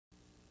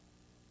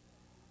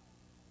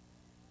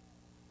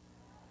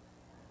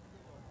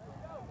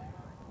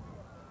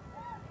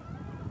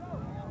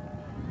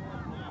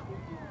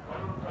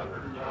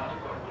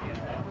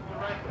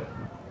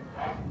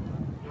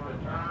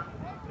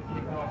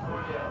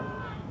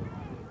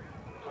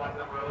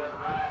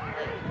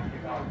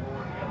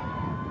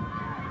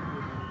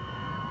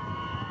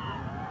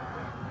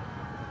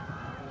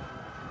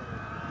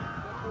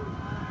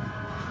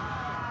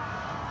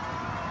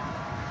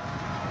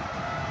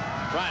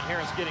Ryan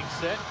Harris getting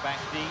set, back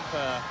deep,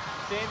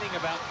 standing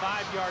about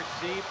 5 yards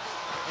deep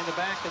in the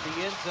back of the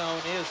end zone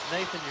is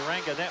Nathan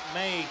Uranga. That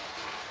may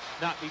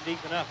not be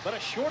deep enough, but a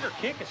shorter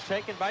kick is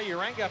taken by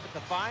Uranga up at the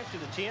 5 to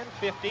the 10,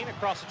 15,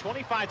 across the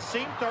 25,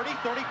 seam 30,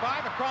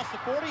 35, across the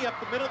 40, up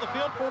the middle of the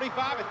field,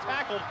 45, and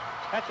tackled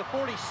at the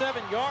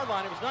 47-yard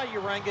line. It was not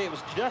Uranga, it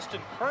was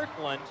Justin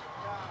Kirkland.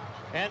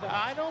 And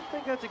I don't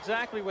think that's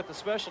exactly what the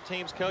special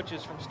teams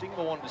coaches from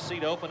Stephenville wanted to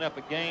see to open up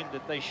a game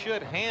that they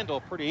should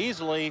handle pretty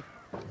easily,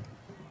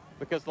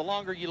 because the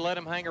longer you let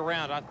them hang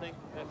around, I think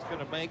that's going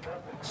to make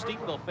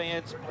Stephenville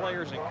fans,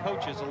 players, and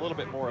coaches a little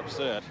bit more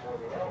upset.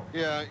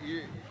 Yeah,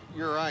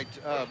 you're right.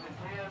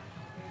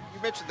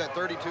 You mentioned that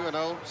 32-0.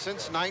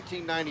 Since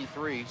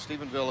 1993,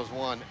 Stephenville has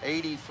won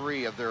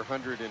 83 of their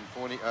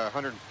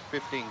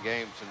 115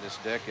 games in this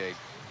decade.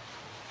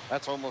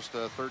 That's almost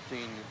 13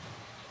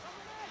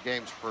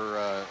 games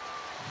per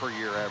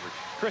year average.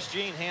 Chris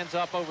Jean hands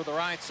up over the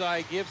right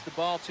side, gives the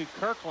ball to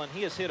Kirkland.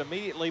 He is hit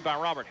immediately by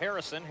Robert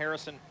Harrison.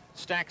 Harrison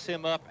stacks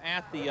him up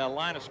at the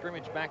line of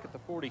scrimmage back at the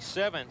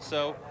 47.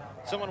 So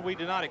someone we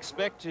did not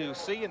expect to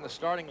see in the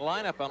starting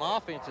lineup on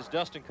offense is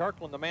Dustin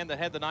Kirkland, the man that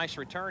had the nice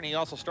return. He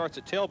also starts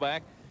at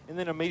tailback and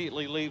then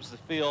immediately leaves the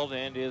field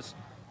and is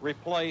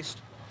replaced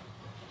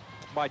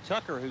by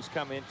Tucker, who's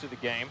come into the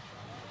game.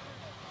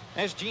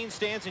 As Jean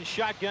stands in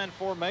shotgun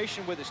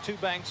formation with his two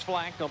backs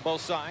flanked on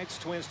both sides,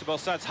 twins to both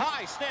sides.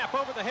 High snap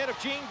over the head of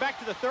Jean, back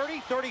to the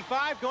 30,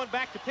 35, going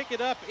back to pick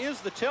it up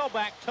is the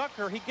tailback,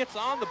 Tucker. He gets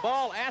on the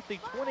ball at the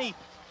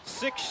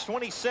 26,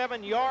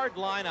 27-yard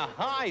line. A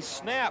high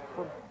snap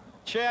from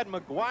Chad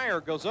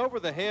McGuire goes over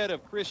the head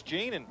of Chris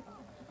Jean, and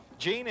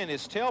Jean and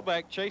his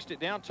tailback chased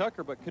it down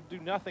Tucker, but could do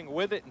nothing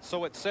with it, and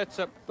so it sets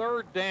up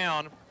 3rd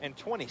down and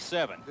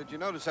 27. Did you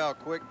notice how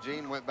quick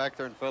Jean went back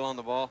there and fell on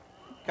the ball?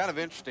 Kind of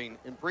interesting.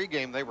 In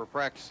pregame, they were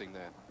practicing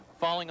that.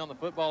 Falling on the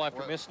football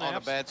after missed snaps?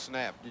 On a bad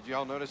snap. Did you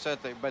all notice that?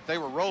 But they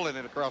were rolling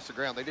it across the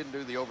ground. They didn't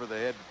do the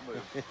over-the-head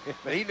move.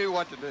 But he knew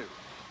what to do.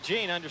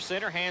 Jean under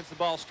center, hands the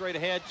ball straight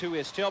ahead to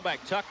his tailback,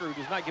 Tucker, who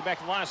does not get back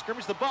to the line of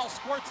scrimmage. The ball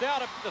squirts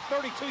out up to the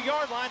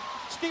 32-yard line.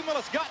 Stephenville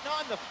has gotten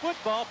on the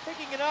football.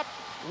 Picking it up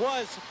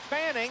was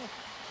Fanning.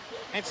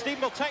 And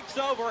Stephenville takes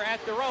over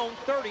at their own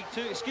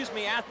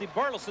at the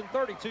Burleson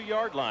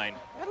 32-yard line.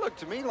 It looked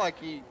to me like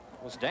he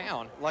was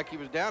down. Like he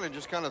was down and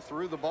just kind of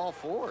threw the ball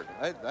forward.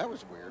 That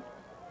was weird.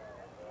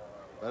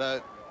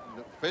 But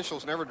the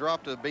officials never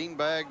dropped a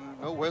beanbag,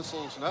 no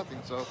whistles, nothing.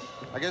 So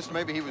I guess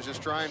maybe he was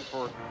just trying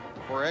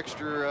for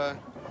extra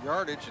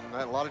yardage, and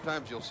a lot of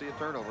times you'll see a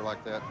turnover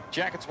like that.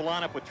 Jackets will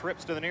line up with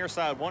trips to the near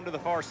side, one to the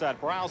far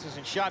side. Briles is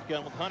in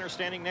shotgun with Hunter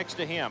standing next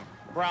to him.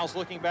 Briles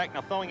looking back,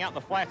 now throwing out in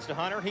the flats to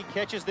Hunter. He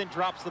catches, then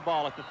drops the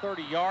ball at the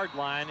 30-yard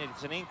line.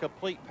 It's an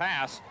incomplete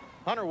pass.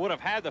 Hunter would have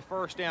had the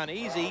 1st down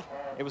easy.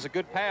 It was a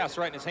good pass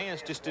right in his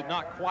hands, just did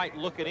not quite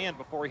look it in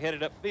before he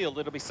headed upfield.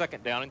 It'll be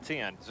 2nd down and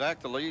 10.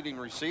 Zach, the leading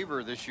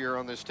receiver this year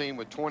on this team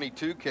with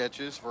 22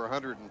 catches for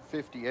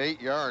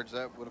 158 yards.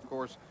 That would, of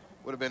course,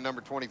 would have been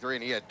number 23,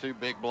 and he had 2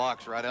 big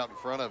blocks right out in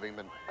front of him,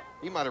 and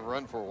he might have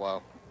run for a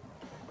while.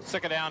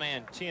 2nd down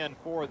and 10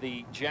 for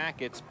the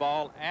Jackets.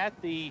 Ball at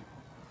the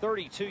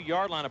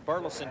 32-yard line of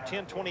Burleson.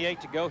 10:28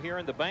 to go here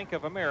in the Bank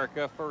of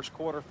America. First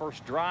quarter,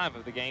 first drive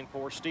of the game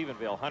for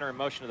Stephenville. Hunter in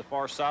motion to the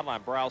far sideline.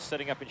 Briles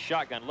setting up in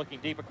shotgun, looking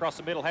deep across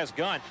the middle, has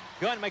Gunn.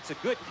 Gunn makes a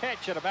good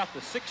catch at about the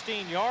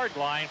 16-yard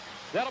line.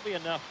 That'll be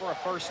enough for a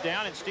 1st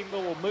down, and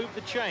Stephenville will move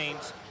the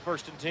chains.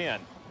 1st and 10.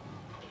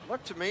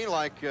 Looked to me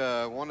like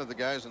one of the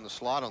guys in the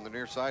slot on the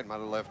near side might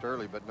have left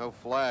early, but no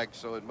flag,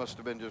 so it must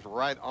have been just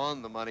right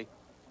on the money.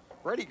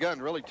 Brady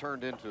Gunn really has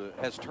turned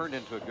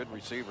into a good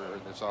receiver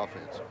in this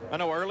offense. I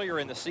know earlier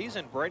in the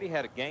season, Brady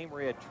had a game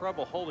where he had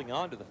trouble holding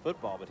on to the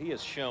football, but he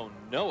has shown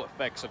no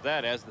effects of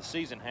that as the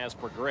season has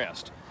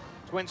progressed.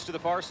 Twins to the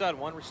far side,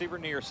 one receiver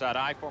near side.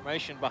 I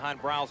formation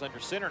behind Briles under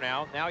center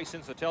now. Now he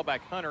sends the tailback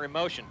Hunter in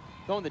motion.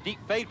 Throwing the deep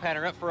fade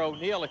pattern up for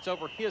O'Neal. It's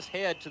over his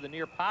head to the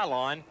near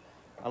pylon.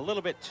 A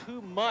little bit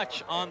too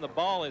much on the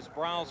ball as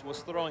Briles was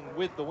throwing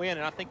with the wind,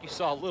 and I think you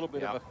saw a little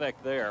bit of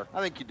effect there. I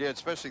think you did,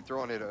 especially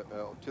throwing it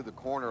to the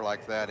corner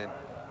like that. And,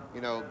 you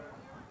know,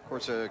 of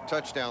course, a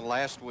touchdown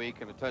last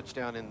week and a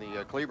touchdown in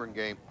the Cleburne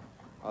game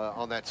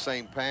on that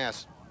same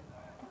pass.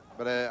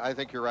 But I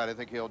think you're right. I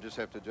think he'll just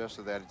have to adjust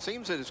to that. It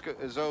seems that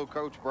as though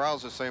Coach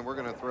Briles is saying we're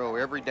going to throw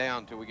every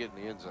down till we get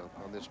in the end zone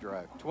on this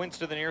drive. Twins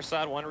to the near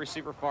side, one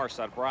receiver far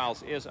side.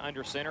 Briles is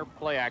under center.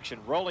 Play action.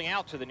 Rolling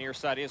out to the near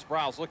side is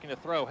Briles looking to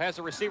throw. Has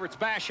a receiver. It's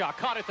Bashaw.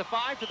 Caught at the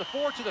 5, to the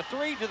 4, to the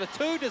 3, to the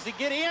 2. Does he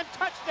get in?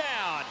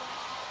 Touchdown!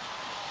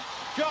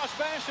 Josh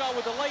Bashaw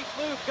with a late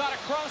move got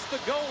across the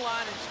goal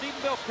line, and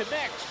Stephenville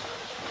connects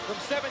from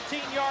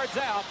 17 yards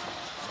out.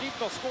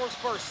 Stephenville scores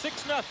first,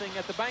 6-0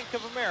 at the Bank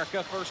of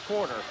America first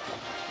quarter.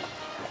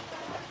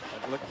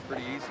 That looked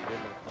pretty easy,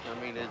 didn't it?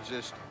 I mean, it's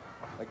just,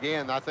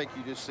 again, I think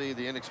you just see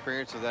the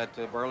inexperience of that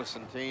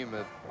Burleson team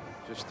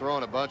just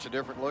throwing a bunch of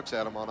different looks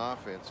at them on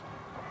offense.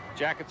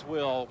 Jackets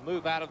will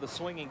move out of the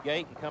swinging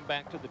gate and come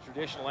back to the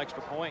traditional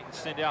extra point and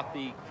send out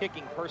the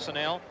kicking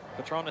personnel.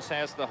 Petronas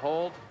has the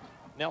hold.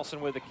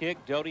 Nelson with the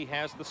kick. Doty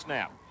has the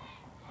snap.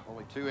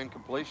 Only 2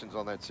 incompletions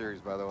on that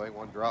series, by the way.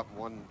 1 drop and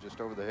 1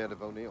 just over the head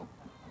of O'Neal.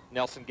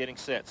 Nelson getting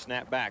set,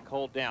 snap back,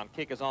 hold down,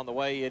 kick is on the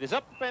way. It is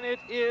up and it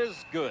is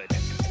good.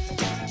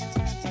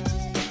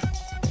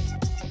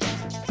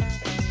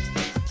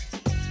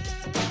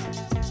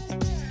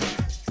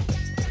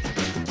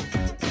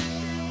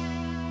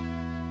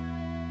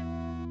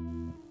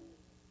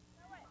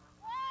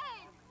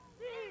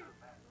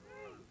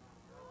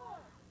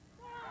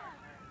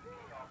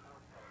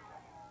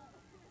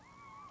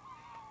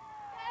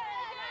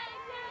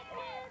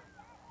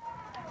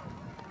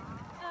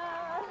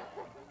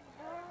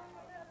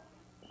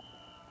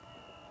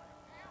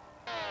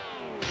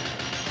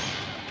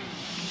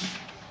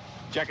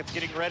 Jackets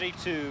getting ready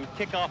to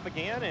kick off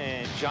again,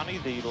 and Johnny,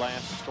 the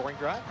last scoring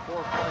drive. 4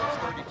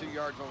 plays, 32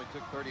 yards, only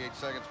took 38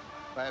 seconds.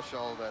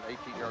 Bashall, that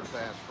 18-yard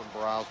pass from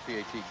Briles,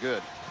 PAT,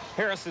 good.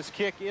 Harris's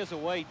kick is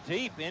away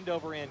deep,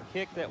 end-over-end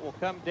kick that will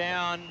come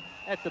down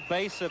at the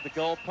base of the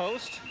goal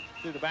post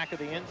through the back of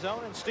the end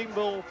zone,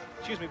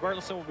 and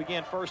Burleson will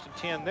begin 1st and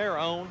 10, their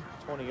own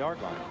 20-yard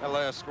line. That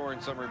last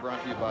scoring summary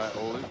brought to you by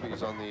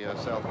Lupe's on the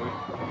South Loop.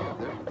 Yeah,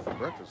 they're for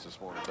breakfast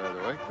this morning, by the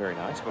way. Very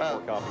nice,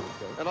 before coffee.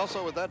 And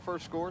also with that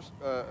first scores,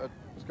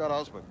 Scott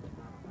Osmond,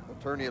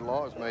 attorney at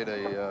law, has made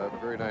a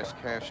very nice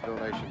cash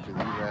donation to the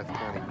Erath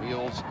County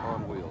Meals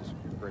on Wheels.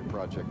 Great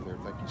project there.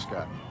 Thank you,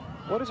 Scott.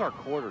 What is our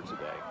quarter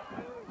today?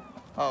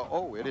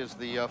 Oh, it is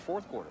the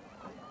 4th quarter.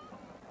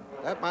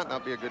 That might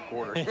not be a good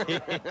quarter.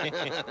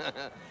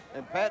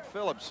 And Pat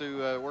Phillips, who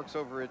works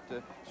over at,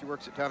 she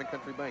works at Town and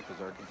Country Bank, is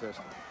our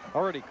contestant.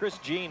 Already, Chris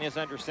Jean is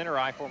under center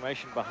I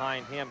formation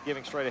behind him,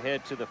 giving straight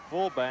ahead to the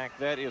fullback.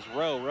 That is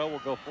Rowe. Rowe will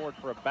go forward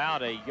for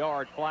about a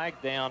yard. Flag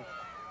down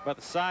by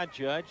the side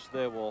judge.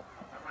 They will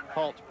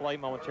halt play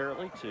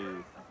momentarily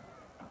to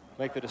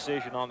make the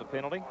decision on the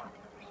penalty.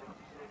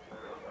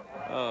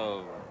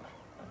 Oh,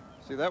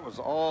 see, that was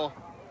all.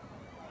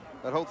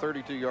 That whole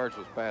 32 yards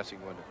was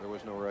passing, wasn't it? There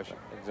was no rushing.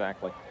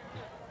 Exactly.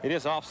 It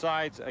is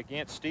offsides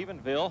against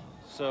Stephenville,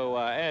 so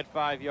add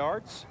 5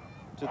 yards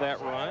to that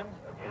run.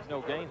 There's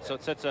no gain, so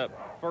it sets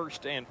up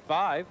 1st and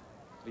 5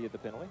 via the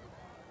penalty.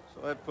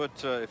 So that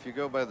puts, if you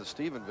go by the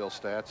Stephenville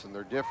stats, and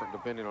they're different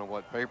depending on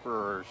what paper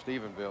or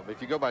Stephenville, but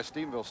if you go by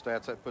Stephenville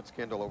stats, that puts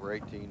Kendal over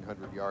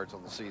 1,800 yards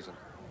on the season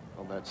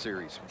on that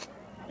series.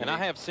 And I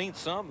have seen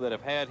some that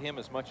have had him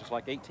as much as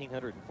like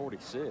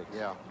 1,846.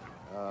 Yeah.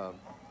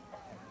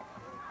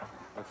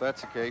 If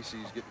that's the case,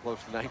 he's getting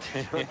close to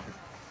 19.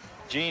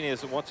 Jean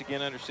is once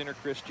again under center.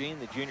 Chris Jean,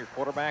 the junior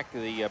quarterback.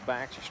 The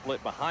backs are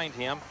split behind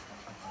him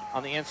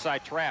on the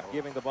inside trap,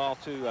 giving the ball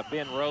to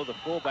Ben Rowe, the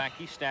fullback.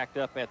 He stacked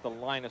up at the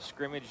line of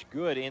scrimmage.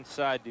 Good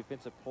inside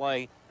defensive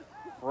play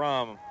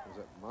from. Was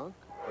that Monk?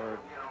 Or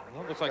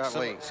well, looks like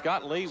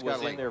Scott Lee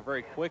was in there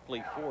very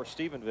quickly for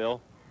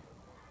Stephenville,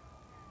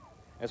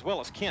 as well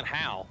as Kent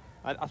Howe.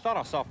 I thought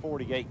I saw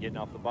 48 getting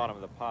off the bottom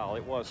of the pile.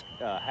 It was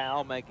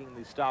Howe making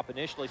the stop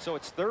initially. So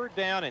it's 3rd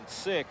down and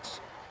 6.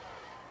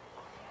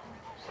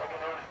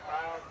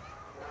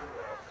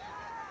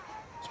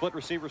 Split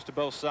receivers to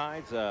both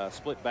sides,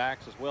 split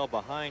backs as well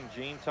behind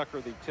Gene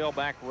Tucker. The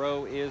tailback.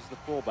 Rowe is the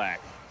fullback.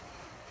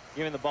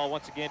 Giving the ball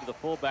once again to the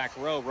fullback,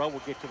 Rowe. Rowe will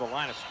get to the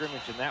line of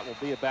scrimmage, and that will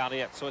be about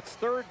it. So it's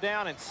 3rd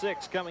down and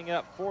 6 coming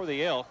up for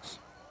the Elks.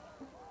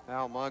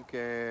 Al Monk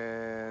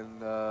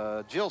and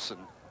Gilson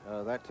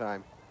that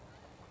time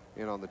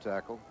in on the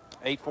tackle.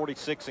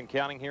 8:46 and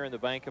counting here in the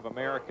Bank of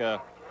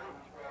America.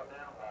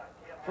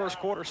 First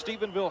quarter,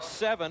 Stephenville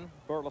 7,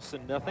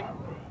 Burleson nothing.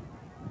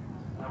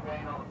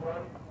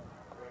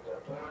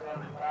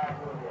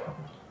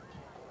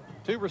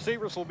 Two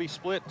receivers will be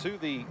split to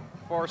the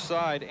far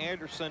side,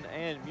 Anderson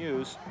and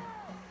Muse.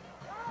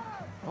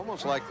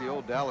 Almost like the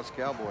old Dallas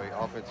Cowboy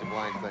offensive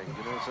line thing.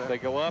 You notice that? They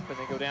go up and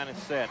they go down and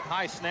set.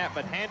 High snap,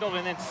 but handled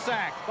and then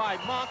sacked by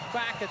Monk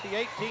back at the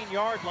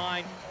 18-yard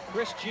line.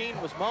 Chris Jean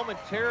was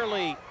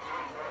momentarily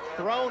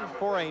thrown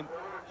for a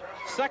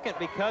second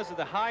because of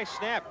the high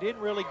snap.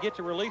 Didn't really get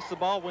to release the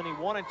ball when he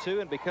wanted to,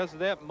 and because of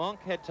that,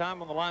 Monk had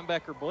time on the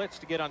linebacker blitz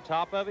to get on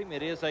top of him.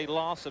 It is a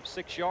loss of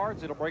 6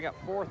 yards. It'll bring up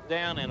 4th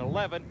down and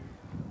 11,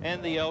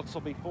 and the Elks will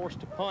be forced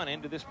to punt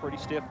into this pretty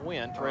stiff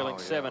win, trailing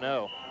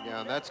 7-0.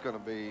 Yeah, and that's going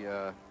to be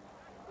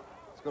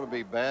it's going to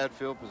be bad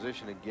field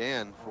position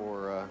again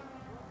for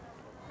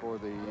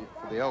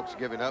the Elks,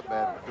 giving up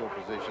bad field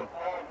position.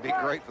 Be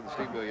great for the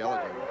Stephenville Yellow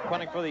Jackets.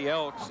 Punting for the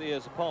Elks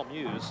is Paul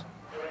Muse.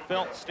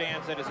 Felt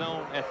stands at his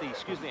own at the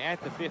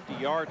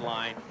 50-yard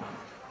line.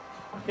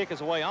 Kick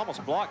is away,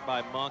 almost blocked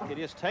by Monk. It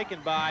is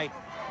taken by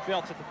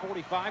Feltz at the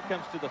 45,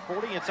 comes to the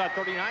 40, inside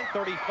 39,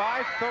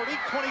 35, 30,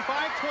 25,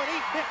 20,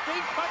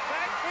 15, cut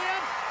back, 10,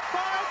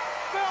 5,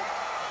 Feltz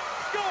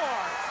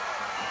scores!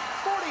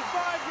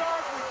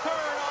 45-yard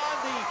return on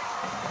the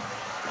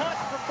punt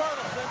from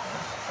Burleson.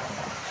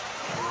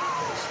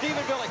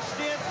 Stephenville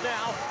extends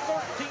now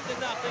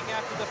 14-0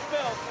 after the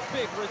Feltz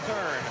big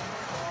return.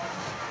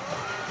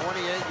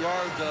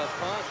 28-yard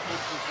punt,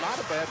 which was not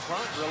a bad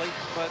punt, really,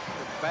 but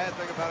the bad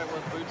thing about it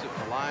was Boots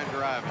at the line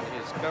drive, and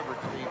his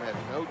coverage team had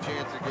no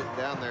chance of getting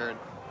down there. And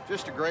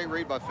just a great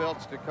read by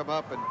Feltz to come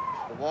up and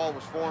the wall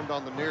was formed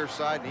on the near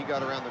side, and he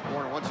got around the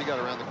corner. Once he got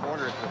around the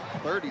corner at the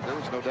 30, there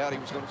was no doubt he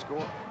was going to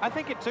score. I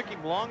think it took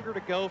him longer to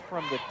go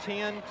from the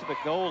 10 to the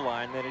goal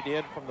line than it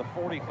did from the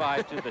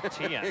 45 to the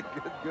 10.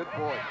 Good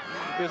point.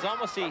 It was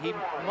almost, he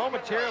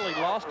momentarily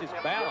lost his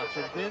balance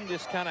and then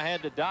just kind of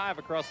had to dive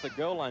across the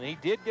goal line. He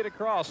did get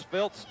across.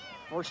 Felt's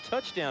first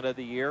touchdown of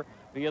the year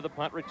via the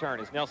punt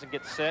return as Nelson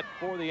gets set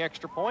for the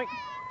extra point.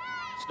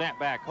 Snap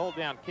back, hold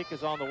down, kick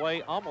is on the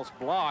way, almost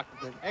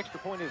blocked. The extra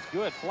point is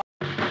good.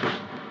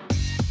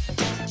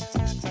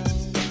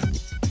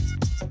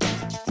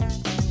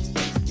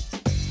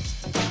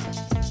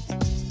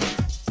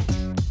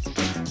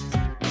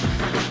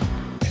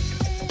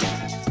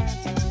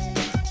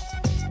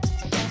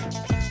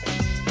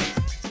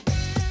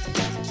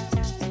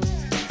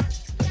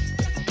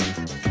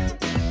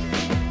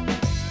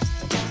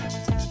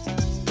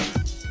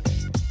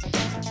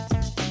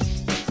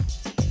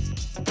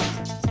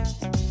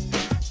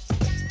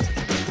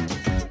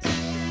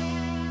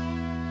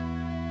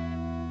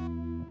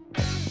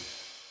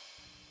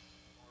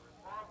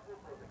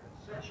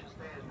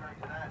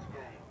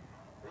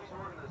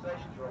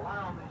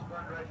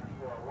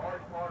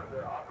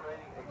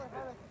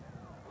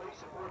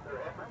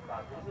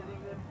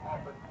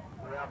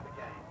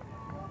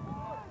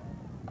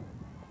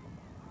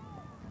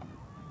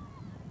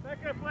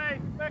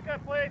 Back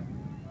up, please.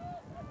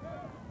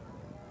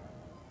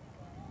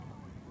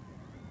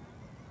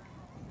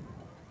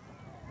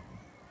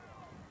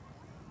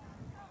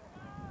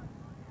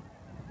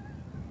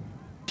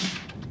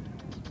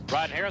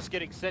 Ryan Harris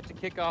getting set to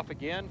kick off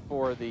again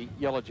for the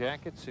Yellow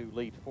Jackets, who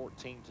lead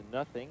 14-0.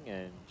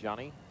 And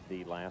Johnny,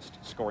 the last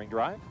scoring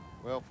drive.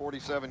 Well,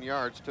 47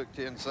 yards, took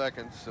 10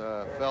 seconds.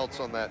 Felt's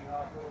on that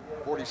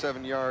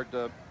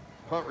 47-yard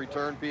punt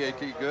return, PAT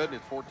good.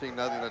 It's 14-0.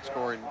 That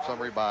scoring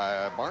summary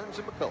by Barnes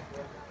and McCullough.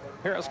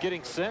 Harris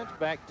getting sent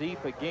back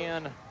deep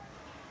again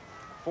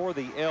for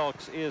the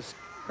Elks is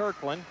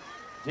Kirkland.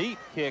 Deep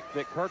kick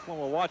that Kirkland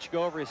will watch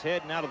go over his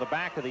head and out of the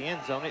back of the end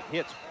zone. It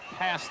hits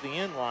past the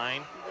end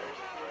line.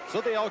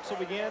 So the Elks will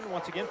begin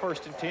once again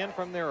 1st and 10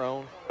 from their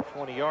own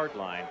 20-yard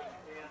line.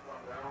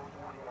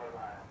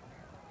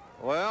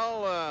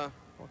 Well,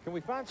 can we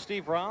find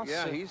Steve Ross?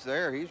 Yeah, he's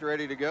there. He's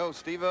ready to go.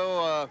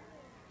 Steve-O,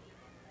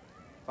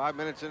 5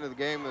 minutes into the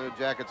game, the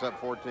Jackets up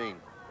 14.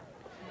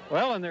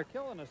 Well, and they're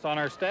killing us on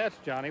our stats,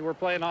 Johnny. We're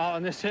playing all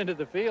on this end of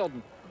the field.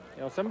 And,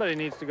 you know, somebody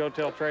needs to go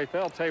tell Trey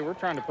Feltz, hey, we're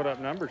trying to put up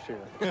numbers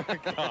here.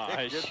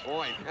 Gosh. Good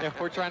point. If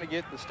we're trying to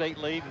get the state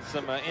lead and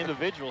some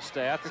individual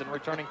stats, and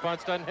returning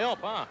punts doesn't help,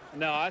 huh?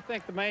 No, I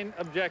think the main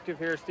objective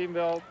here,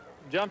 Stephenville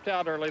jumped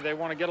out early. They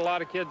want to get a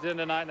lot of kids in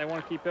tonight, and they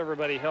want to keep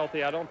everybody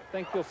healthy. I don't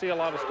think you'll see a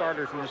lot of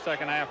starters in the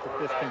second half if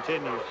this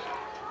continues.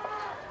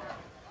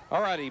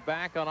 All righty,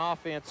 back on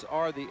offense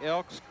are the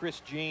Elks.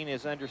 Chris Jean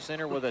is under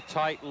center with a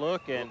tight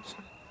look, and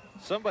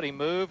somebody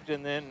moved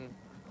and then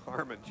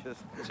Harmon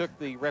just took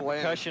the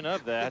repercussion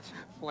of that.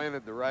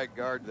 Planted the right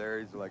guard there.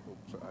 He's like,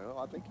 oh,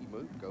 I think he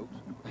moved, Coach.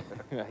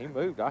 Yeah, he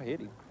moved. I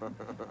hit him.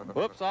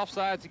 Whoops,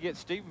 offsides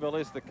against Stephenville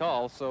is the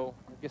call, so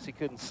I guess he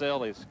couldn't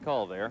sell his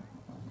call there.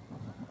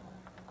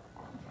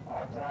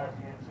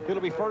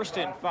 It'll be 1st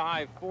and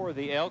 5 for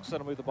the Elks.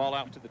 That'll move the ball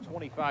out to the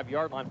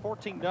 25-yard line.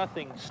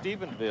 14-0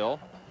 Stephenville.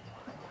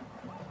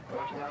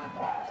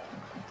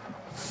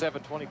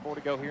 7:24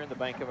 to go here in the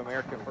Bank of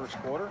America first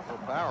quarter.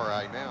 Power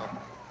right now.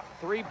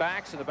 3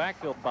 backs in the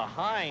backfield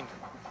behind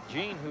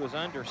Jean, who is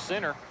under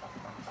center.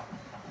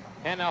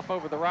 Handoff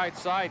over the right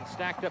side and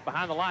stacked up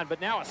behind the line,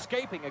 but now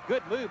escaping. A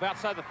good move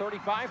outside the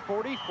 35,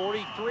 40,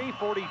 43,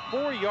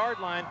 44-yard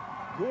line.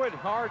 Good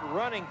hard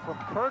running from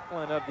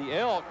Kirkland of the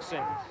Elks.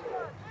 And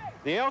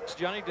the Elks,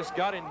 Johnny, just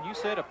got in, you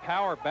said, a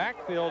power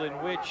backfield in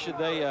which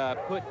they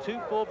put 2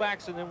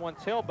 fullbacks and then 1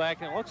 tailback.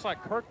 And it looks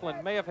like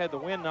Kirkland may have had the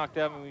wind knocked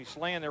out of him. He's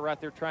laying there right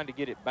there trying to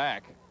get it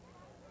back.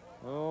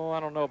 Oh, I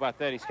don't know about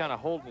that. He's kind of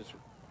holding his,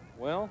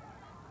 well,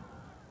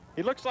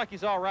 he looks like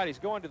he's all right. He's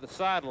going to the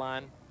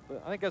sideline.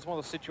 But I think that's one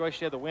of the situations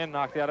he had the wind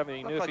knocked out of him.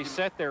 He knew if he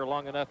sat there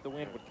long enough, the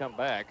wind would come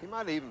back. He might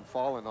have even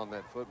fallen on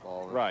that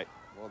football. Right.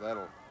 Well,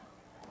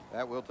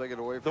 that will take it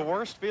away from the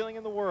worst feeling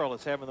in the world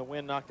is having the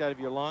wind knocked out of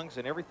your lungs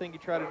and everything you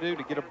try to do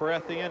to get a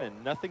breath in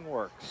and nothing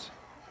works.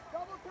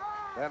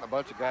 That and a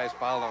bunch of guys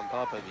piled on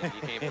top of you.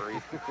 You can't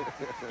breathe.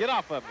 Get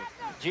off of me.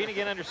 Jean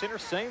again under center.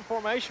 Same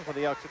formation for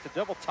the Elks. It's a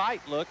double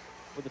tight look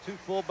with the 2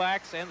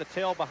 fullbacks and the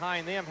tail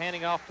behind them,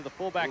 handing off to the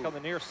fullback on the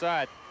near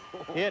side.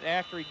 Hit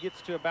after he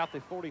gets to about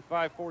the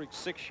 45,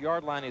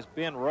 46-yard line is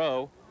Ben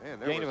Rowe. Man,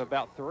 gain of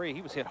about 3.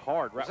 He was hit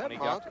hard right when he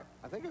got there.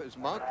 I think it was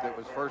Monk that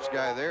was first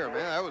guy there. Man,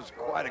 that was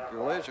quite a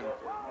collision.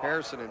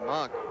 Harrison and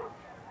Monk.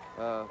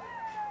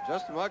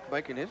 Justin Monk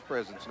making his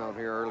presence known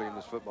here early in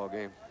this football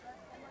game.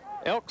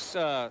 Elks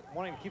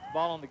wanting to keep the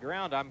ball on the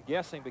ground, I'm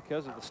guessing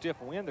because of the stiff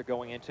wind they're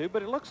going into,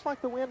 but it looks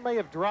like the wind may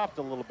have dropped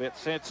a little bit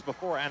since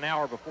before an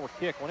hour before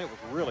kick when it was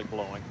really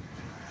blowing.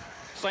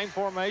 Same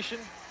formation.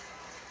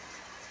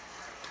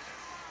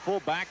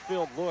 Full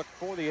backfield look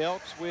for the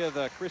Elks with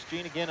Chris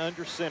Jean again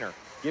under center.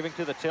 Giving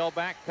to the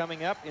tailback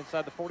coming up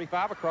inside the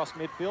 45 across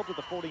midfield to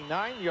the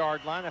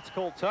 49-yard line. That's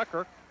Cole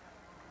Tucker.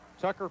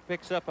 Tucker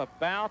picks up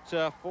about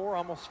 4,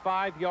 almost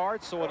 5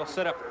 yards, so it'll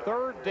set up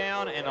 3rd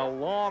down and a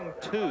long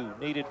 2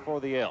 needed for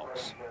the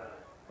Elks.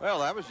 Well,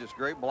 that was just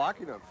great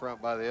blocking up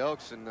front by the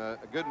Elks, and a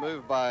good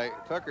move by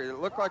Tucker. It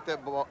looked like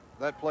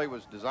that play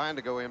was designed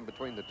to go in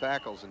between the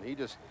tackles, and he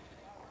just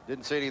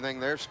didn't see anything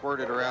there,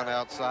 squirted around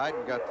outside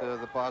and got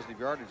the positive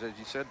yardage. As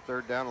you said,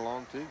 3rd down, a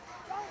long 2.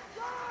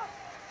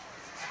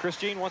 Chris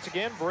Jean once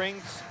again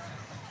brings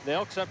the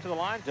Elks up to the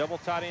line. Double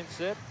tight end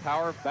set.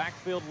 Power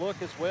backfield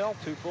look as well.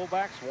 2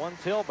 fullbacks, 1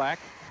 tailback.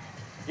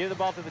 Give the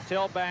ball to the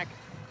tailback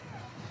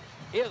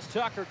is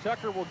Tucker.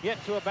 Tucker will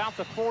get to about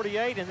the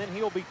 48, and then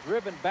he'll be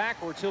driven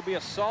backwards. He'll be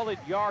a solid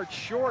yard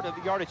short of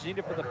the yardage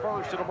needed for the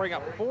first. It'll bring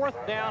up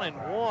 4th down and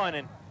 1.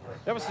 And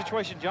that was a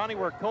situation, Johnny,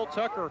 where Cole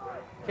Tucker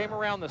came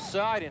around the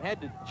side and had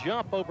to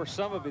jump over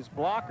some of his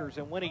blockers.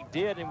 And when he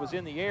did and was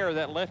in the air,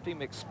 that left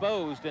him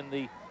exposed. And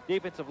the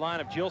defensive line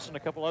of Gilson, a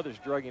couple others,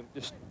 drug him,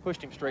 just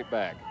pushed him straight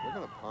back. They're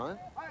going to punt?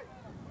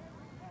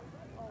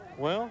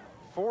 Well,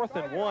 4th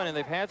and 1, and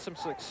they've had some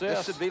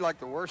success. This would be like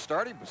the worst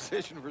starting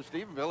position for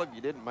Stephenville if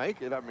you didn't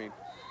make it. I mean,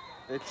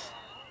 it's...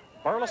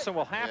 Burleson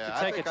will have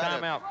to take a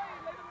timeout.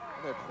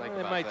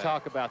 They may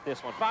talk about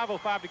this one.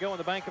 5:05 to go in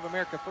the Bank of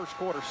America first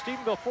quarter.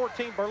 Stephenville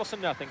 14,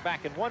 Burleson nothing.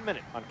 Back in 1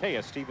 minute on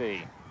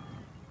KSTV.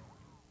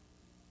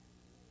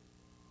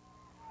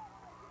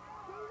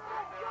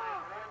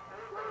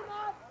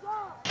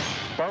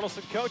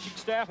 Burleson coaching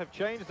staff have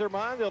changed their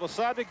mind. They'll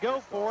decide to go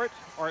for it,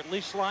 or at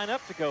least line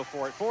up to go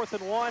for it. 4th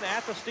and 1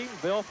 at the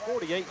Stephenville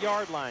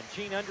 48-yard line.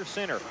 Gene under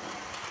center.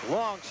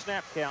 Long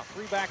snap count,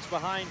 3 backs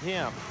behind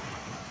him.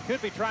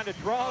 Could be trying to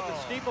draw the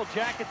Steeple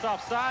Jackets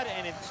offside,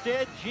 and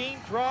instead Gene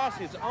draws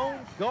his own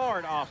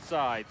guard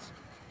offsides.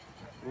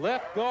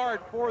 Left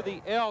guard for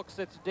the Elks,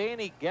 that's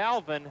Danny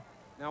Galvin.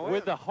 Now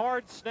with the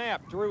hard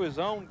snap, drew his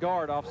own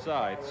guard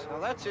offsides. Now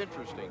that's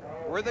interesting.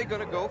 Were they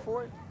going to go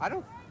for it?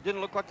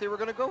 Didn't look like they were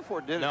going to go for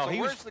it, did it? No, so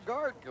where's the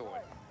guard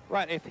going?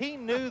 Right, if he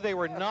knew they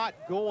were not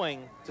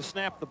going to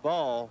snap the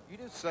ball. You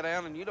just sit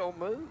down and you don't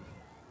move.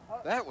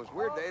 That was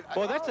weird.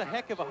 Well, that's a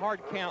heck of a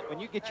hard count when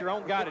you get your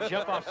own guy to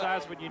jump off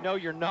sides when you know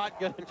you're not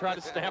going to try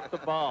to snap the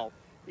ball.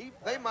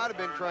 They might have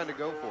been trying to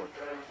go for it.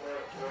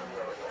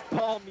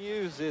 Paul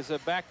Muse is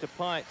back to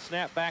punt.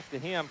 Snap back to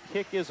him.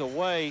 Kick is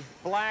away.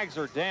 Flags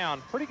are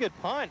down. Pretty good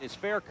punt. It's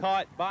fair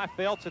caught by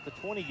Feltz at the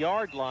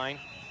 20-yard line.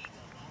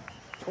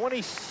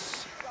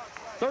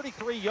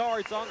 33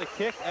 yards on the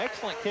kick.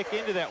 Excellent kick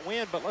into that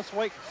wind, but let's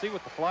wait and see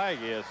what the flag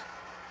is.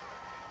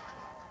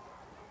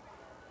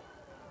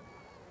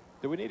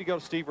 Do we need to go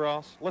to Steve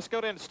Ross? Let's go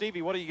down to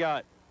Stevie. What do you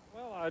got?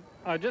 Well,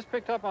 I just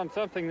picked up on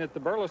something that the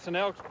Burleson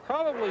Elks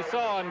probably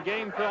saw on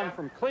game film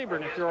from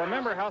Cleburne. If you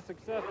remember how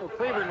successful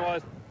Cleburne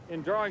was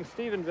in drawing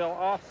Stephenville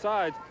off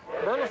sides,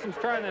 Burleson's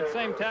trying that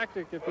same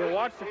tactic. If you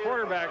watch the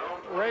quarterback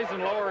raise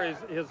and lower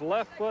his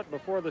left foot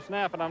before the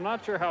snap, and I'm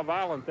not sure how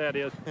violent that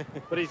is,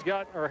 but he's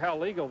got, or how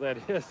legal that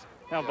is,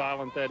 how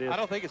violent that is. I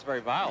don't think it's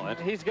very violent.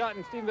 He's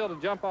gotten Stephenville to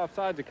jump off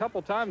sides a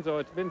couple times, though.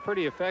 It's been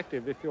pretty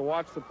effective. If you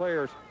watch the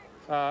players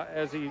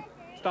as he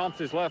stomps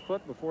his left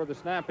foot before the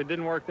snap. It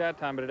didn't work that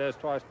time, but it has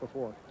twice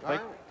before.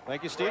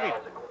 Thank you, Stevie.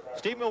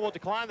 Stephenville will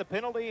decline the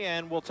penalty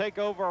and will take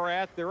over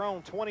at their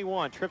own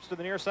 21. Trips to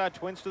the near side,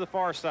 twins to the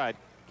far side.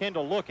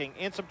 Kendal looking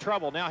in some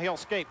trouble. Now he'll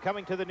escape,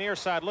 coming to the near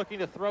side, looking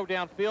to throw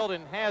downfield,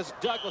 and has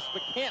Douglas,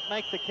 but can't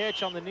make the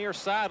catch on the near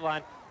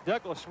sideline.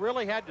 Douglas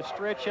really had to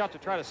stretch out to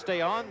try to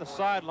stay on the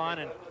sideline,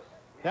 and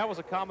that was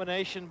a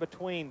combination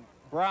between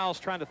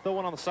Briles trying to throw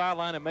one on the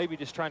sideline and maybe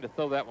just trying to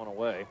throw that one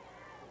away.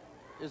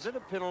 Is it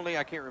a penalty?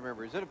 I can't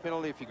remember. Is it a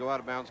penalty if you go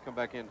out of bounds, come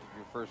back in,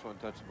 your first one,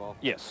 touch the ball?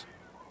 Yes.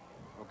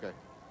 Okay.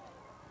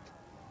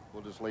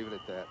 We'll just leave it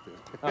at that.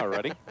 All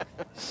righty.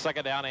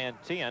 2nd down and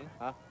 10.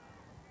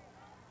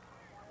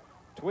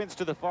 Twins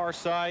to the far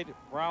side.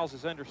 Briles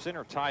is under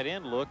center. Tight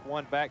end look.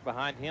 One back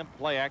behind him.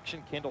 Play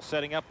action. Kendal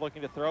setting up,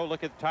 looking to throw.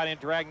 Look at the tight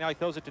end drag. Now he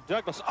throws it to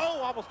Douglas. Oh,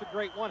 almost a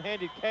great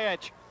one-handed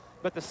catch.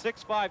 But the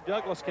 6'5"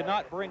 Douglas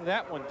cannot bring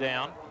that one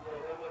down.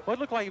 Well, it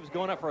looked like he was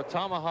going up for a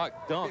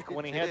tomahawk dunk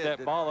when he had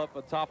that ball up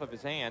on top of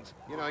his hands.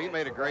 You know, he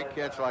made a great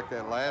catch like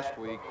that last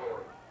week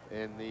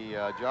in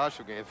the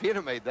Joshua game. If he'd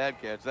have made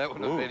that catch, that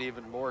would have been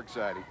even more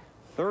exciting.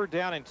 3rd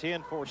down and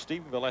 10 for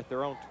Stephenville at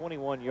their own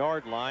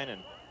 21-yard line.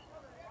 And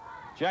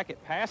Jacket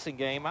passing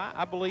game,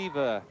 I believe,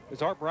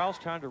 is Art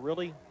Briles trying to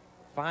really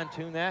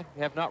fine-tune that?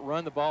 They have not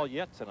run the ball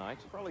yet tonight.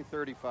 It's probably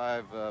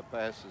 35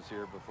 passes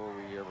here before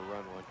we ever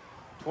run one.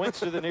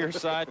 Twins to the near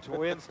side,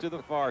 twins to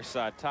the far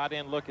side. Tight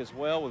end look as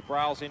well with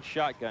Briles in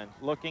shotgun.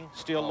 Looking,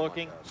 still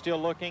looking, still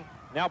looking.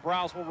 Now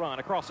Briles will run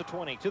across the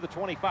 20 to the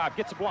 25.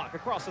 Gets a block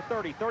across the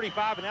 30,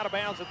 35, and out of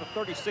bounds at the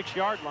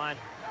 36-yard line.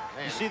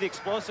 Man. You see the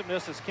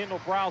explosiveness as Kendal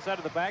Briles out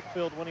of the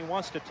backfield when he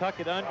wants to tuck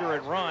it under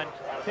and run.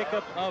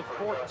 Pickup of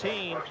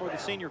 14 for the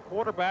junior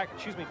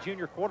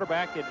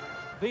quarterback, and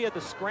via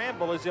the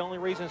scramble is the only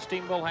reason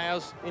Stephenville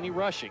has any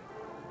rushing.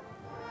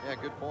 Yeah,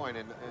 good point.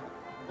 And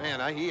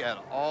man, he had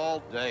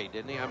all day,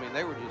 didn't he? I mean,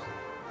 they were just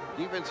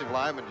defensive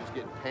linemen just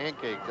getting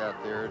pancaked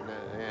out there,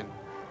 and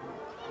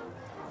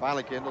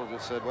finally Kendal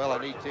just said, well, I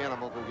need 10, I'm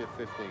going to go get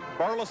 15.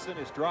 Burleson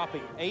is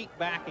dropping 8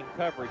 back in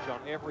coverage on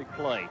every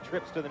play.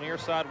 Trips to the near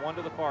side, 1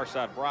 to the far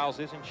side. Briles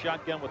is in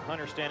shotgun with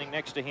Hunter standing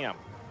next to him.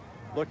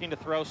 Looking to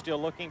throw,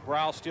 still looking.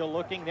 Briles still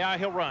looking. Now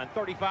he'll run.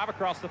 35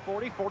 across the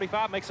 40.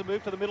 45 makes a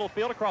move to the middle of the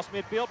field, across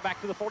midfield,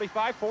 back to the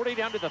 45, 40,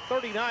 down to the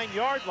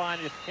 39-yard line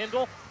is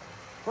Kendal.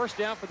 First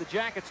down for the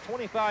Jackets,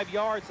 25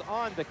 yards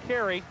on the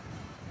carry.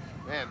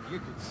 Man, you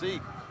can see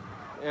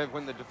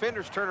when the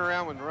defenders turn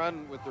around and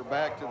run with their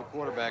back to the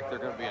quarterback, they're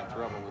going to be in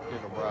trouble with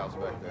Kendal Briles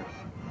back there.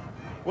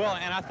 Well,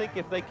 and I think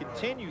if they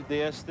continue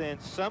this, then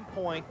some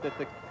point that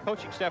the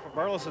coaching staff of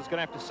Burleson is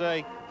going to have to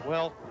say,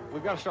 well,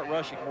 we've got to start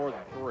rushing more than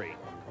 3.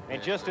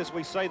 And just as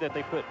we say that,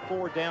 they put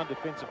 4 down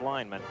defensive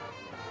linemen.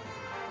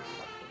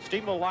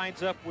 Stephenville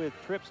lines up with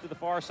trips to the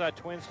far side,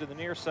 twins to the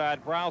near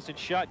side. Briles in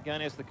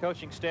shotgun as the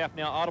coaching staff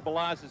now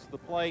audibilizes the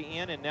play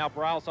in, and now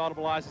Briles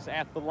audibilizes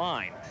at the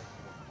line.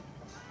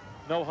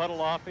 No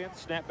huddle offense.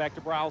 Snap back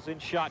to Briles in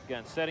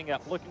shotgun. Setting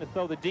up, looking to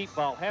throw the deep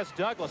ball. Has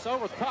Douglas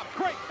over the top.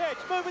 Great catch.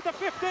 Moving to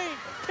 15.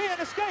 10.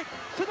 Escape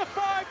to the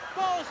 5.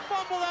 Ball's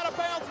fumbled out of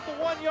bounds at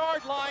the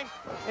 1-yard line.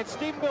 And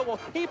Stephenville will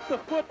keep the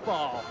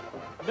football.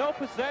 No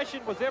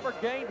possession was ever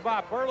gained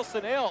by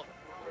Burleson Elk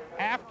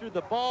after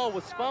the ball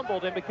was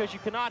fumbled. And because you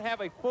cannot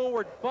have a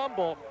forward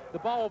fumble, the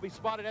ball will be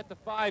spotted at the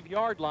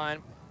 5-yard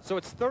line. So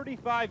it's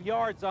 35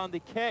 yards on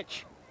the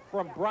catch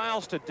from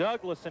Briles to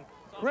Douglas. And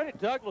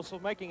credit Douglas for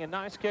making a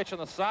nice catch on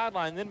the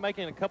sideline, then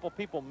making a couple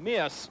people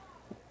miss,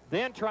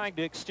 then trying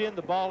to extend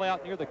the ball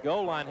out near the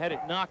goal line, had it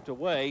knocked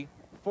away.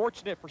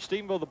 Fortunate for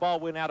Stephenville, the ball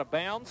went out of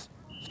bounds.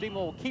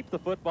 Stephenville will keep the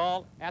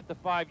football at the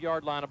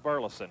 5-yard line of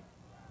Burleson.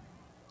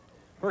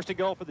 First and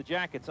goal for the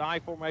Jackets. I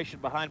formation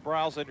behind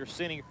Briles under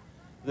center.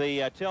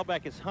 The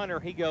tailback is Hunter.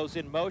 He goes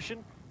in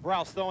motion.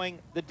 Briles throwing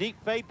the deep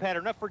fade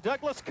pattern up for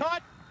Douglas.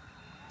 Caught.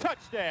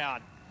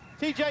 Touchdown.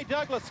 T.J.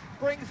 Douglas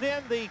brings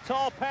in the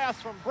tall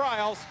pass from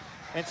Briles,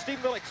 and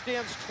Stephenville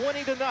extends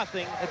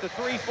 20-0 at the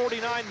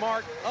 3:49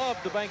 mark of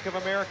the Bank of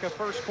America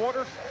first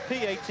quarter.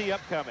 PAT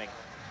upcoming.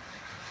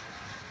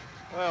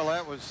 Well,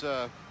 that was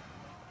the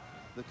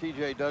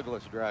T.J.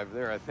 Douglas drive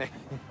there, I think.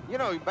 You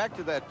know, back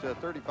to that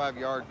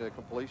 35-yard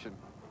completion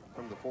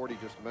from the 40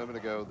 just a moment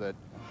ago, that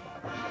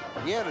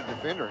he had a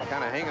defender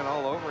kind of hanging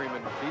all over him,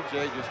 and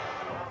T.J. just,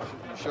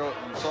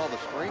 you saw the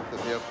strength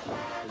of him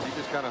as he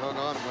just kind of hung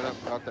on and went up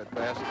and caught that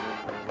pass and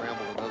then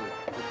rambled another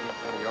 15,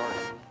 20 yards.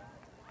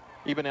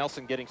 Eben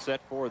Nelson getting set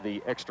for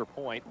the extra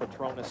point.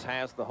 Patronus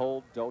has the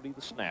hold. Doty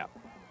the snap.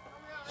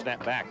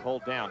 Snap back,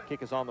 hold down.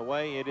 Kick is on the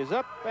way. It is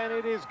up, and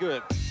it is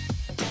good.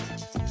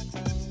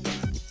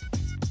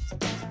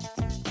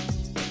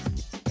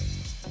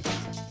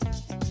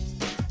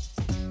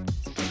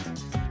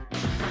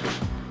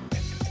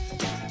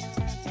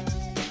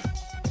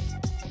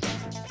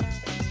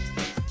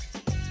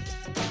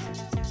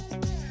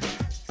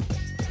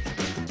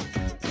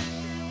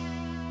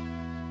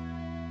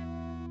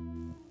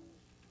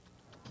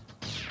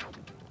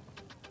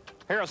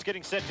 Harris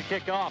getting set to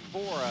kick off for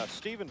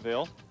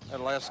Stephenville. That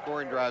last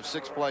scoring drive,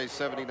 6 plays,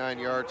 79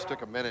 yards,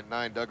 took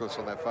 1:09. Douglas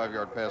on that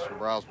 5-yard pass from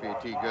Briles,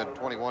 PAT, good,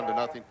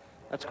 21-0.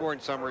 That scoring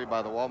summary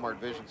by the Walmart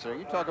Vision Center.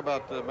 You talk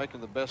about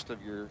making the best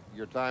of your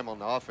time on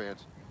the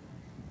offense.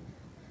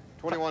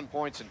 21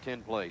 points in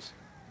 10 plays.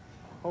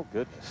 Oh,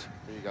 goodness.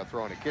 Then you got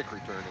throwing a kick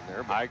return in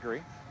there. I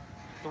agree.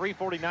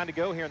 3:49 to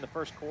go here in the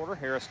first quarter.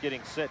 Harris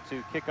getting set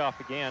to kick off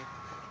again.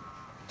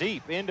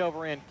 Deep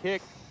end-over-end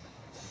kick.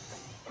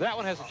 That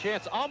one has a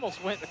chance.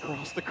 Almost went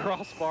across the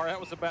crossbar.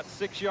 That was about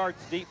 6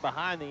 yards deep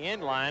behind the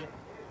end line.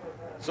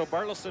 So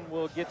Burleson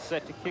will get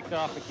set to kick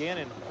off again.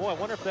 And, boy, I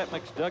wonder if that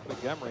makes Doug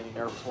Montgomery any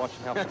nervous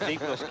watching how deep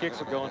those kicks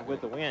are going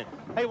with the wind.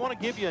 Hey, I want to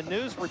give you a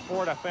news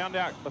report. I found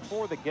out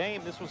before the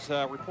game, this was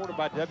reported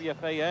by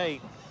WFAA,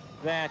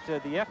 that the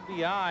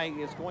FBI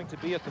is going to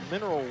be at the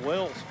Mineral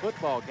Wells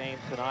football game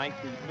tonight.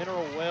 The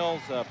Mineral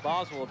Wells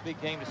Boswell, a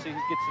big game to see who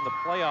gets in the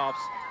playoffs.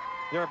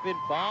 There have been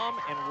bomb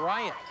and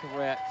riot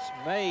threats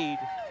made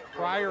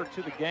prior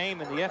to the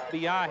game, and the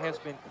FBI has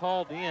been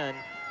called in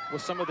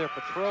with some of their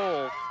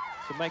patrol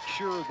to make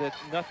sure that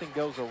nothing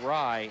goes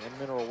awry in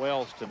Mineral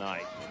Wells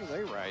tonight. What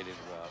are they rioting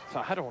about?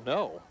 So I don't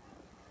know.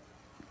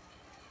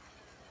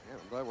 Yeah,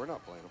 I'm glad we're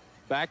not playing them.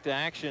 Back to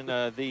action,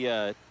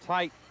 the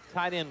tight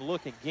end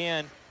look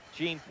again.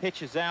 Gene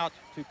pitches out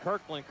to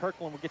Kirkland.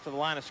 Kirkland will get to the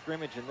line of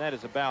scrimmage, and that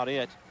is about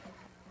it.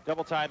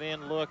 Double tight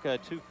end look, 2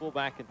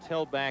 fullback and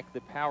tailback.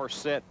 The power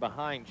set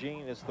behind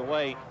Gene is the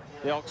way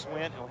the Elks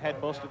went and had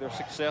most of their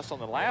success on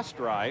the last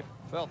drive.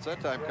 Phelps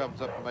that time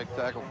comes up to make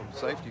tackle from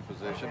safety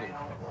position. And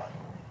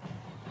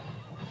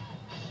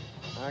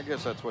I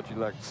guess that's what you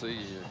like to see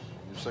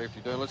your safety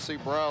doing. Let's see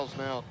Briles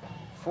now,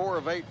 4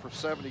 of 8 for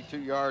 72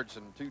 yards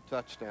and 2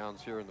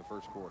 touchdowns here in the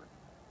first quarter.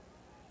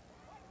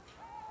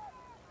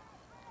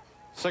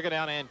 Second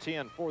down and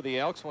 10 for the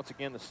Elks. Once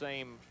again, the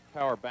same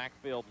power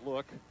backfield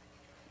look.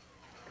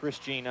 Chris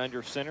Jean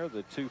under center,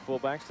 the 2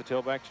 fullbacks, the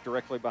tailbacks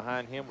directly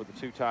behind him with the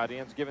 2 tight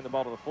ends. Giving the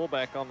ball to the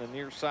fullback on the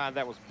near side,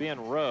 that was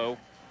Ben Rowe.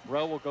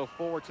 Rowe will go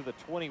forward to the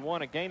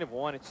 21, a gain of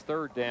 1. It's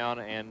 3rd down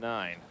and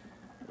 9.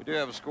 We do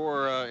have a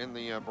score in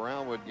the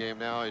Brownwood game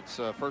now.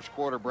 It's first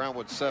quarter,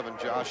 Brownwood 7,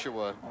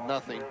 Joshua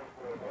nothing.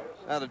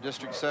 Out of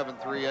District 7,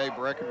 3A,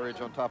 Breckenridge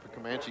on top of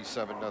Comanche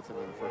 7-0 in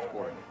the first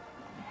quarter.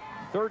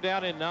 Third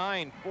down and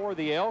 9 for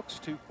the Elks,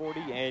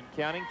 2:40 and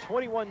counting.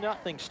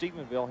 21-0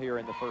 Stephenville here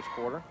in the first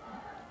quarter.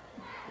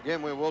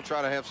 Again, we will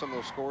try to have some of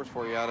those scores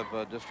for you out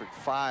of District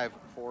 5,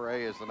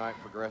 4A as the night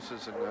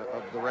progresses, and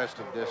of the rest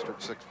of District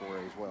 6,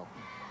 4A as well.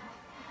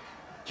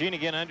 Gene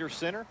again under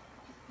center.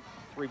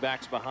 3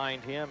 backs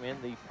behind him in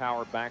the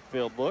power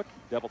backfield look.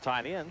 Double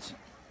tight ends.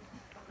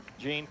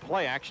 Gene,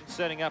 play action,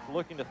 setting up,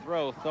 looking to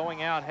throw,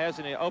 throwing out, has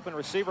an open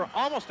receiver.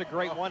 Almost a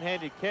great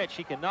one-handed catch.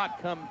 He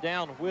cannot come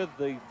down with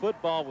the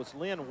football, was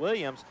Lynn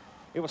Williams.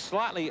 It was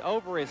slightly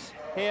over his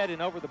head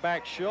and over the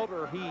back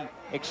shoulder. He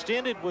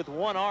extended with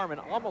one arm and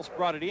almost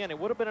brought it in. It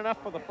would have been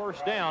enough for the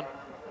first down,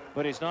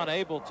 but he's not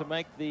able to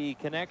make the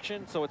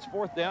connection. So it's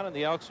 4th down, and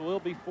the Elks will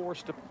be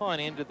forced to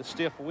punt into the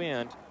stiff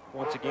wind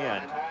once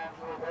again.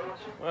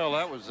 Well,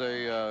 that was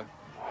a,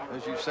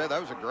 as you said, that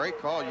was a great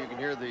call. You can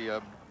hear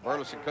the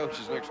Burleson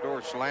coaches next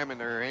door slamming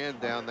their hand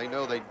down. They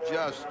know they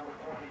just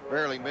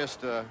barely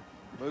missed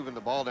moving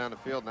the ball down the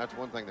field, and that's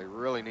one thing they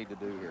really need to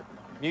do here.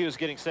 Muse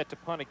getting set to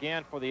punt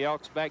again for the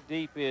Elks. Back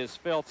deep is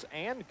Feltz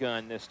and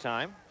Gunn this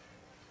time.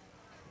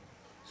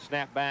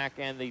 Snap back,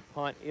 and the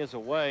punt is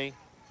away.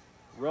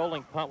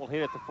 Rolling punt will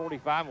hit at the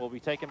 45 and will be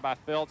taken by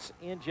Feltz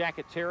in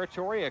jacket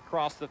territory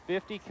across the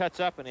 50. Cuts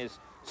up and is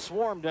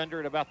swarmed under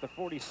at about the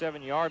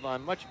 47-yard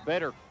line. Much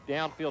better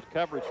downfield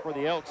coverage for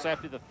the Elks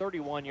after the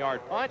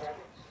 31-yard punt.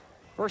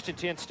 1st and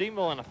 10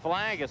 Stephenville, and a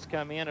flag has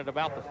come in at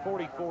about the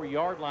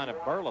 44-yard line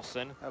of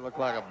Burleson. That looked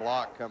like a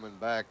block coming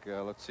back.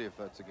 Let's see if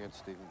that's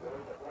against Stephenville.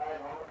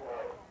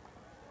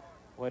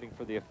 Waiting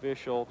for the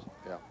official.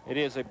 Yeah. It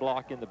is a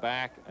block in the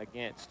back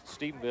against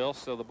Stephenville.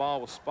 So the ball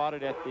was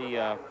spotted at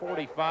the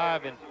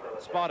 45, and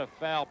spot of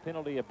foul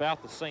penalty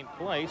about the same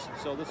place. And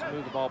so this will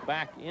move the ball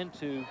back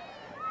into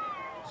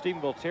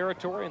Stephenville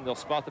territory, and they'll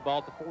spot the ball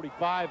at the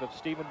 45 of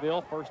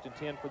Stephenville. 1st and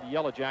 10 for the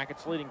Yellow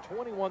Jackets, leading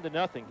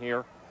 21-0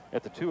 here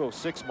at the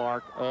 2:06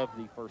 mark of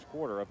the first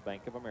quarter of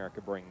Bank of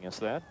America bringing us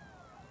that.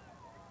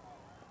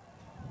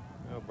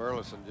 Well,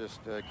 Burleson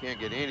just can't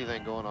get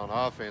anything going on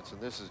offense,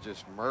 and this is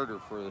just murder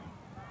for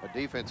a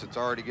defense that's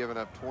already given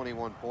up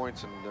 21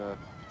 points in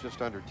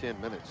just under 10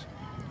 minutes.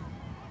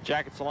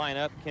 Jackets line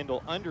up.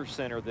 Kendal under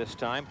center this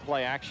time.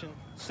 Play action,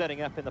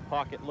 setting up in the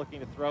pocket,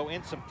 looking to throw,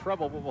 in some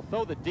trouble, but will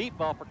throw the deep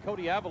ball for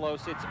Cody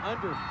Avalos. It's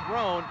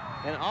underthrown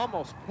and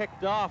almost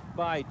picked off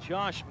by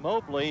Josh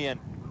Mobley, and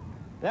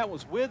that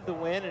was with the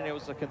wind, and it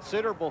was a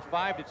considerable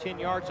 5 to 10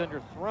 yards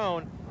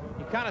underthrown.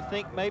 You kind of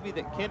think maybe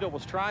that Kendal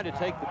was trying to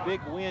take the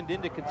big wind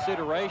into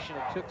consideration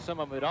and took some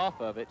of it off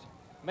of it.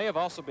 May have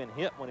also been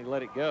hit when he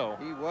let it go.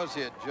 He was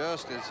hit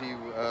just as he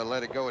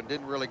let it go, and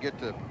didn't really get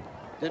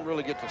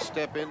to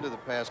step into the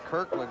pass.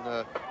 Kirkland,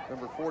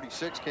 number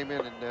 46, came in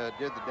and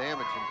did the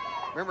damage.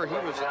 And remember, he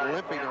was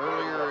limping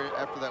earlier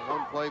after that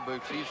one play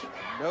boost. He's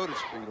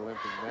noticeably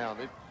limping now.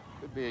 It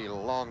could be a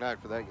long night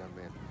for that young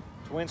man.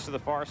 Twins to the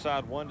far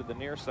side, one to the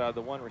near side.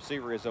 The one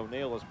receiver is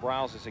O'Neal, as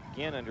Briles is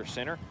again under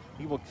center.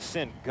 He will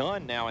send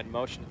Gunn now in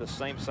motion to the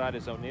same side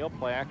as O'Neal.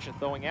 Play action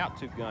throwing out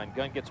to Gunn.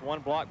 Gunn gets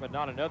one block, but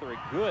not another.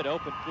 A good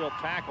open field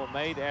tackle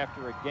made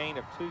after a gain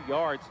of 2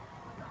 yards.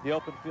 The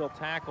open field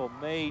tackle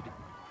made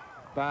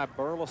by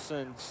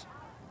Burleson's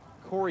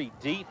Corey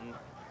Deaton.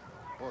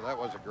 Well, that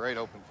was a great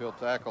open field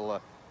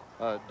tackle.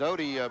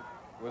 Doty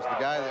was the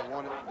guy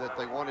that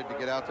they wanted to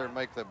get out there and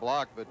make the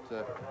block, but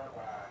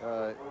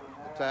the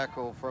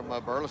tackle from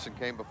Burleson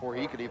came before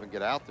he could even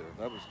get out there.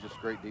 That was just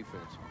great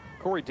defense.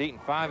 Corey Deaton,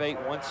 5'8",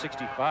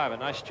 165. A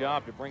nice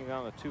job to bring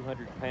down the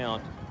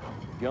 200-pound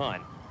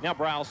Gun. Now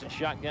Briles in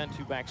shotgun,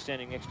 2 backs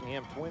standing next to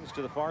him. Twins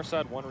to the far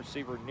side, 1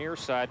 receiver near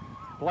side.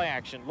 Play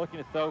action, looking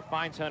to throw,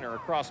 finds Hunter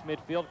across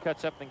midfield,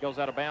 cuts up and goes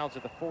out of bounds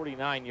at the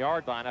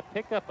 49-yard line. A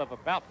pickup of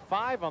about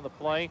 5 on the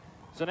play.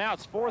 So now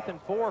it's 4th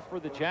and 4 for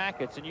the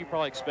Jackets, and you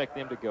probably expect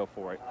them to go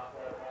for it.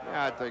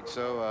 Yeah, I think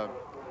so.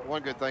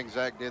 One good thing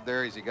Zach did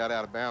there is he got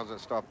out of bounds and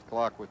stopped the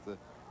clock with the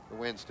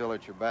wind still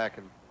at your back,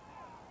 and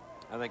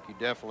I think you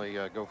definitely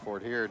go for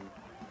it here. And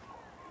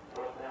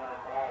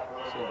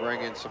so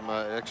bring in some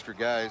extra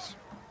guys.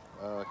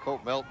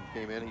 Colt Melton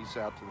came in. He's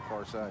out to the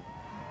far side.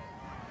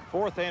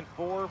 4th and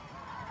 4.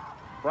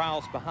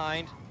 Briles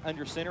behind,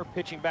 under center,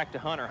 pitching back to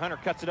Hunter. Hunter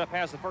cuts it up,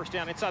 has the first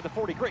down inside the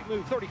 40. Great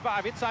move,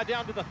 35, inside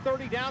down to the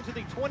 30, down to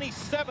the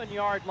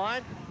 27-yard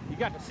line. You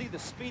got to see the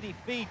speedy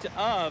feet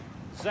of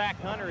Zach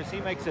Hunter as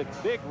he makes a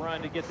big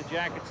run to get the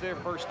Jackets there.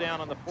 First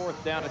down on the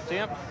 4th down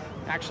attempt.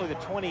 Actually, the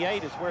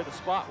 28 is where the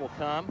spot will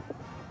come.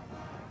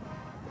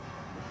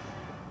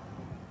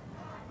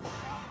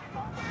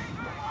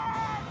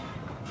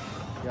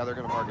 Yeah, they're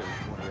going to mark it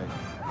as 28.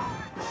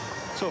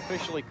 So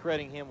officially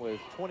crediting him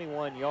with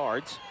 21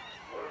 yards.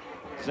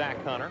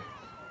 Zach Hunter.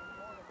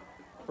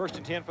 1st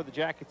and 10 for the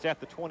Jackets at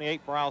the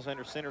 28. Briles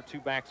under center, 2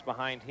 backs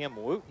behind him.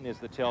 Wooten is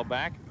the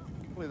tailback.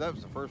 I believe that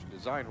was the first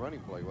design running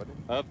play, wasn't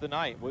it? Of the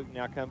night. Wooten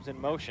now comes in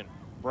motion.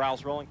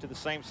 Briles rolling to the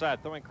same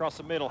side, throwing across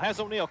the middle. Has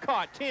O'Neal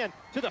caught. 10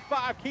 to the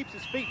 5, keeps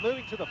his feet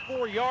moving to the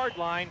 4-yard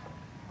line.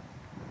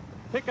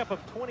 Pickup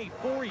of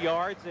 24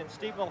 yards, and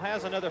Stephenville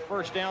has another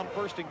first down,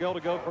 1st and goal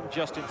to go from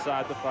just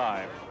inside the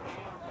 5.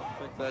 I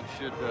think that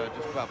should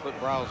just about put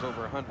Briles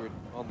over 100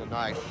 on the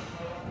night,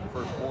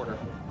 first quarter.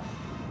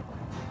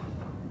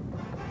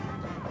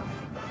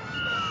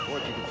 Boy,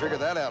 if you can figure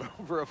that out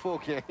over a full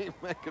game,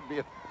 that could be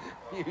a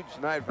huge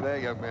night for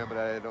that young man, but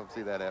I don't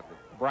see that happening.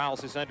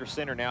 Briles is under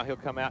center now. He'll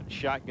come out in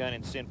shotgun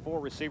and send 4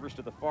 receivers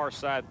to the far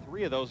side.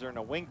 3 of those are in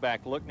a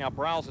wingback look. Now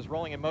Briles is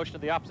rolling in motion to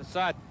the opposite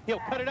side.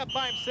 He'll cut it up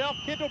by himself.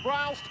 Kendal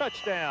Briles,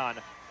 touchdown.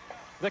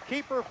 The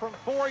keeper from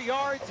 4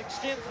 yards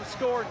extends the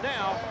score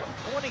now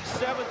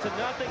 27-0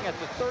 at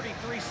the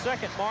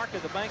 33-second mark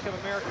of the Bank of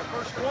America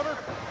first quarter.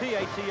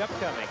 PAT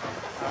upcoming.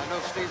 I know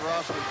Steve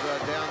Ross was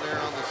down there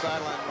on the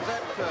sideline. Was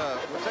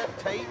that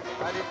Tate?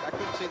 I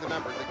couldn't see the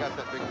numbers that got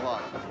that big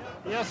block.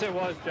 Yes, it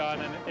was, John.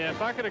 And if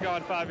I could have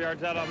gone 5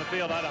 yards out on the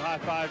field, I'd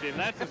have high-fived him.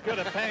 That's as good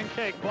a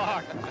pancake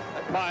block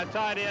by a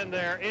tight end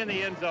there in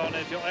the end zone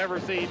as you'll ever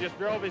see. He just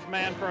drove his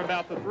man from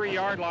about the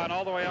 3-yard line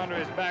all the way onto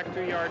his back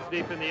 2 yards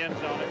deep in the end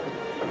zone.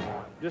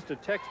 Just a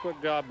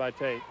textbook job by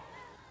Tate.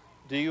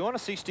 Do you want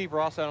to see Steve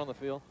Ross out on the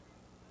field?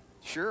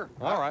 Sure.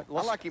 All right.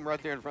 I like him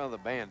right there in front of the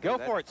band. Go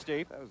for it,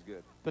 Steve. That was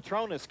good.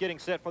 Petronas getting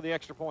set for the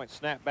extra point.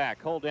 Snap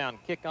back, hold down,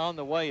 kick on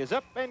the way is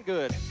up and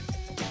good.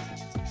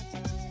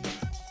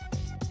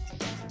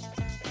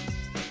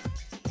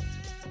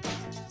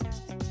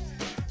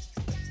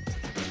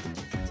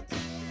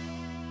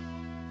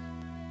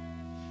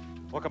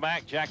 Welcome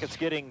back. Jackets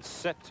getting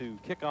set to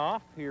kick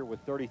off here with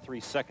 33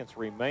 seconds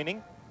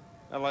remaining.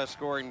 That last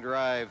scoring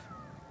drive,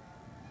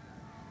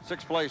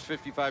 6 plays,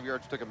 55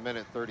 yards, took a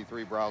minute,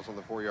 33. Briles on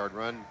the 4-yard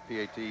run.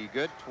 PAT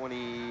good,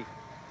 28-0.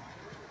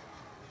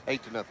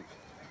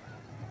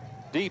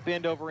 Deep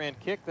end over end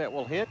kick that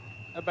will hit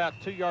about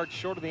 2 yards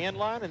short of the end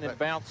line and then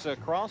bounce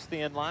across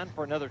the end line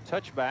for another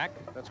touchback.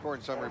 That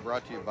scoring summary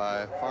brought to you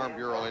by Farm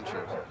Bureau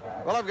Insurance.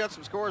 Well, I've got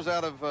some scores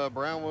out of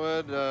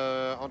Brownwood.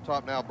 On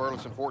top now,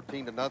 Burleson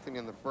 14-0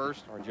 in the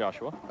first. Or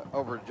Joshua.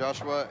 Over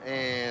Joshua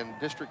and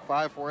District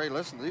 5 4A.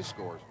 Listen to these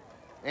scores.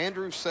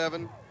 Andrews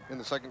 7 in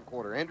the second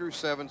quarter. Andrews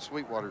 7,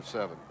 Sweetwater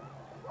 7.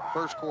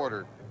 First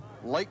quarter,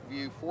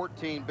 Lakeview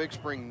 14, Big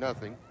Spring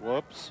nothing.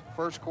 Whoops.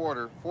 First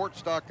quarter, Fort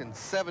Stockton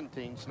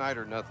 17,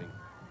 Snyder nothing.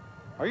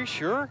 Are you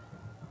sure?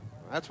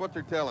 That's what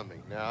they're telling me.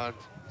 Now,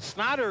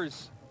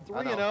 Snyder's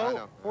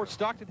 3-0. Fort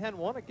Stockton hadn't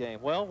won a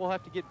game. Well, we'll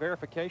have to get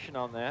verification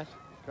on that.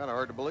 Kind of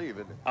hard to believe,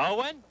 isn't it?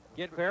 Owen,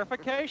 get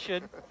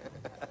verification.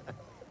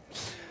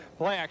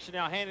 Play action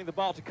now, handing the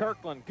ball to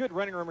Kirkland. Good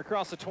running room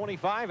across the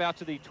 25 out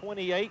to the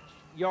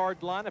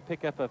 28-yard line. A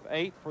pickup of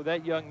 8 for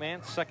that young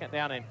man. 2nd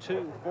down and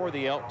 2 for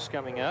the Elks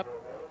coming up.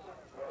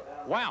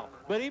 Wow,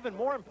 but even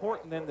more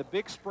important than the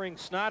Big Spring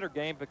Snyder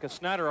game, because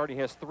Snyder already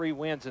has 3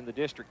 wins in the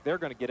district, they're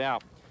going to get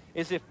out,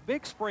 is if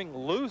Big Spring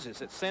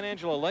loses at San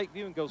Angelo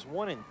Lakeview and goes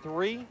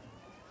 1-3,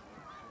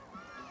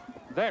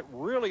 that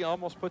really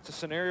almost puts a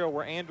scenario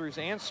where Andrews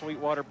and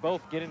Sweetwater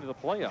both get into the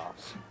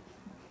playoffs.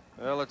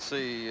 Well, let's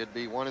see. It'd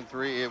be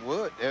 1-3. It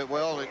would.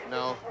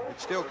 No,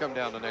 it'd still come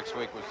down to next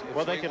week.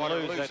 Well, they can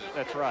lose.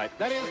 That's right.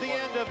 That is the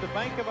end of the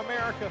Bank of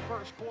America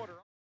first quarter.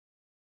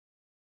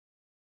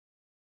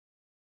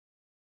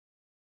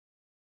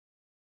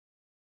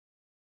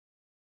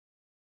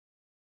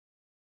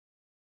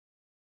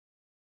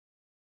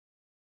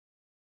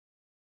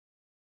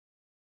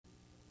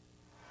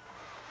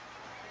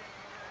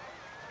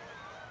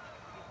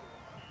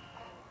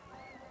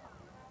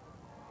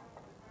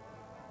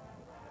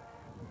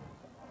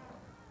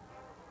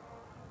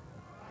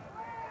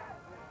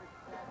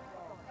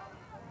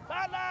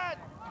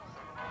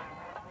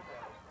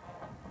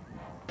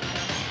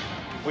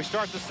 We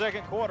start the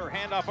second quarter.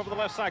 Handoff over the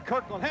left side.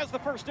 Kirkland has the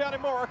first down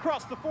and more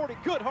across the 40.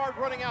 Good hard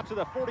running out to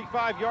the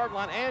 45-yard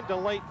line, and a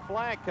late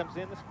flag comes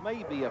in. This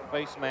may be a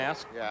face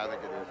mask. Yeah, I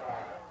think it is.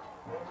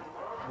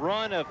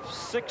 Run of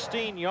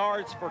 16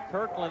 yards for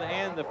Kirkland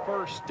and the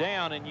first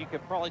down, and you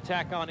could probably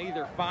tack on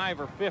either 5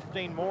 or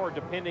 15 more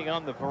depending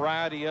on the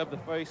variety of the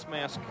face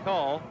mask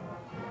call.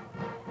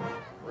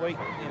 Wait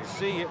and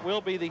see. It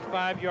will be the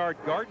 5-yard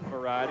Garden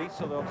variety,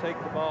 so they'll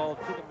take the ball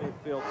to the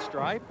midfield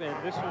stripe, and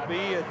this will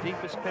be a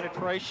deepest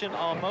penetration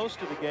almost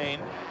of the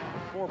game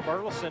for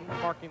Burleson,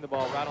 parking the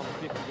ball right on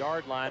the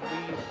 50-yard line.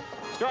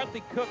 We start the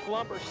Cook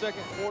Lumber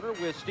second quarter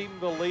with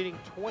Stephenville leading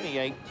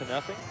 28-0.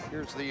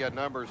 Here's the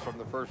numbers from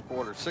the first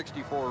quarter.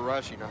 64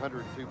 rushing,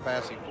 102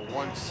 passing for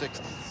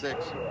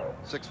 166.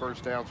 6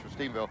 first downs for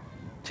Stephenville.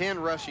 10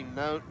 rushing,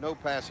 no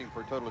passing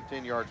for a total of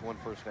 10 yards, 1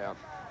 first down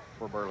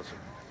for Burleson.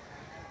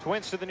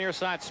 Twins to the near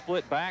side,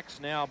 split backs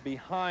now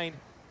behind.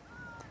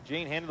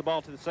 Gene handed the ball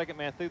to the second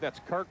man through. That's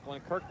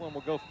Kirkland. Kirkland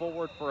will go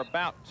forward for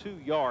about 2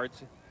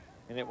 yards,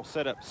 and it will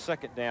set up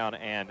 2nd down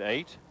and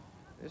 8.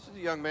 This is a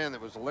young man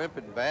that was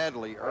limping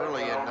badly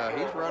early, and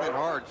he's running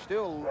hard.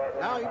 Still,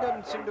 now he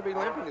doesn't seem to be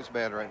limping as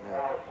bad right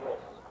now.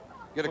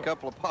 Get a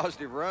couple of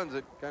positive runs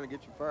that kind of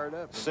get you fired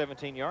up.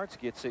 17 yards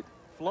gets it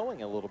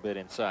flowing a little bit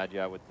inside you,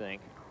 I would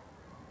think.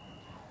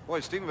 Boy,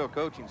 Stephenville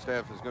coaching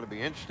staff is going to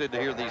be interested to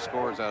hear these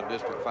scores out of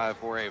District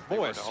 5-4A if they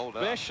Boy, were to hold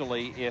up.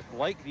 especially if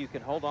Lakeview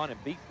can hold on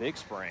and beat Big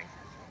Spring.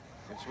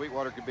 And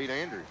Sweetwater could beat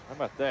Andrews. How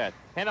about that?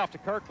 Handoff to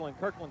Kirkland.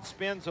 Kirkland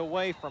spins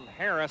away from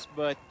Harris,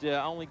 but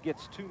only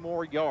gets 2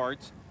 more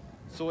yards.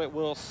 So it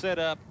will set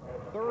up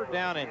 3rd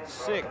down and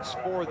 6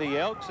 for the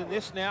Elks. And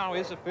this now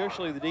is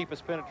officially the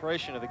deepest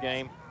penetration of the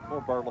game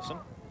for Burleson.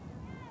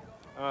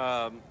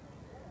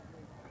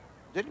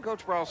 Didn't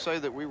Coach Briles say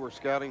that we were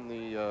scouting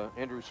the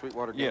Andrews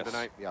Sweetwater game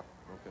tonight? Yeah.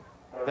 Okay.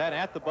 That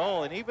at the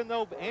bowl, and even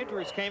though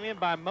Andrews came in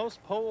by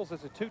most polls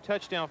as a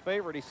 2-touchdown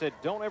favorite, he said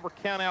don't ever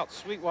count out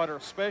Sweetwater,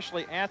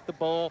 especially at the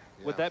bowl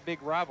with that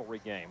big rivalry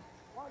game.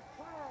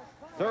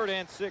 3rd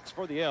and 6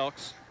 for the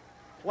Elks.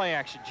 Play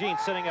action. Gene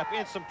setting up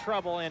in some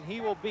trouble, and he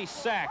will be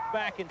sacked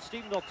back in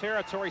Stephenville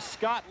territory.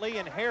 Scott Lee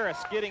and Harris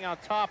getting on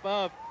top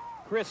of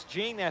Chris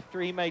Gene after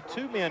he made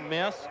 2 men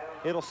miss.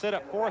 It'll set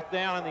up 4th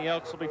down, and the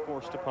Elks will be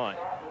forced to punt.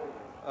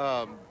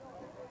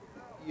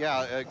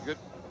 Good.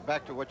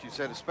 Back to what you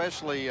said,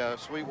 especially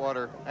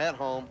Sweetwater at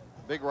home,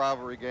 big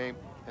rivalry game,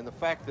 and the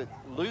fact that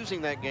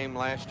losing that game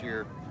last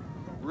year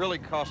really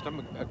cost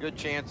them a good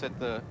chance at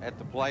the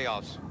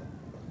playoffs.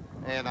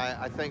 And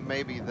I think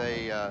maybe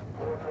that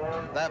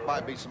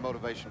might be some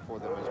motivation for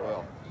them as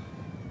well.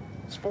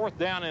 It's 4th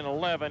down and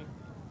 11.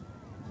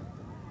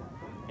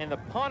 And the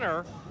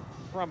punter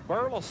from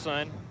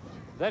Burleson,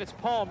 that is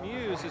Paul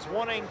Muse, is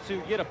wanting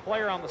to get a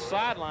player on the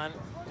sideline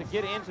to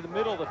get into the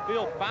middle of the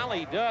field. Finally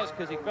he does,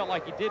 because he felt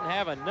like he didn't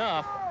have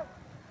enough.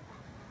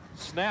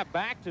 Snap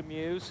back to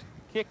Muse.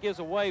 Kick is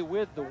away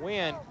with the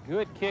wind.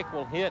 Good kick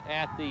will hit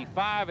at the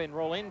 5 and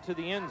roll into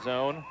the end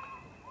zone.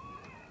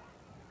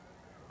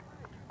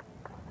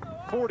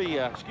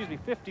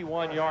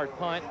 51-yard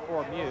punt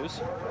for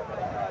Muse.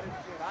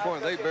 Boy,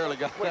 they barely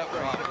got that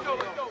right.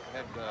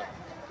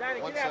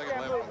 Had 1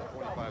 second left on the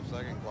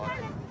 25-second clock.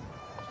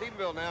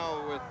 Stephenville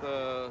now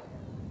with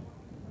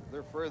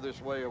they're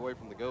furthest way away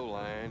from the goal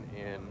line,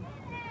 and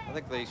I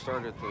think they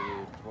started at the,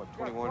 what,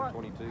 21,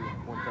 22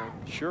 one time?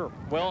 Sure.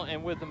 Well,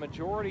 and with the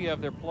majority of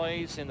their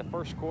plays in the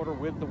first quarter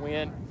with the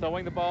wind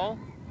throwing the ball,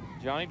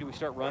 Johnny, do we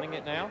start running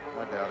it now?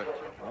 I doubt it.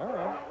 All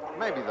right.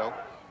 Maybe, though.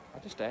 I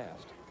just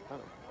asked.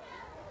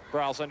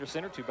 Briles under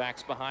center, 2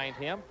 backs behind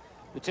him.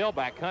 The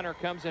tailback, Hunter,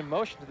 comes in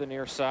motion to the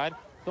near side.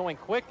 Throwing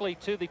quickly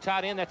to the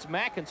tight end, that's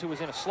Mackins, who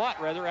was in a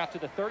slot, rather, out to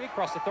the 30,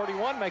 across the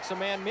 31, makes a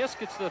man miss,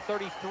 gets to the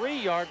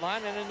 33-yard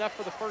line, and enough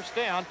for the 1st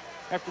down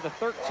after the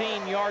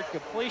 13-yard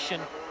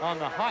completion on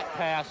the hot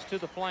pass to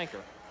the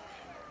flanker.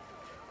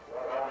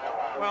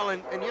 Well,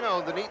 and you know,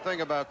 the neat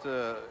thing about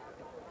the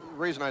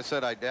reason I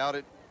said I doubt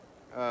it,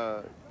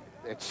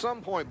 at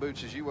some point,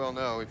 Boots, as you well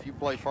know, if you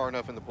play far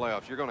enough in the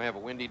playoffs, you're going to have a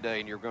windy day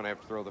and you're going to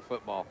have to throw the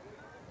football.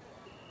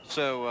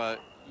 So,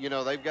 you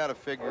know, they've got to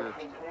figure,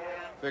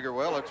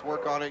 well, let's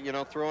work on it, you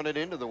know, throwing it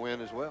into the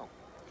wind as well.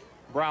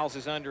 Briles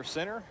is under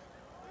center.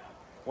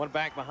 1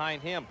 back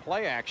behind him.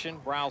 Play action.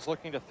 Briles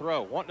looking to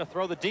throw. Wanting to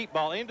throw the deep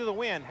ball into the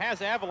wind. Has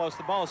Avalos.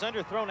 The ball is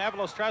underthrown.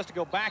 Avalos tries to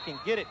go back and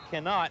get it.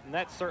 Cannot. And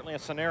that's certainly a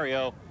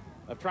scenario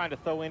of trying to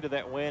throw into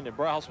that wind. And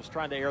Briles was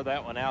trying to air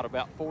that one out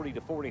about 40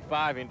 to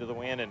 45 into the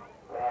wind. And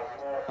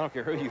I don't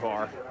care who you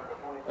are,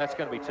 that's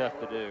going to be tough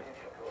to do.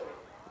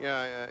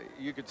 Yeah,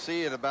 you could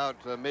see at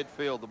about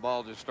midfield, the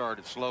ball just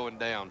started slowing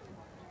down,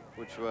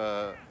 which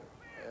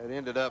it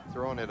ended up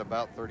throwing it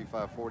about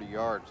 35, 40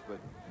 yards. But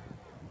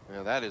you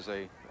know, that's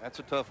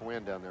a tough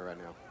wind down there right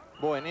now.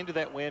 Boy, and into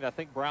that wind, I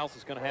think Briles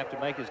is going to have to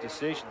make his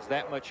decisions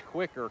that much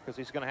quicker, because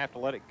he's going to have to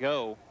let it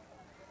go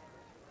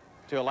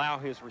to allow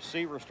his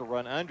receivers to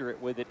run under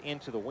it with it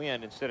into the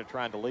wind instead of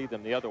trying to lead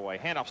them the other way.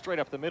 Handoff straight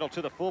up the middle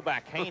to the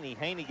fullback, Haney.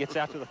 Haney gets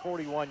out to the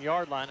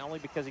 41-yard line only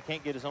because he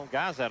can't get his own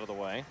guys out of the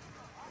way.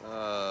 Who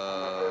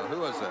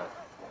was that?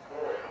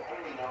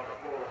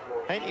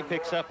 Haney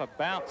picks up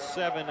about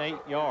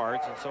 7-8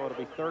 yards, and so it'll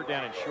be 3rd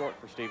down and short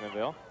for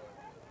Stephenville.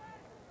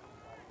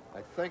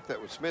 I think that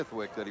was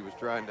Smithwick that he was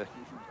trying to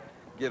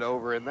get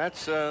over, and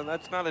that's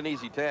not an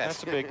easy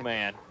task. That's a big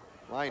man.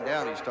 Lying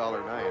down, he's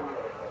taller than I am.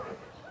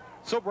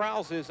 So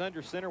Briles is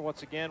under center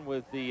once again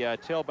with the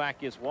tailback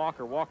is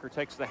Walker. Walker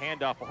takes the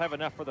handoff. Will have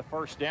enough for the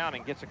 1st down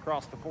and gets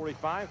across the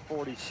 45,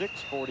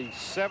 46,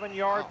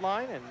 47-yard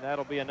line, and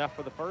that'll be enough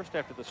for the 1st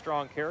after the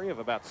strong carry of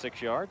about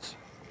 6 yards.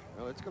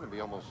 Well, it's going to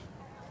be almost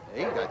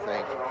 8, I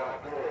think.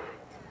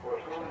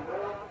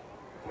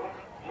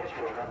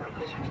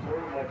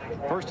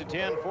 First and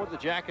 10 for the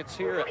Jackets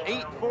here.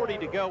 8:40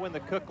 to go in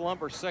the Cook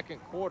Lumber 2nd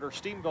quarter.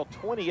 Stephenville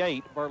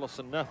 28,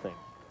 Burleson nothing.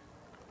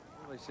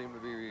 They seem to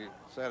be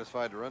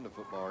satisfied to run the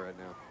football right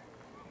now.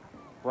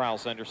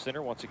 Briles under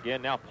center once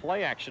again. Now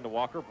play action to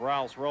Walker.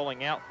 Briles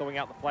rolling out, throwing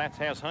out the flats,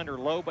 has Hunter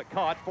low, but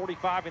caught.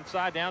 45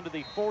 inside down to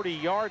the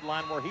 40-yard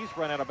line where he's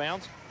run out of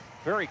bounds.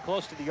 Very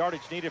close to the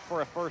yardage needed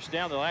for a 1st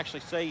down. They'll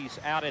actually say he's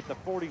out at the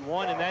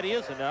 41, and that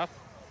is enough.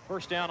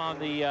 1st down on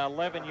the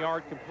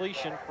 11-yard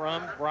completion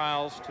from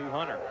Briles to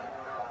Hunter.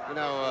 You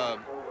know,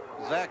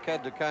 Zach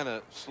had to kind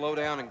of slow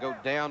down and go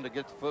down to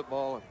get the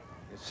football.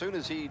 As soon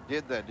as he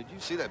did that, did you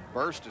see that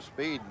burst of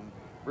speed? And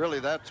really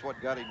that's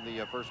what got him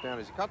the first down.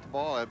 Is he caught the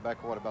ball at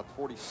back, what, about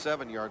the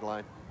 47-yard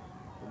line,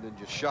 and then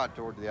just shot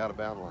toward the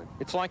out-of-bound line.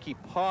 It's like he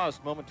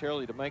paused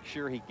momentarily to make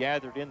sure he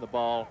gathered in the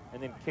ball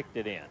and then kicked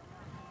it in.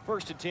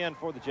 1st and 10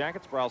 for the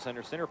Jackets. Briles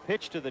under center.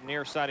 Pitch to the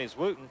near side is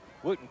Wooten.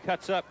 Wooten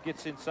cuts up,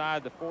 gets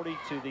inside the 40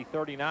 to the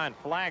 39.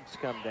 Flags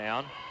come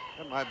down.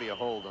 That might be a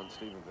hold on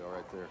Stephenville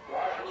right there.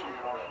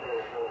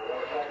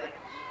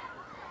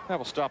 That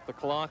will stop the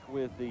clock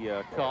with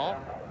the call.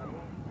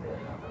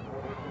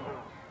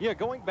 Yeah,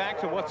 going back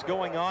to what's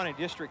going on in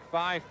District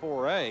 5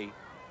 4A,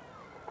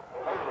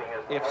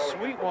 if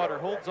Sweetwater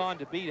holds on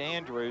to beat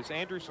Andrews,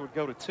 Andrews would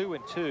go to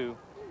 2-2.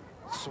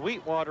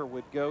 Sweetwater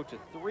would go to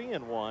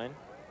 3-1.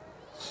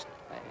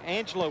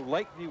 Angelo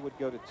Lakeview would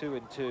go to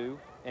 2-2,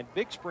 and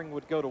Big Spring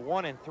would go to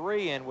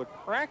 1-3 and would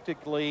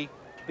practically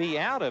be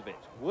out of it.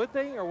 Would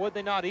they or would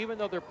they not, even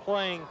though they're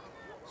playing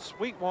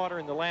Sweetwater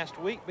in the last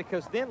week?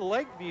 Because then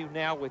Lakeview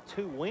now with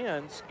 2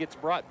 wins gets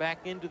brought back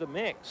into the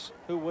mix,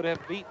 who would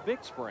have beat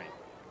Big Spring.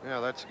 Yeah,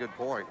 that's a good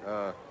point.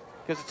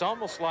 Because it's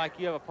almost like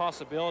you have a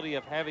possibility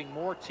of having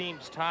more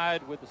teams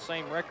tied with the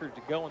same record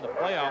to go in the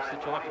playoffs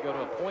that you'll have to go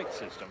to a point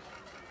system.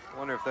 I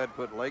wonder if that'd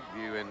put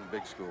Lakeview in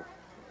big school.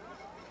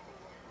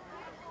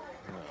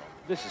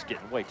 This is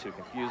getting way too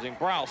confusing.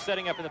 Briles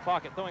setting up in the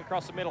pocket, throwing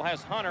across the middle,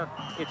 has Hunter.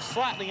 It's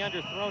slightly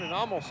underthrown and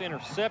almost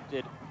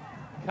intercepted.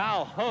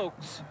 Kyle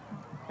Hoax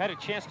had a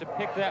chance to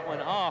pick that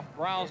one off.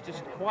 Briles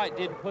just quite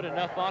didn't put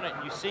enough on it.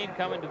 And you see him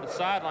coming to the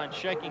sideline,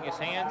 shaking his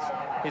head,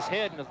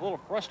 and is a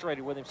little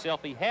frustrated with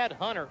himself. He had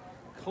Hunter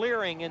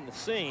clearing in the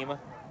seam.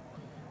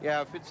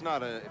 Yeah, if he's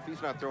not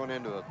throwing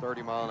into a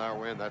 30-mile-an-hour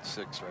wind, that's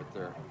 6 right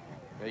there.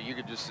 Yeah, you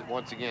could just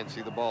once again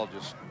see the ball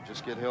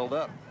just get held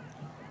up.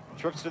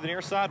 Trips to the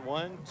near side,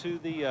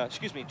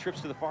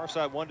 trips to the far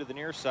side, 1 to the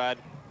near side.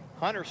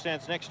 Hunter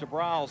stands next to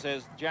Briles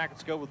as the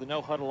Jackets go with the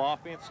no-huddle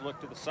offense. Look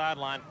to the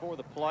sideline for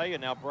the play,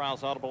 and now Briles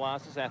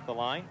audibilizes at the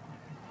line.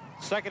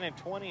 2nd and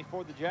 20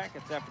 for the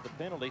Jackets after the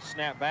penalty.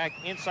 Snap back,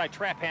 inside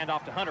trap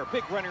handoff to Hunter.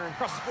 Big runner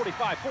across the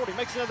 45, 40,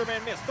 makes another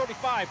man miss.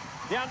 35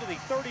 down to the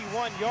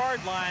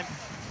 31-yard line,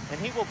 and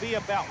he will be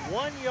about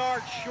 1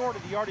 yard short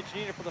of the yardage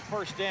needed for the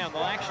first down.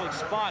 They'll actually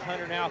spot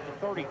Hunter now at the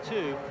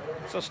 32.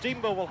 So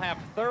Stephenville will have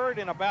 3rd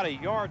and about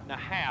 1.5 yards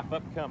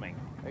upcoming.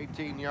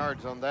 18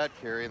 yards on that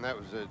carry, and that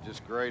was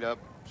just straight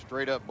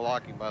up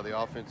blocking by the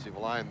offensive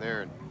line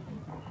there. And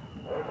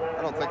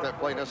I don't think that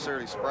play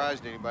necessarily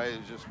surprised anybody.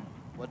 It just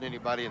wasn't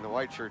anybody in the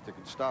white shirt that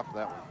could stop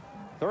that one.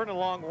 3rd and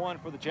long 1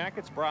 for the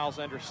Jackets. Briles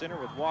under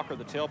center with Walker,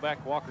 the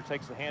tailback. Walker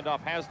takes the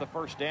handoff, has the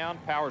first down,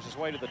 powers his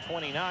way to the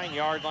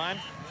 29-yard line.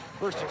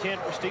 1st and 10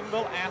 for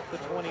Stephenville at the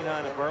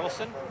 29 of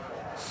Burleson.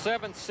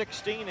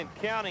 7:16 and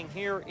counting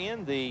here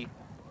in the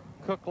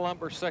Cook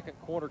Lumber second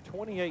quarter.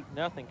 28-0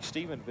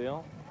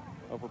 Stephenville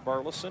over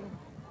Burleson.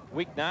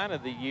 Week 9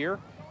 of the year.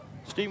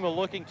 Stephenville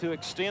looking to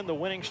extend the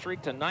winning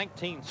streak to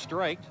 19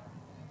 straight.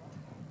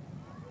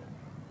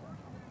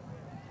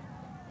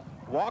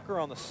 Walker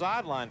on the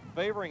sideline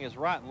favoring his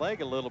right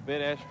leg a little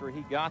bit after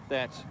he got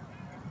that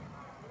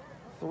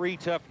 3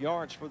 tough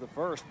yards for the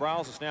first.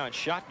 Briles is now in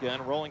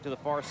shotgun, rolling to the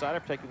far side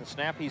after taking the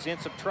snap. He's in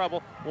some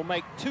trouble. Will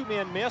make 2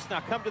 men miss. Now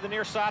come to the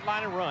near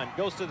sideline and run.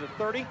 Goes to the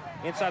 30,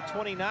 inside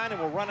 29,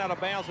 and will run out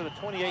of bounds at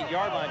the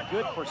 28-yard line.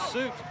 Good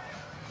pursuit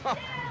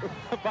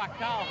by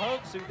Kyle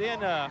Hoax, who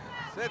then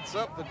Sets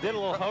up the did a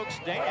little Hoax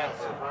dance.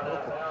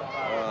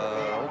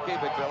 Okay,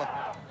 big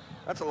fella.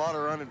 That's a lot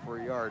of running for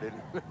a yard,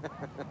 isn't it?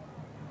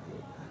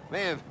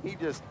 Man, he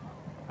just...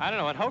 I don't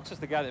know, and Hoax is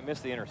the guy that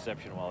missed the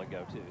interception a while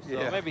ago, too. So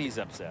yeah, maybe he's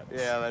upset.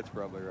 Yeah, that's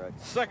probably right.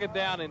 2nd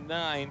down and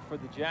 9 for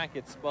the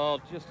Jackets. Ball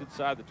just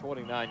inside the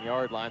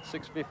 29-yard line.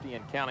 6:50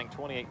 and counting,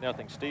 28-0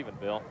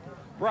 Stephenville.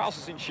 Briles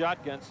is in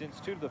shotgun, sends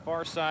 2 to the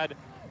far side,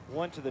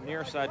 1 to the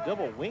near side.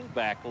 Double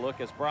wingback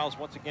look as Briles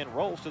once again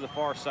rolls to the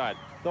far side.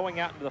 Throwing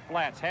out into the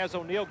flats. Has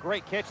O'Neal,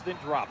 great catch, then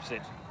drops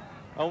it.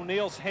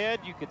 O'Neal's head,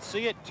 you could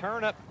see it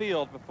turn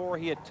upfield before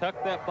he had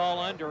tucked that ball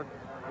under.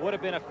 Would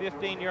have been a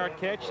 15-yard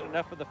catch,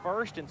 enough for the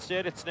first.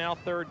 Instead, it's now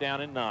 3rd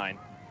down and 9.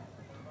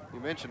 You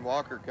mentioned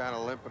Walker kind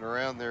of limping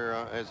around there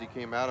as he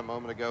came out a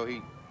moment ago.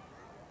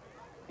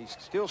 He's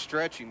still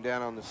stretching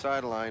down on the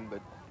sideline,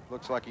 but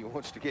looks like he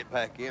wants to get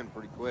back in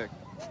pretty quick.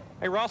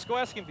 Hey, Ross, go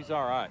ask him if he's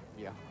all right.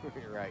 Yeah,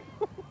 you're right.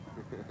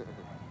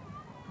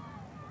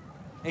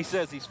 He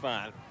says he's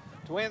fine.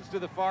 Twins to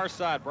the far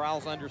side.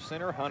 Briles under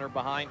center. Hunter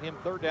behind him.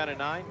 3rd down and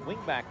 9.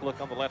 Wingback look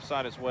on the left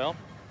side as well.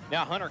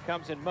 Now Hunter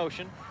comes in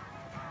motion.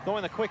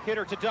 Throwing the quick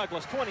hitter to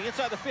Douglas. 20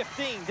 inside the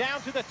 15.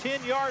 Down to the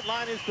 10-yard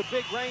line is the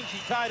big rangy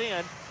tight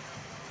end.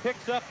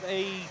 Picks up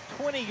a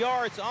 20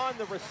 yards on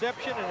the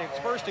reception, and it's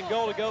 1st and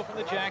goal to go from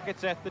the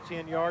Jackets at the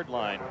 10-yard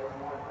line.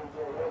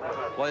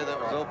 Play that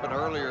was open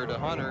earlier to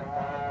Hunter.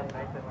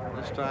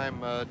 This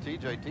time,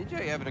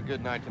 TJ having a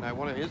good night tonight.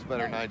 One of his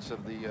better nights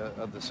of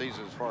the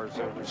season as far as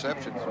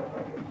receptions.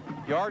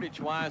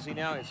 Yardage-wise, he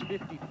now has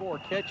 54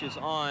 catches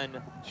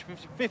on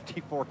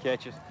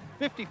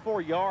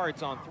 54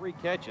 yards on 3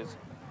 catches.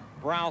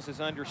 Briles is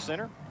under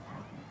center.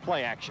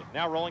 Play action.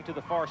 Now rolling to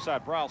the far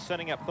side. Briles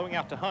setting up, throwing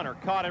out to Hunter.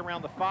 Caught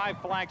around the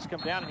 5. Flags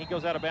come down, and he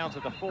goes out of bounds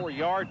at the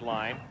 4-yard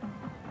line.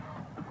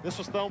 This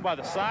was thrown by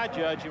the side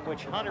judge, in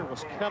which Hunter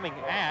was coming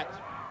at.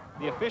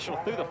 The official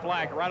threw the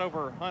flag right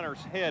over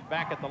Hunter's head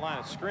back at the line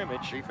of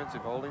scrimmage.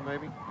 Defensive holding,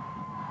 maybe?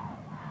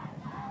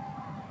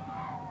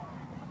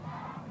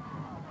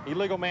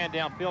 Illegal man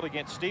downfield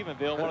against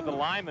Stephenville. One of the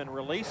linemen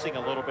releasing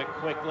a little bit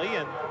quickly,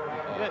 and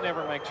that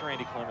never makes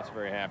Randy Clements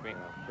very happy.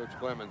 Coach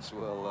Clements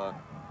will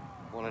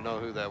want to know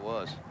who that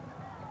was.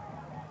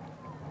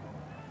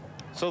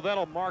 So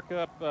that'll mark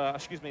up,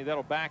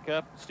 that'll back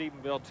up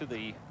Stephenville to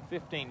the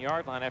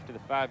 15-yard line after the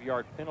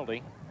 5-yard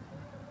penalty.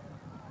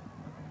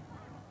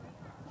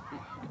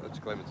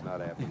 Coach Clements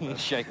not happy.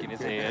 He's shaking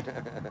his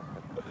head.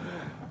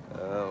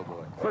 Oh,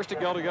 boy. First to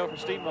go for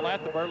Stephenville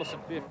at the Burleson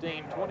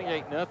 15,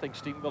 28-0.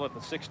 Stephenville at the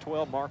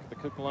 6-12 mark of the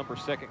Cook-Lumber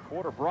second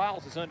quarter.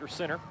 Briles is under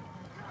center.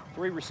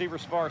 3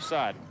 receivers far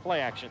side. Play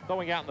action.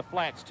 Throwing out in the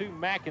flats to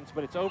Matkins,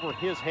 but it's over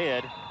his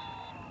head.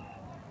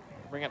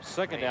 Bring up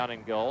second down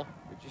and goal.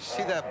 Did you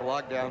see that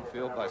block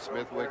downfield by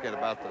Smithwick at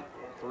about the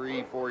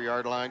 3-4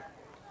 yard line?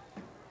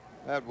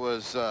 That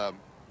was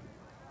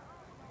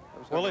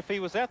well, if he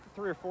was at the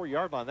 3 or 4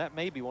 yard line, that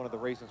may be one of the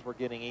reasons we're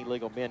getting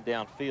illegal men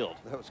downfield.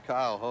 That was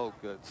Kyle Hoke,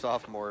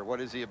 sophomore. What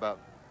is he, about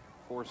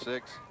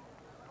 4'6"?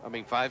 I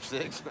mean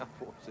 5'6", not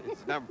 4'6".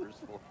 His number's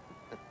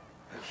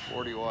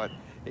 41.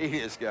 He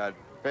just got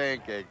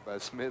pancaked by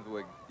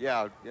Smithwick.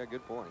 Yeah,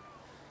 good point.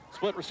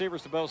 Split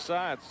receivers to both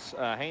sides.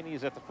 Haney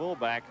is at the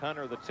fullback,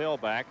 Hunter the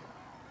tailback.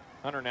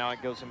 Hunter now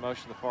goes in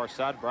motion to the far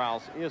side.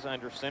 Briles is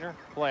under center.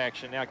 Play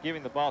action now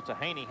giving the ball to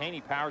Haney.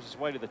 Haney powers his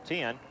way to the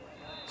 10.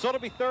 So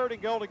it'll be 3rd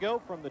and goal to go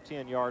from the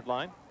 10-yard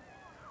line.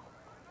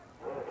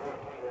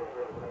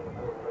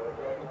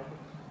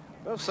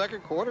 Well,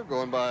 second quarter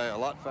going by a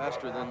lot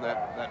faster than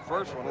that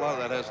first one. A lot of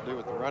that has to do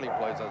with the running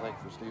plays, I think,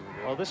 for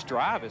Stephenville. Well, this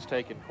drive has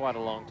taken quite a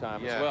long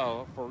time as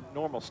well for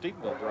normal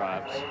Stephenville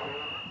drives.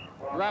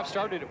 Drive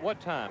started at what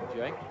time,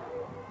 Jay?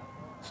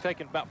 It's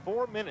taken about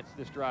 4 minutes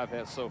this drive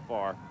has so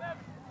far.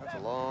 That's a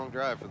long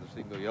drive for the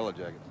Stephenville Yellow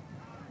Jackets.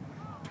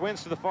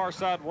 Twins to the far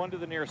side, one to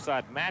the near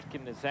side.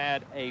 Matkins has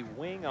had a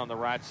wing on the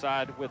right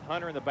side with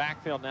Hunter in the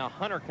backfield. Now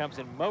Hunter comes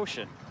in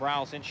motion.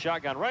 Briles in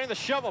shotgun, running the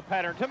shovel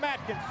pattern to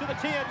Matkins, to the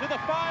 10, to the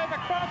 5,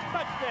 across,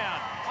 touchdown.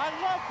 I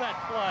love that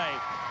play.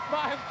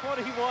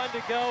 5:21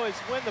 to go is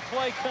when the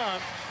play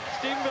comes.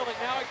 Stephenville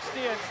now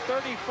extends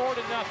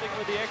 34-0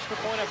 with the extra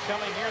point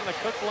upcoming here in the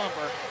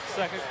Cook-Lumber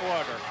second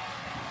quarter.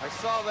 I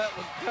saw that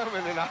one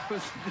coming, and I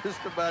was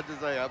just about to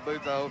say,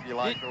 Boots, I hope you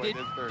like the way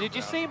this turned out. Did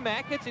you see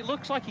Matkins? It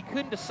looks like he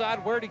couldn't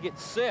decide where to get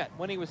set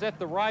when he was at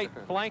the right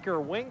flanker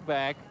or wing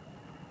back,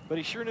 but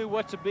he sure knew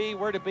where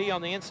to be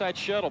on the inside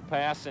shuttle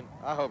pass. And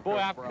boy,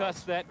 I've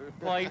cussed that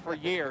play for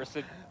years.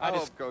 And I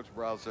hope Coach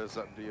Briles says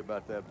something to you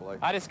about that play.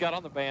 I just got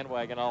on the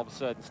bandwagon all of a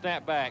sudden.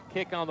 Snap back,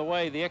 kick on the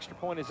way. The extra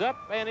point is up,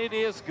 and it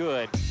is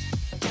good.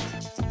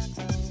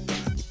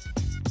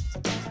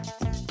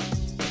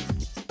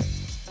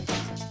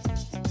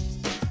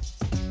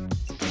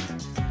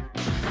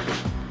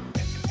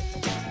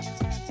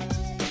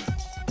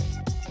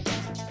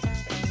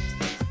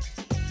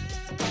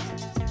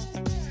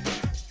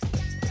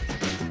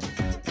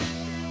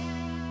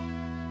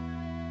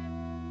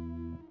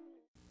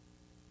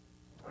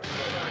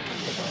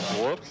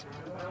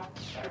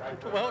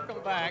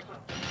 Welcome back.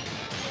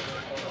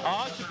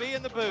 On to be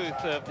in the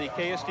booth of the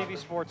KSTV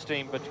sports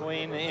team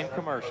in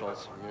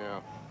commercials. Yeah,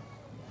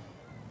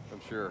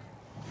 I'm sure.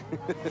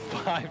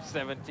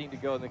 5:17 to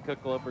go in the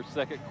Cook-Lumber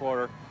second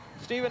quarter.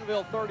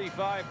 Stephenville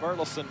 35,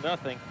 Burleson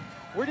nothing.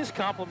 We're just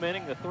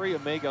complimenting the 3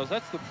 amigos.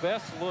 That's the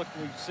best look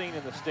we've seen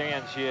in the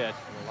stands yet.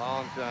 In a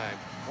long time.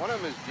 One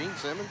of them is Gene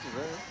Simmons, is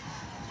that it?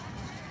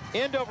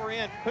 End over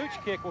end, pooch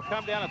kick will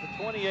come down at the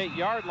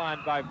 28-yard line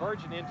by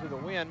Virgin into the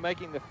wind.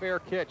 Making the fair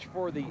catch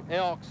for the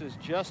Elks is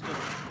Justin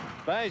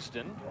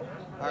Basden.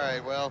 All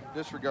right, well,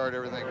 disregard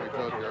everything we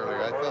told you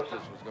earlier. I thought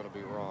this was going to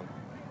be wrong.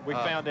 We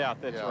found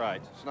out, that's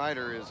right.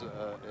 Snyder is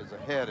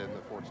ahead in the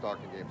Fort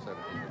Stockton game, 17-0.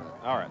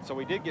 All right, so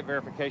we did get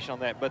verification on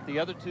that, but the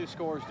other 2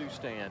 scores do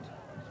stand.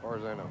 As far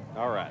as I know.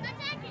 All right.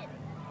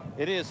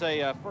 It is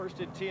a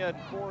 1st and 10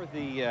 for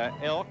the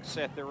Elks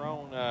at their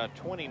own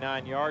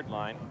 29-yard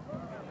line.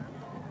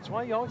 That's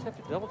why you always have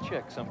to double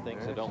check some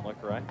things that don't look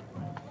right.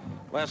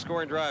 Last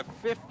scoring drive,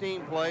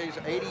 15 plays,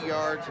 80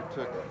 yards. It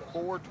took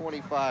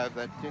 4:25.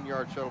 That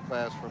 10-yard shuttle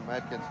pass from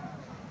Matkins,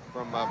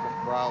 from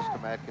Briles to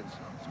Matkins.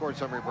 Scoring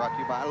summary brought to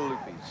you by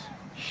Lupi's.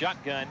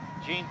 Shotgun.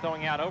 Gene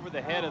throwing out over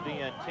the head of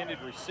the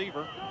intended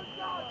receiver.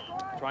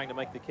 Trying to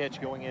make the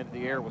catch going into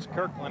the air was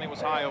Kirkland. It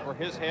was high over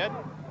his head.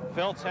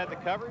 Phelps had the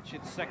coverage.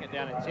 It's 2nd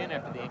down and 10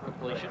 after the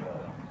incompletion.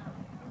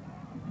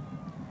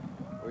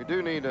 We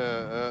do need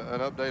an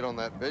update on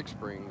that Big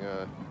Spring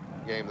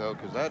game, though,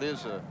 because that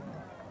is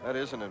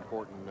an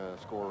important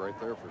score right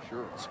there for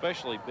sure.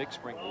 Especially Big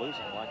Spring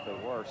losing like they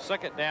were.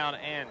 2nd down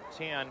and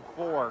 10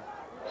 for.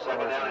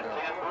 2nd down and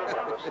 10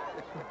 for.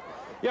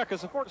 Yeah,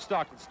 because the Fort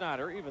Stockton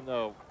Snyder, even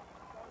though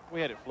We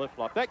had it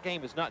flip-flop. That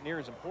game is not near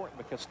as important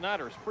because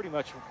Snyder has pretty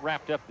much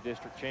wrapped up the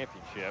district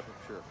championship.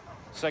 Sure.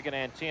 2nd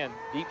and 10.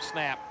 Deep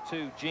snap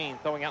to Gene,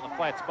 throwing out in the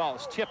flats. Ball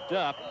is tipped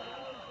up.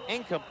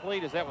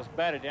 Incomplete as that was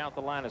batted down at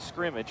the line of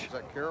scrimmage. Is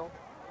that Carroll?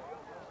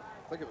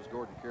 I think it was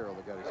Gordon Carroll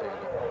that got his hand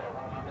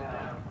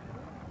up.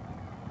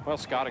 Well,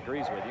 Scott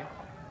agrees with you.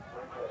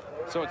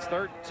 So it's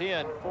 3rd and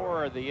 10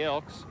 for the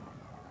Elks.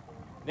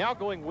 Now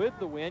going with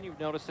the wind, you've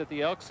noticed that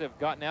the Elks have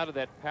gotten out of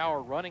that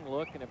power running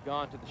look and have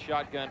gone to the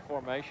shotgun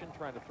formation,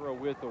 trying to throw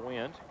with the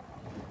wind.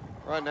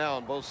 Right now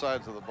on both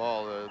sides of the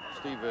ball,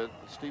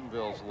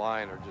 Stephenville's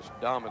line are just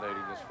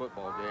dominating this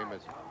football game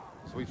as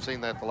we've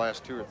seen that the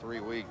last 2 or 3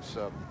 weeks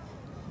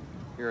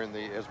here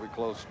as we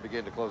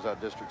begin to close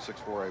out District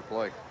 6-4A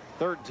play.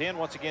 3rd and 10,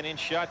 once again in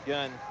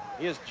shotgun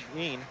is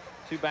Gene.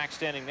 2 backs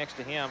standing next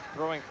to him,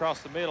 throwing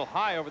across the middle,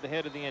 high over the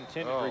head of the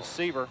intended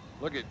receiver.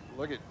 Look at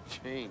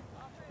Gene.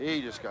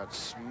 He just got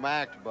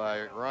smacked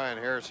by Ryan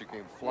Harris, who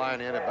came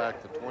flying in at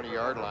back the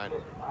 20-yard line.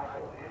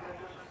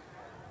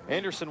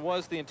 Anderson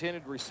was the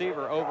intended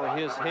receiver over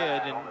his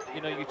head, and you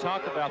know, you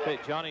talk about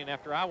that, Johnny, and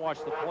after I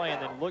watched the play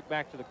and then look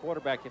back to the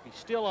quarterback, if he's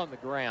still on the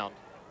ground.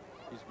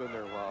 He's been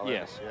there a while.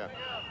 Yes. Yeah.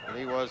 And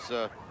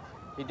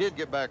he did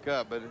get back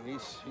up, but he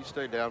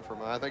stayed down for a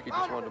moment. I think he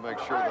just wanted to make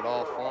sure that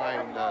all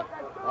flying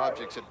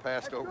objects had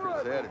passed over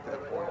his head at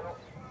that point.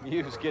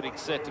 Muse getting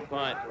set to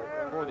punt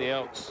for the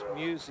Elks.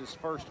 Muse's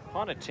first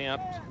punt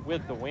attempt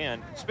with the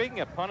win. Speaking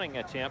of punting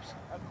attempts,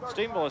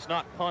 Stephenville has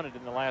not punted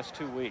in the last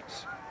 2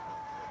 weeks.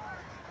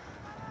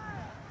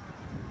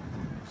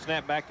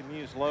 Snap back to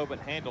Muse, low but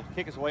handled.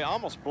 Kick is away,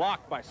 almost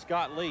blocked by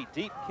Scott Lee.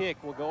 Deep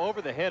kick will go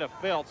over the head of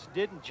Phelps.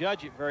 Didn't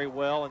judge it very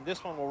well, and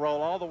this one will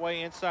roll all the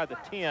way inside the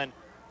 10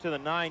 to the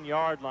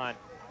 9-yard line.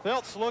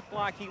 Phelps looked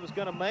like he was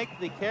going to make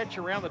the catch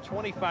around the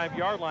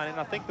 25-yard line, and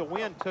I think the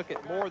wind took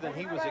it more than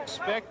he was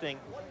expecting.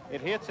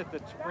 It hits at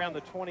around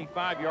the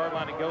 25-yard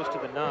line and goes to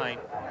the 9.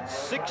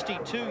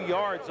 62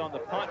 yards on the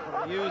punt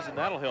from Muse, and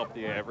that'll help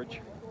the average.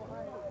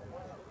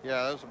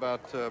 Yeah, that was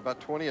about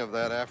 20 of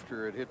that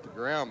after it hit the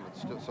ground, but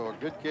still, so a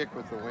good kick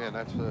with the wind.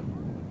 That's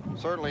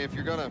certainly, if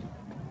you're gonna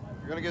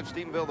give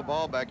Stephenville the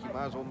ball back, you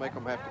might as well make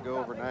them have to go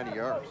over 90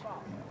 yards.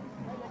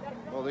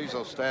 Well, these are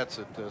those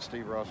stats that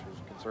Steve Ross was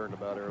concerned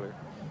about earlier.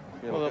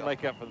 Well, they'll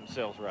make up for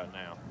themselves right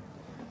now.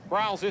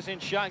 Briles is in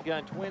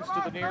shotgun, twins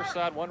to the near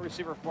side, 1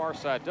 receiver far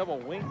side, double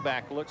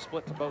wingback look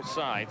split to both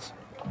sides.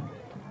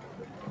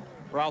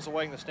 Briles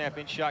awaiting the snap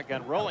in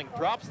shotgun, rolling,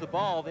 drops the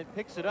ball, then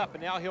picks it up,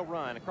 and now he'll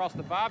run across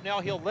the 5. Now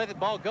he'll let the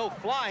ball go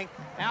flying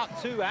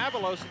out to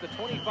Avalos at the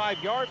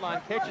 25-yard line,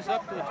 catches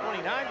up to the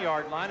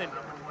 29-yard line, and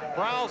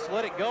Briles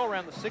let it go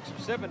around the 6 or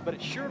 7, but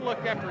it sure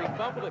looked after he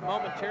fumbled it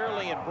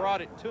momentarily and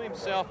brought it to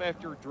himself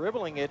after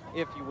dribbling it,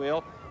 if you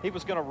will. He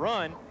was going to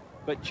run,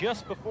 but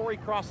just before he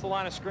crossed the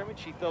line of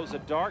scrimmage, he throws a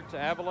dart to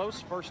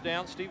Avalos, first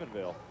down,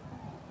 Stephenville.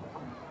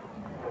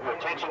 Your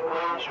attention,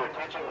 please. Your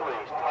attention,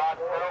 please. Todd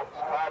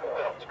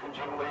Phelps. Could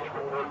you please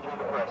report to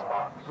the press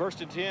box?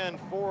 1st and 10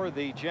 for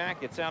the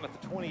Jackets out at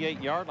the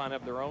 28-yard line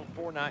of their own,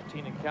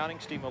 4:19 and counting.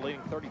 Stephenville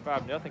leading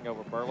 35-0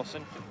 over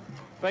Burleson.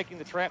 Faking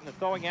the trap and then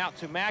throwing out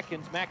to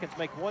Mackins. Mackins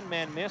make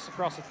one-man miss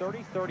across the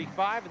 30,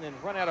 35, and then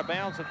run out of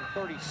bounds at the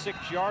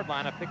 36-yard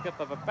line. A pickup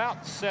of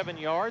about 7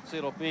 yards.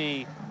 It'll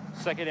be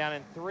 2nd down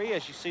and 3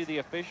 as you see the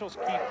officials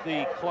keep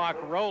the clock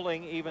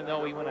rolling even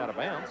though he went out of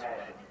bounds.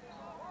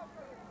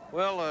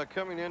 Well,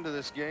 coming into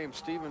this game,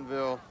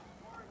 Stephenville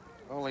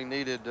only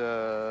needed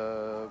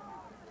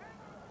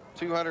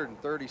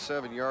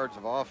 237 yards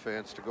of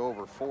offense to go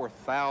over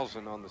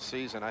 4,000 on the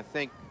season. I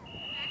think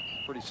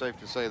pretty safe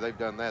to say they've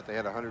done that. They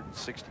had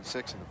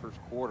 166 in the first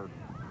quarter.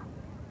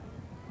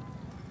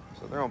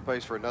 So they're on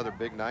pace for another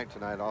big night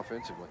tonight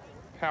offensively.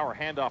 Power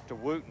handoff to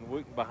Wooten.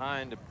 Wooten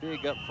behind a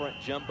big up front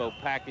jumbo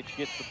package,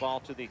 gets the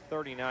ball to the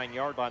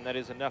 39-yard line. That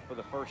is enough for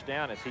the first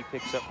down as he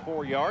picks up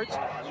 4 yards.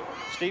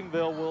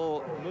 Stephenville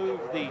will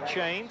move the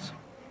chains.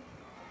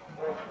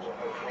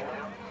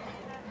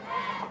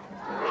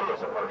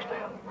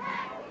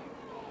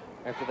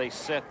 After they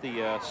set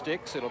the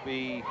sticks, it'll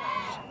be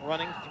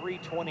running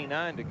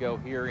 3:29 to go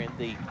here in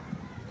the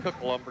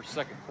Cook-Lumber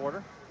 2nd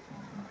quarter.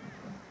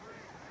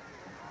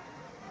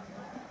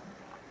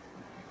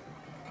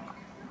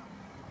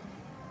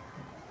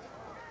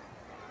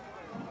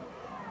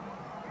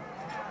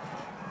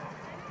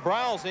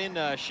 Briles in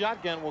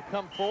shotgun will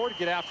come forward,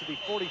 get out to the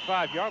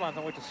 45-yard line. I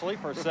went to sleep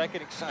for a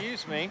second.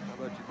 Excuse me. I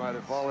thought you might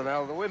have fallen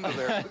out of the window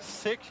there.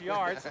 6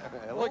 yards.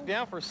 Looked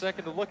down for a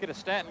second to look at a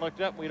stat and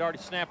looked up. We'd already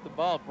snapped the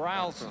ball.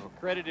 Briles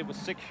credited with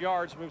 6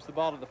 yards, moves the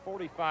ball to the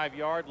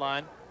 45-yard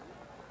line.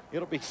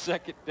 It'll be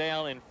 2nd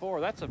down and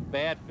 4. That's a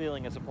bad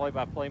feeling as a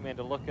play-by-play man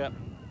to look up.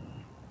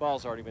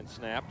 Ball's already been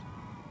snapped.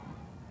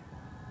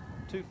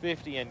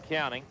 2:50 and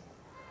counting.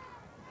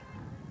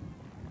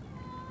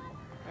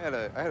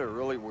 I had a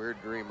really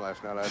weird dream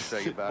last night. I'll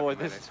tell you about it. Boy,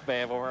 this is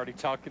bad. We're already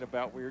talking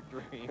about weird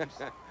dreams.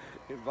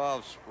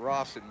 Involves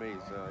Ross and me,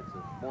 so it's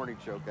a morning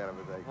show kind of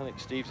a day. I think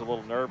Steve's a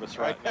little nervous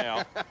right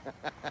now.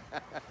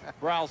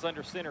 Briles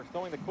under center,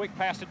 throwing the quick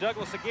pass to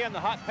Douglas again.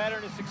 The hot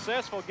pattern is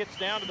successful. Gets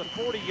down to the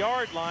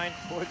 40-yard line.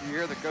 Boy, you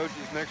hear the coaches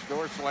next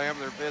door slam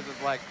their business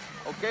like,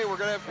 okay, we're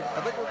gonna have to.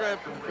 I think we're gonna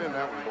have to defend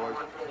that one,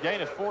 boys. Gain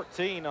of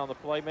 14 on the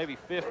play, maybe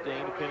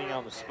 15, depending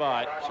on the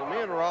spot. So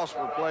me and Ross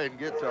were playing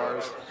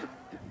guitars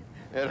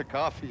at a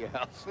coffee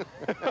house.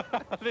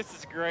 This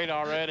is great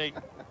already.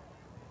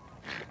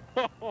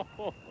 And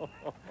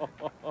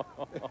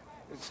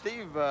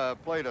Steve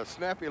played a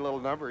snappy little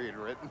number he'd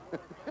written.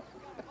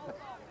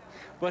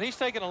 But he's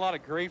taking a lot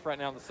of grief right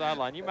now on the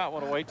sideline. You might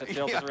want to wait to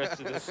tell the rest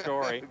of this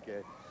story.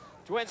 Okay.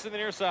 Twins to the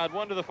near side,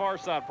 one to the far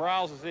side.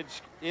 Briles is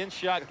in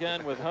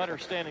shotgun with Hunter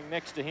standing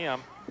next to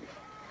him.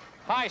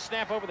 High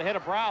snap over the head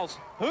of Briles.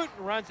 Hooten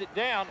runs it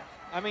down.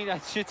 I mean, I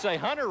should say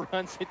Hunter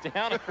runs it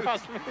down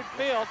across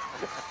midfield.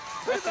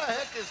 Who the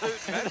heck is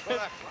Hooten?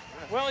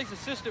 Well, he's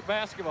assistant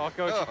basketball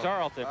coach at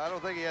Tarleton. I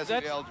don't think he has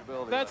any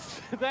eligibility.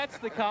 That's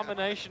the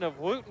combination of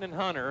Wooten and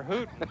Hunter.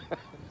 Hooten,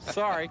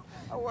 sorry.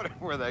 I wonder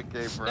where that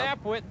came from.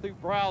 Snap went through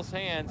Briles'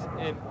 hands,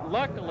 and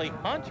luckily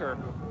Hunter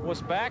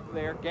was back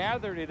there,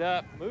 gathered it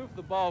up, moved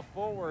the ball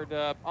forward,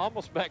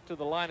 almost back to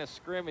the line of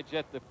scrimmage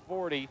at the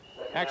 40,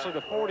 actually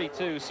the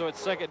 42, so it's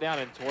second down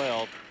and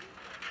 12.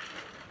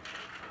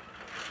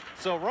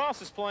 So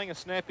Ross is playing a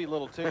snappy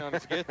little tune on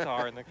his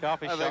guitar in the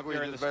coffee shop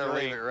here in the street.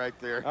 Leave it right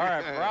there. All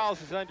right,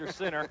 Briles is under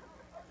center.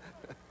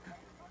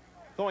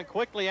 Throwing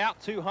quickly out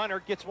to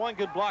Hunter, gets one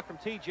good block from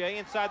TJ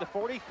inside the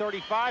 40,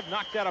 35,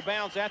 knocked out of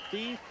bounds at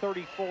the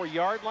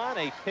 34-yard line,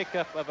 a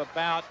pickup of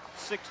about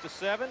 6 to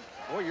 7.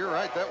 Well, you're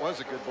right, that was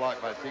a good block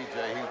by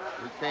TJ. He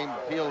came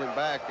peeling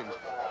back and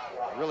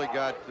really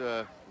got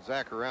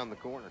Zach around the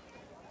corner.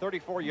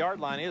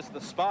 34-yard line is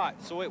the spot,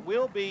 so it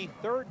will be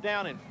third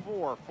down and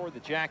 4 for the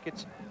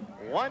Jackets.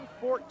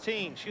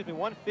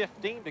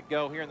 1:15 to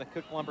go here in the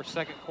Cook Lumber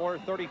second quarter.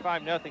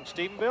 35-0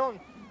 Stephenville. And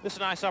this is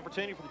a nice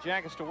opportunity for the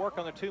Jackets to work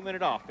on their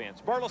 2-minute offense.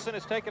 Burleson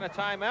has taken a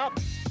timeout.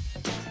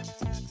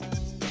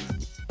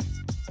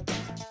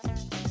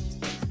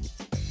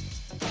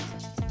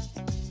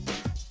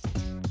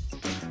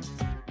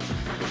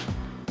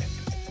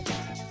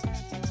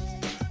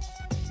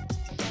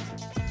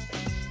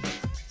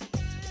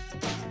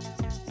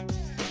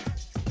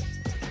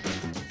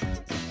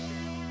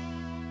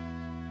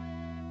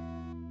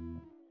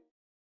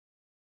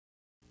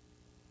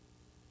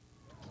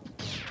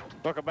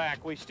 Welcome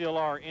back. We still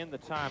are in the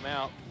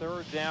timeout.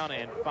 Third down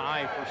and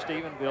 5 for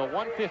Stephenville.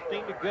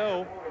 1:15 to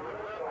go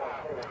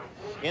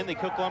in the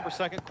Cook Lumber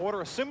second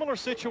quarter. A similar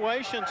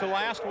situation to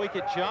last week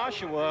at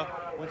Joshua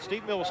when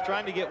Stephenville was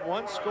trying to get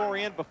one score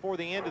in before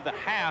the end of the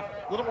half.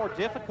 A little more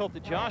difficult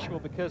at Joshua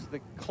because the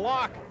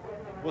clock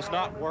was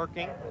not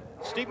working.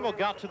 Stephenville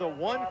got to the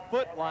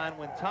 1-foot line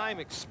when time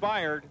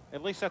expired.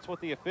 At least that's what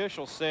the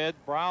officials said.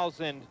 Briles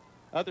and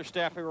other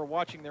staff who were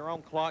watching their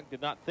own clock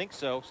did not think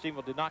so.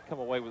 Stephenville did not come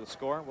away with a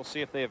score. We'll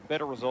see if they have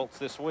better results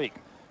this week.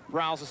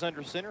 Briles is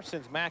under center,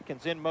 sends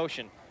Matkins in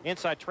motion.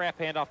 Inside trap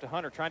handoff to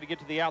Hunter, trying to get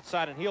to the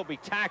outside, and he'll be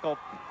tackled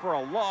for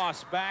a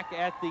loss back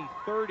at the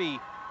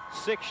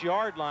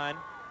 36-yard line.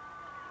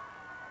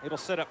 It'll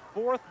set up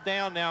fourth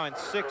down now and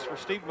 6 for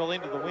Stephenville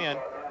into the win.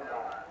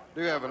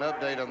 Do have an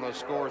update on those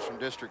scores from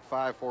District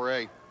 5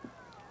 4A.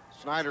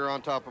 Snyder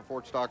on top of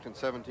Fort Stockton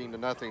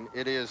 17-0.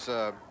 It is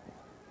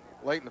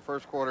late in the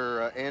first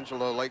quarter,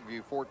 Angelo,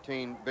 Lakeview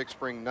 14, Big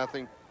Spring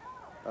nothing.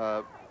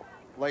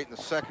 Late in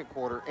the second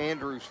quarter,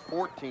 Andrews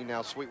 14,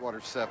 now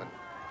Sweetwater 7.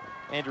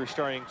 Andrews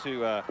starting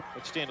to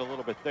extend a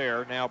little bit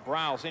there. Now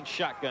Briles in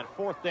shotgun,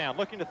 fourth down,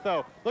 looking to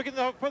throw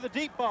for the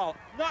deep ball.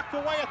 Knocked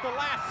away at the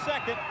last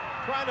second,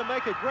 trying to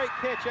make a great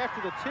catch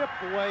after the tip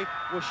away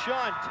was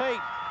Sean Tate.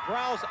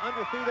 Briles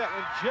underthrew that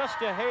one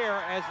just a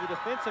hair as the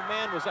defensive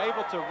man was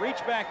able to reach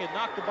back and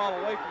knock the ball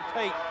away from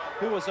Tate,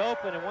 who was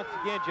open. And once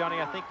again, Johnny,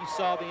 I think you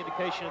saw the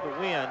indication of the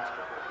wind.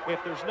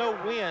 If there's no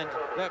wind,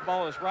 that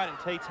ball is right in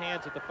Tate's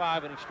hands at the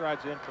 5, and he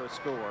strides in for a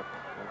score.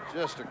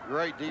 Just a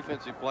great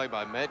defensive play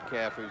by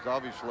Metcalf, who's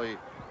obviously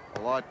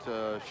a lot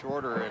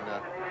shorter, and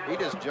he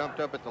just jumped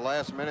up at the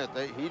last minute.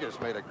 He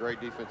just made a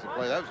great defensive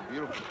play. That was a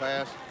beautiful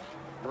pass.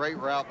 Great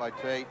route by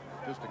Tate.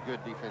 Just a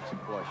good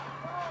defensive play.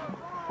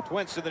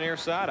 Twins to the near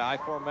side, I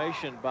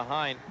formation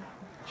behind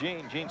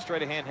Gene. Gene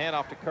straight ahead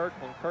handoff to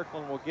Kirkland.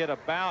 Kirkland will get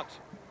about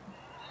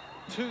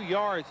 2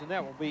 yards, and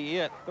that will be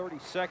it. 30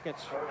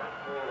 seconds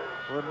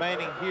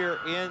remaining here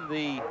in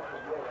the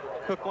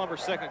Cook Lumber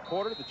second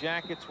quarter. The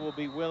Jackets will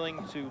be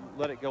willing to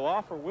let it go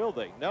off, or will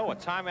they? No, a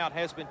timeout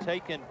has been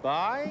taken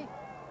by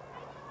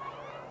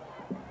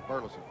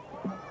Burleson.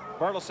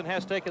 Burleson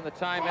has taken the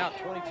timeout.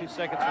 22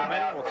 seconds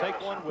remaining. We'll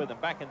take one with them.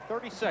 Back in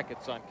 30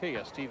 seconds on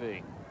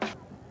KSTV.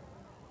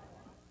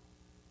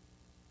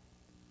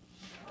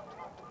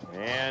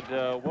 And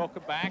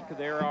welcome back.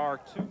 There are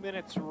 2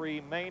 minutes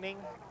remaining.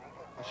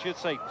 I should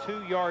say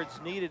 2 yards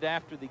needed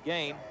after the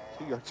game.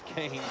 2 yards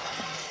gained.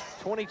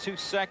 22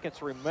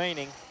 seconds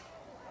remaining.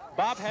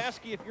 Bob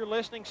Haskey, if you're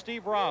listening,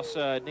 Steve Ross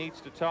needs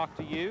to talk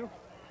to you.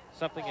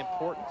 Something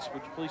important.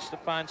 Would you please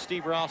find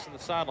Steve Ross on the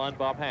sideline,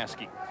 Bob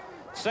Haskey.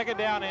 2nd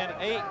down and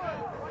 8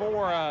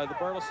 for the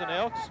Burleson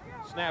Elks.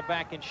 Snap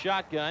back in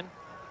shotgun.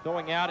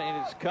 Going out,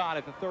 and it's caught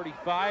at the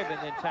 35 and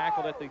then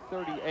tackled at the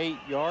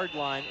 38-yard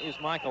line is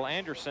Michael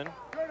Anderson.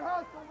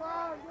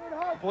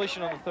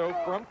 Completion on the throw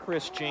from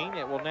Chris Jean.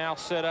 It will now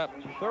set up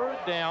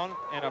 3rd down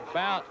and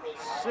about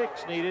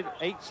 6 needed.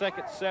 8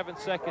 seconds, 7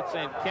 seconds,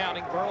 and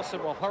counting.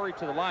 Burleson will hurry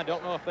to the line.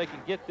 Don't know if they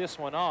can get this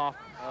one off.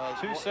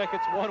 2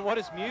 seconds, 1. What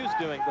is Muse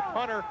doing? The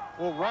punter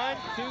will run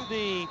to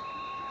the...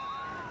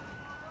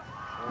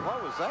 Well,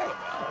 what was that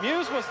about?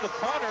 Muse was the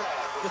punter.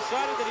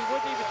 Decided that he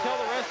wouldn't even tell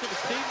the rest of his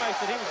teammates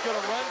that he was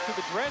going to run to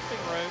the dressing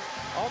room.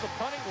 All the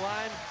punting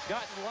line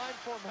got in line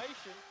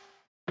formation.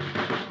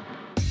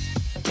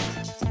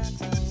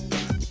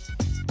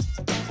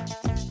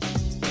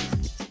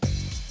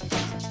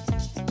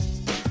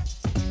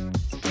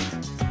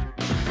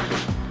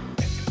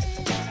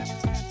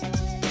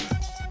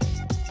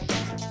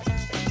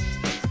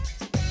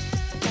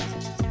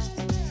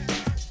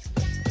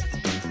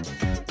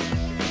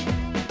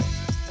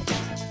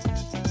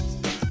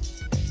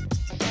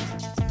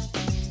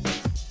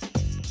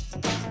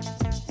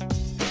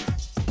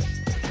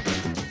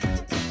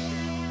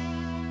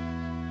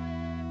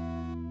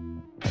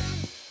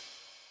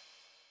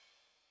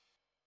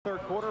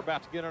 Third quarter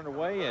about to get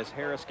underway as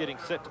Harris getting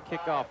set to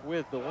kick off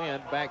with the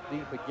wind. Back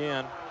deep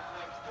again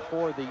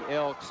for the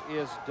Elks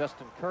is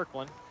Dustin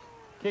Kirkland.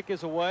 Kick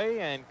is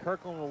away, and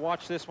Kirkland will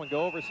watch this one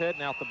go over his head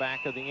and out the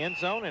back of the end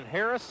zone. And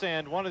Harris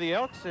and one of the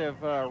Elks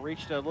have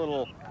reached a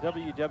little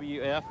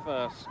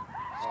WWF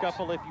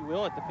scuffle, if you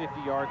will, at the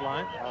 50-yard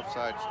line.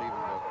 Offside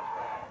Stephenville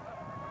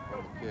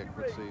on the kick.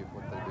 Let's see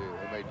what they do.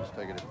 They may just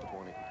take it at the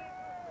 20.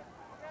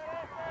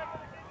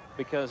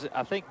 Because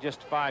I think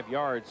just 5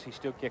 yards, he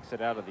still kicks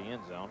it out of the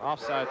end zone.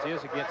 Offsides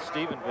is against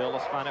Stephenville.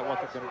 Let's find out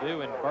what they're going to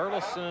do. And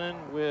Burleson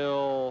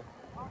will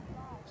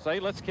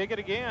say, let's kick it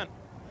again.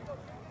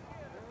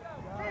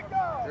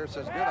 Harris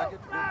says, good, I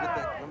get to go get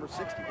that number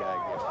 60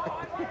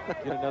 guy again.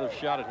 Get another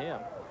shot at him.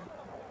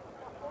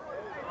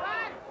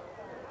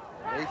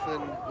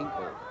 Nathan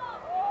Hinkle,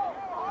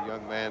 the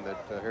young man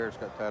that Harris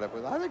got tied up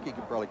with. I think he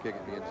could probably kick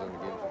it in the end zone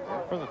again from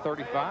there. From the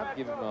 35,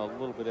 give him a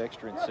little bit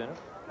extra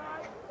incentive.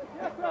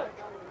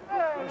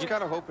 I was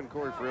kind of hoping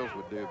Corey Frills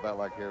would do about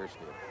like Harris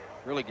did.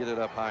 Really get it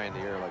up high in the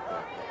air like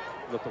that.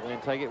 Let the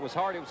wind take it. It was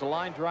hard. It was a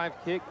line drive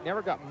kick.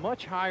 Never got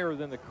much higher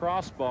than the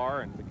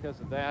crossbar, and because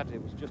of that,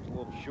 it was just a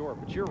little short.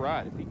 But you're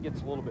right. If he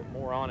gets a little bit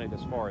more on it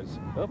as far as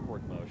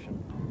upward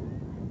motion.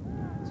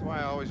 That's why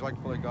I always like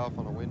to play golf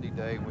on a windy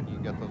day when you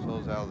get those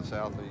holes out of the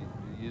south.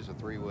 You use a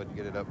 3-wood and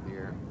get it up in the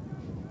air.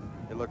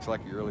 It looks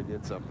like you really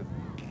did something.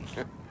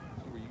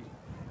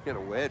 Hit a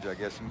wedge, I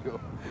guess, and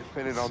go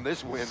depending on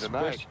this wind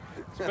tonight.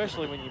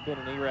 Especially when you've been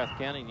in Erath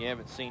County and you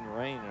haven't seen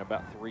rain in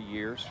about 3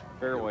 years.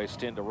 Fairways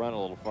tend to run a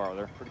little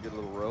farther. Pretty good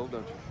little roll,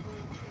 don't you?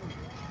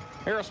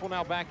 Harris will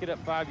now back it up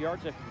 5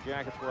 yards after the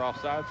Jackets were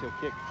offsides. He'll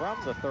kick from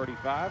the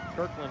 35.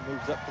 Kirkland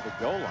moves up to the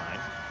goal line.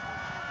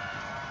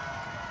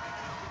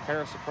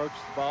 Harris approaches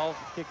the ball.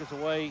 The kick is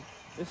away.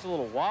 This is a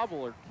little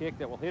wobbler kick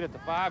that will hit at the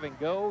 5 and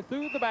go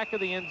through the back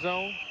of the end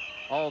zone.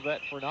 All of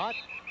that for naught.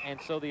 And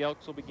so the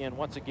Elks will begin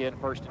once again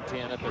 1st and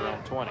 10 at their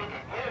own 20.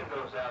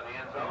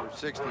 Number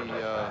 60,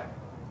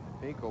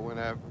 Hinkle went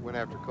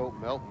after Colt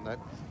Melton. That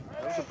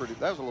was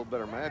a little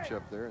better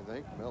matchup there, I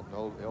think. Melton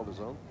held his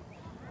own.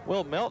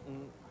 Well,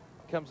 Melton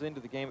comes into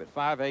the game at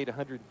 5'8",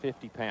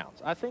 150 pounds.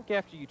 I think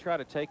after you try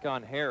to take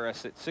on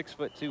Harris at 6',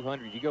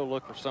 200, you go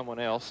look for someone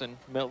else, and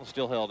Melton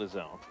still held his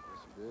own.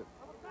 Yes, he did.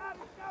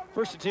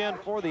 1st and 10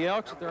 for the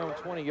Elks at their own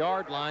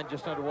 20-yard line,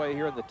 just underway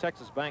here in the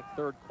Texas Bank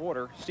third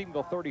quarter.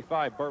 Stephenville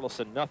 35,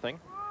 Burleson nothing.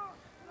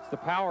 It's the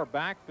power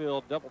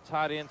backfield, double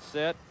tight end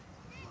set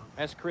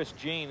as Chris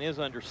Jean is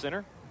under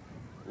center.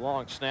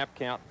 Long snap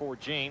count for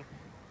Jean.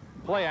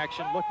 Play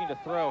action, looking to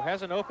throw.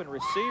 Has an open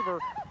receiver,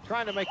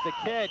 trying to make the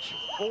catch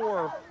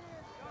for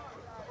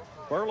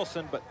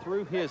Burleson, but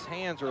through his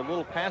hands, or a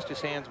little past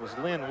his hands, was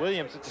Lynn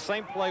Williams. It's the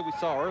same play we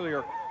saw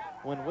earlier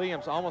when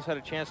Williams almost had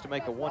a chance to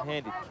make a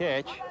one-handed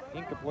catch.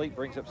 Incomplete,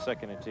 brings up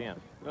 2nd and 10.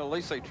 Well, at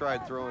least they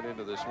tried throwing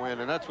into this wind,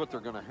 and that's what they're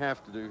going to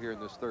have to do here in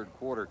this third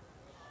quarter,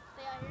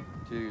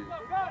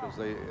 because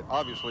they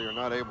obviously are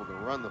not able to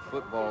run the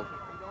football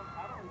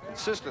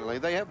consistently.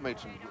 They have made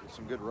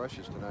some good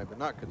rushes tonight, but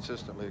not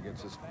consistently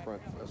against this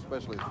front,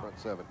 especially the front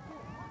 7.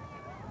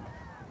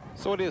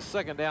 So it is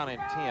 2nd down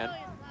and 10.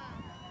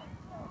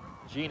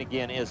 Jean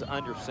again is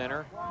under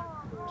center.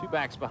 2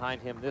 backs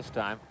behind him this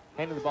time.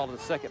 Handing the ball to the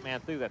second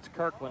man through, that's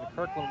Kirkland.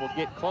 Kirkland will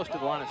get close to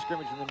the line of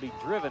scrimmage and then be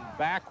driven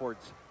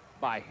backwards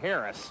by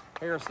Harris.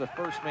 Harris, the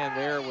first man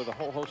there with a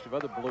whole host of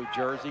other blue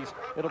jerseys.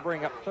 It'll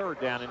bring up 3rd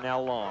down and now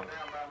long.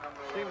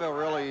 Stephenville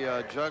really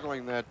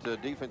juggling that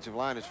defensive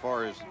line as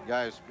far as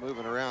guys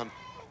moving around.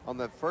 On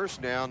that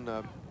 1st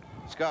down,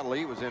 Scott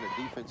Lee was in at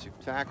defensive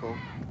tackle.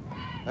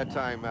 That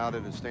time out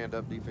at a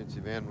stand-up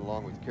defensive end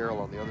along with Carroll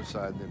on the other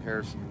side, and then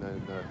Harrison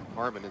and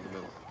Harmon in the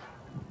middle.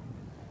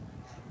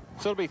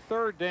 So it'll be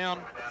 3rd down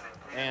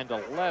and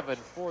 11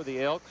 for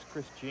the Elks.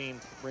 Chris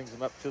Jean brings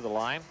them up to the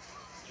line.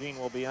 Jean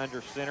will be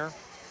under center.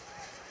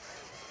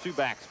 2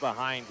 backs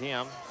behind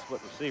him,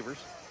 split receivers.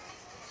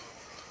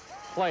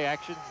 Play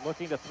action,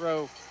 looking to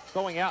throw,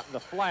 throwing out in the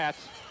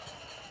flats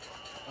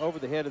over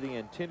the head of the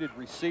intended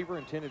receiver.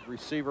 Intended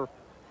receiver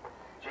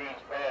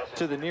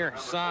to the near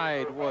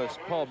side was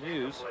Paul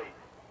Muse.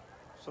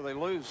 So they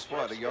lose,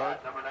 what, a yard?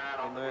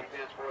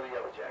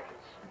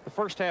 The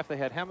first half they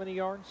had how many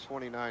yards?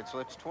 29, so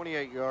that's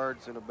 28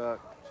 yards in about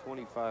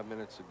 25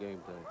 minutes of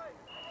game time.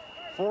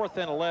 4th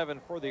and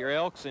 11 for the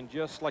Elks, and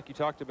just like you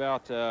talked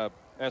about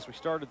as we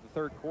started the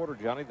 3rd quarter,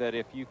 Johnny, that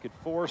if you could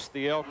force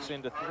the Elks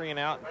into 3 and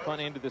out and punt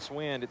into this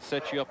wind, it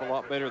sets you up a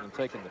lot better than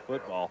taking the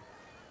football.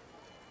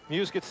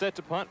 Muse gets set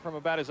to punt from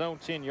about his own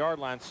 10-yard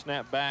line,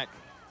 snap back,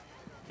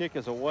 kick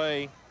is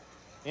away.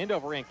 End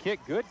over end kick,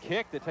 good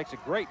kick that takes a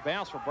great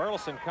bounce for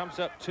Burleson, comes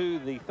up to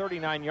the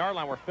 39-yard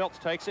line where Phelps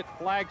takes it,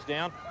 flags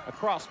down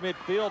across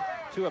midfield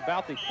to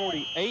about the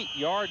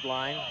 48-yard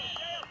line.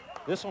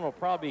 This one will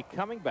probably be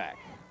coming back.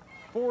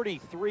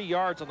 43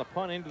 yards on the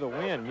punt into the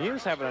wind.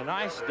 Muse having a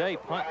nice day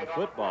punting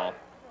football.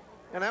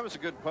 And that was a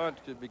good punt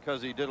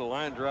because he did a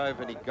line drive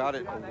and he got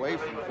it away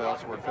from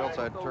Phelps where Phelps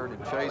had to turn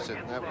and chase it.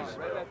 And that was,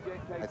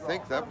 I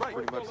think that was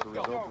pretty much the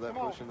result of that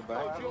push in the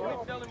back.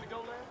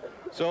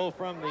 So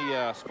from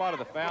the spot of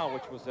the foul,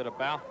 which was at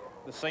about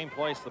the same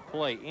place the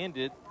play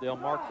ended, they'll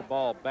mark the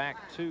ball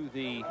back to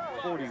the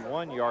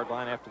 41-yard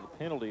line after the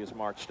penalty is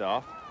marched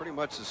off. Pretty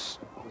much the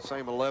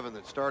same 11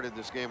 that started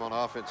this game on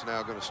offense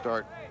now going to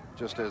start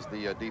just as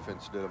the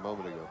defense did a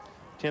moment ago.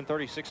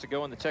 10:36 to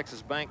go in the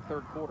Texas Bank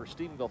 3rd quarter.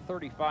 Stephenville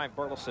 35,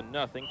 Burleson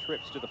nothing.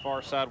 Trips to the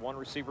far side, 1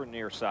 receiver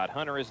near side.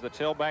 Hunter is the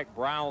tailback.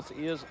 Briles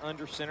is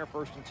under center,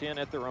 1st and 10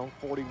 at their own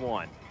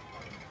 41.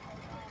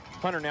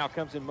 Hunter now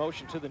comes in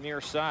motion to the near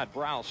side.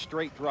 Briles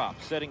straight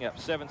drop, setting up,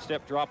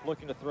 7-step drop,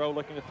 looking to throw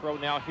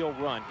now. He'll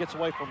run, gets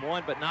away from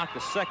 1, but not the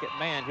 2nd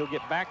man. He'll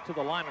get back to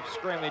the line of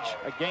scrimmage,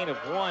 a gain of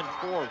 1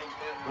 for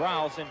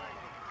Briles. And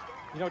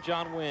you know,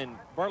 John, when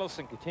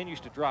Burleson continues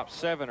to drop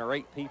 7 or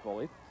 8 people,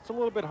 it's a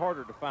little bit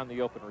harder to find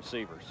the open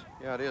receivers.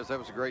 Yeah, it is. That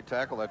was a great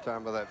tackle that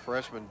time by that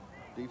freshman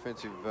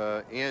defensive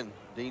end,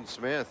 Dean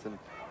Smith. And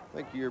I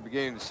think you're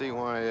beginning to see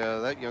why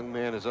that young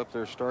man is up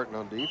there starting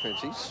on defense.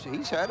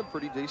 He's had a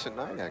pretty decent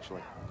night,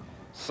 actually.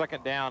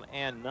 2nd down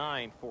and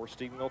 9 for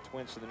Stephenville.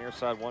 Twins to the near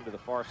side, 1 to the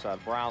far side.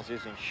 Briles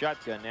is in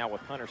shotgun now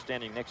with Hunter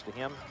standing next to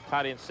him.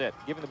 Tight end set,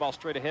 giving the ball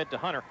straight ahead to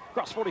Hunter.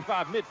 Across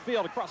 45,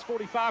 midfield, across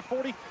 45,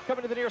 40,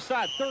 coming to the near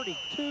side.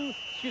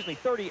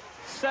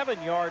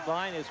 37-yard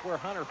line is where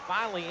Hunter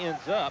finally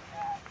ends up.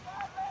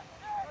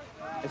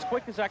 As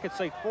quick as I could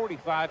say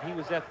 45, he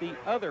was at the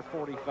other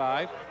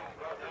 45.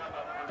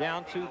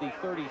 Down to the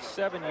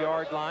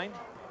 37-yard line.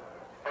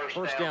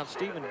 1st down,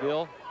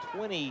 Stephenville,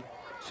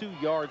 22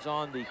 yards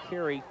on the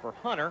carry for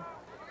Hunter.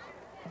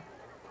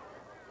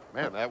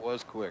 Man, that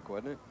was quick,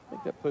 wasn't it? I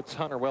think that puts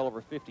Hunter well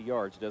over 50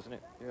 yards, doesn't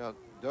it? Yeah,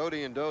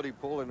 Doty and Doty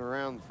pulling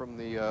around from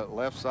the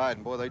left side,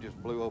 and boy, they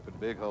just blew open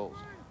big holes.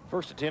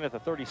 1st and 10 at the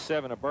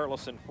 37 of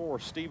Burleson for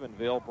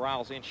Stephenville.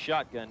 Briles in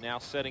shotgun now,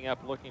 setting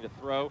up, looking to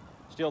throw.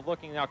 Still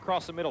looking now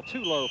across the middle,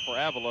 too low for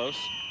Avalos.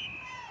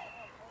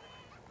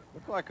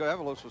 Looked like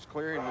Avalos was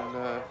clearing and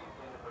was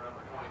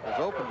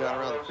open down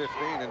around the 15,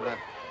 and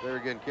there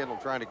again, Kendal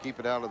trying to keep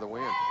it out of the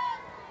wind.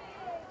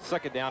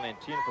 2nd down and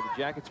 10 for the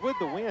Jackets. With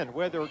the wind,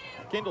 whether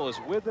Kendal is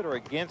with it or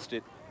against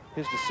it,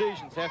 his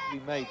decisions have to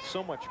be made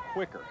so much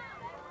quicker.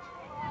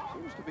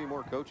 Seems to be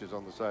more coaches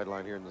on the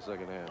sideline here in the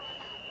 2nd half.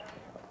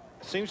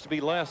 Seems to be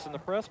less in the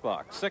press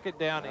box. 2nd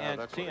down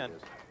and 10.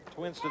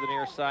 Twins to the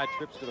near side,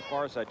 trips to the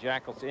far side.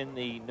 Jackals in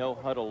the no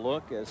huddle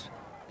look as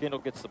Kendal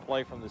gets the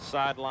play from the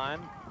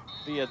sideline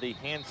via the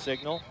hand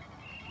signal.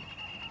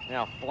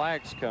 Now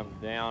flags come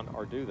down,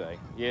 or do they?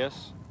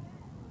 Yes.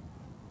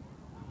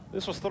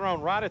 This was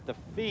thrown right at the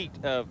feet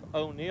of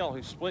O'Neal,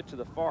 who split to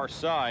the far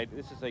side.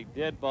 This is a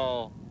dead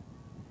ball.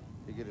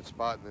 He get his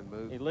spot and then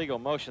move. Illegal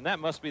motion. That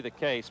must be the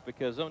case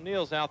because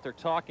O'Neal's out there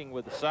talking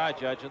with the side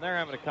judge, and they're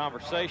having a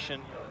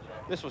conversation.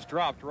 This was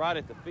dropped right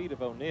at the feet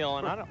of O'Neal,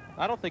 and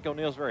I don't think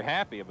O'Neal's very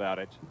happy about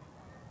it.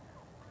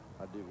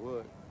 I do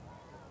would.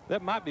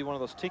 That might be one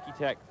of those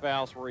ticky-tack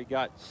fouls where he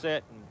got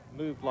set and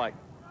moved like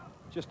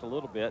just a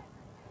little bit.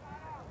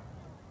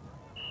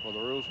 Well, the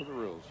rules are the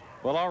rules.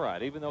 Well, all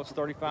right. Even though it's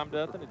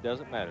 35-0, it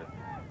doesn't matter.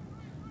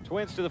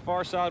 Twins to the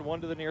far side, 1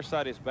 to the near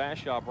side is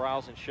Bashaw.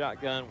 Briles in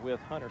shotgun with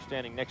Hunter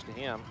standing next to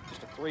him.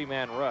 Just a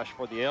 3-man rush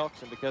for the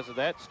Elks, and because of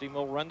that, Stephenville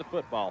will run the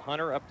football.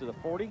 Hunter up to the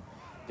 40,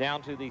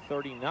 down to the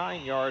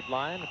 39-yard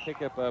line. A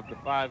pickup of the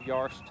 5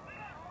 yards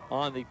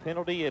on the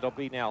penalty. It'll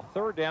be now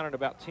 3rd down and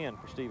about 10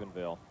 for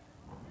Stephenville.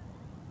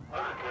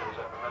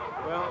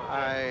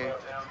 Well,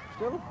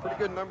 still a pretty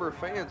good number of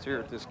fans here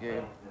at this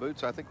game.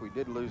 Boots, I think we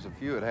did lose a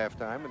few at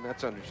halftime, and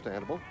that's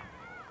understandable.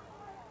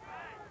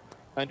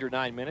 Under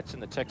 9 minutes in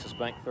the Texas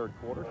Bank 3rd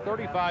quarter.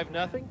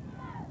 35-0.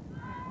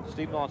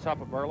 Stephenville on top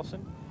of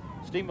Burleson.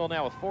 Stephenville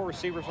now with 4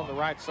 receivers on the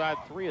right side.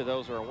 3 of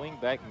those are a wing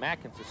back.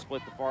 Mackins has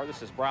split the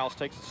farthest as Briles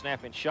takes the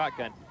snap in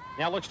shotgun.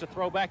 Now looks to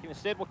throw back and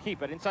instead will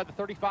keep it inside the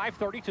 35,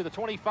 30 to the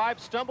 25,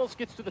 stumbles,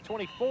 gets to the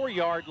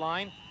 24-yard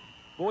line.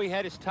 Boy, he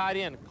had his tight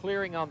end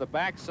clearing on the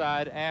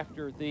backside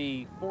after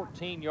the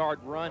 14-yard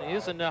run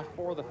is enough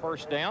for the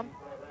first down.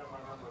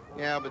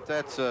 Yeah, but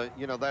that's,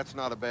 you know, that's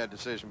not a bad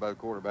decision by the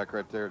quarterback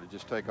right there to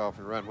just take off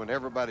and run. When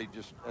everybody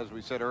just, as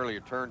we said earlier,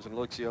 turns and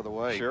looks the other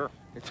way. Sure.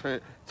 It's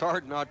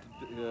hard not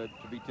to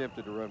be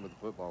tempted to run with the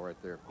football right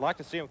there. I'd like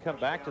to see him come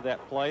back to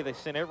that play. They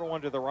sent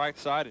everyone to the right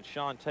side, and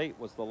Sean Tate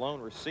was the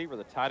lone receiver,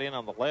 the tight end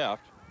on the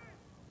left.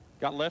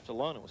 Got left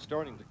alone and was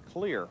starting to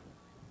clear.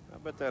 I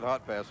bet that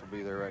hot pass will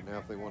be there right now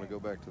if they want to go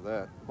back to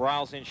that.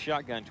 Briles in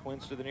shotgun,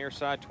 twins to the near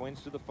side,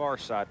 twins to the far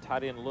side.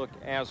 Tight end look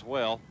as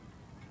well.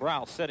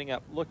 Briles setting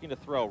up, looking to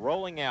throw,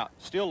 rolling out,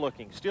 still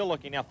looking,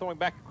 now throwing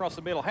back across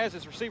the middle, has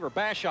his receiver,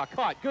 Bashaw,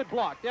 caught, good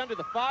block, down to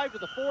the 5, to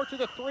the 4, to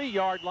the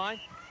 3-yard line.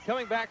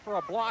 Coming back for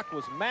a block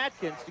was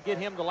Matkins to get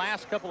him the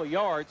last couple of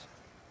yards.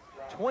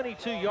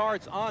 22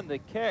 yards on the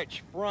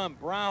catch from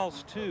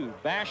Briles to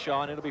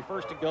Bashaw, and it'll be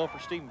first and goal for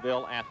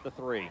Stephenville at the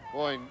 3.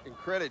 Boy, and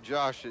credit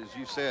Josh, as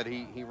you said,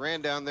 he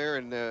ran down there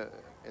and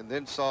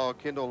then saw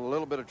Kendal in a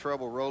little bit of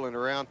trouble rolling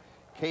around.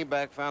 Came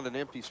back, found an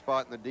empty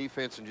spot in the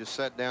defense, and just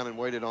sat down and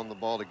waited on the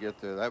ball to get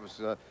there. That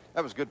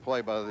was good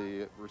play by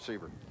the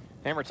receiver.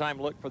 Hammer time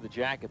look for the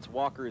Jackets.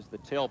 Walker is the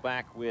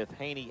tailback with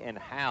Haney and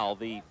Howell,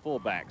 the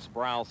fullbacks.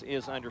 Briles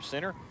is under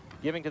center,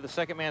 giving to the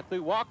second man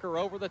through. Walker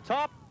over the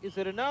top. Is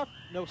it enough?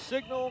 No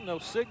signal, no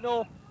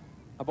signal.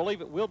 I believe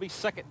it will be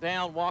second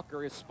down.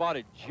 Walker is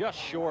spotted just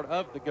short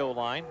of the goal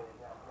line.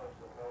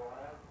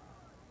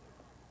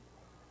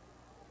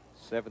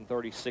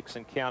 7:36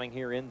 and counting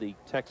here in the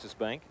Texas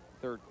Bank.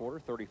 Third quarter,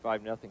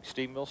 35-0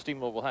 Stephenville.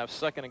 Stephenville will have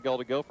second and goal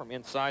to go from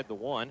inside the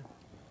 1.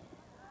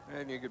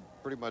 And you could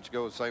pretty much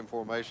go with the same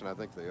formation. I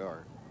think they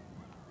are.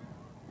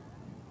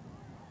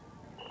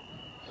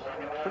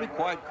 Pretty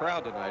quiet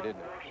crowd tonight, isn't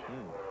it?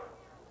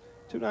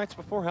 2 nights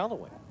before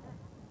Halloween.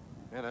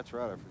 Yeah, that's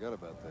right. I forgot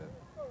about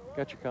that.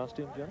 Got your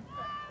costume, Johnny?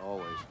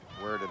 Always.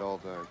 Wear it at all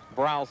times.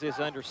 Briles is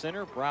under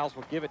center. Briles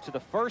will give it to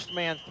the first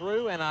man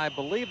through, and I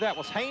believe that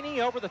was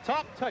Haney over the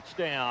top.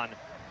 Touchdown.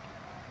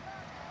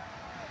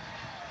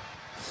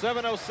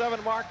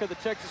 7:07 mark of the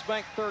Texas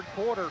Bank third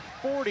quarter,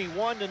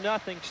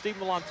 41-0.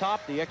 Stephenville on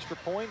top. The extra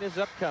point is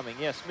upcoming.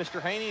 Yes,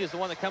 Mr. Haney is the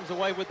one that comes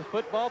away with the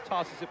football,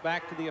 tosses it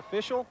back to the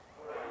official.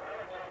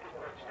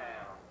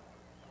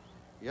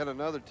 Yet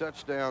another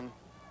touchdown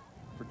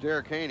for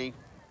Derek Haney.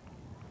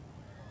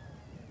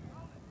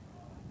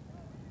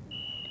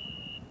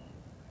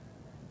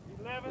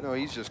 You know,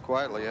 he's just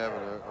quietly having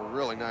a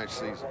really nice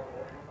season.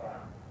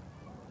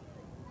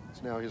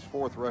 It's now his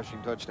 4th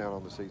rushing touchdown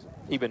on the season.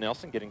 Eben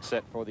Nelson getting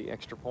set for the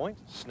extra point.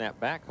 Snap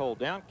back, hold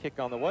down, kick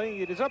on the way.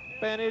 It is up,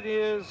 and it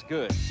is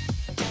good.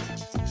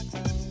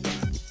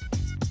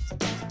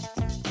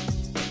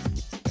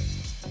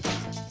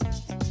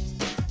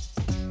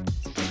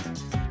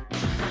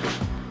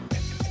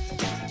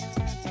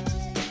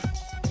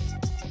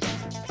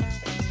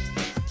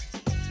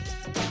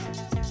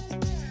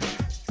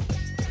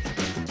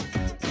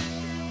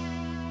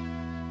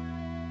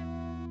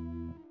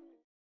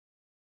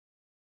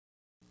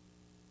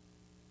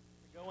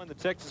 In the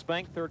Texas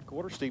Bank third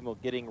quarter,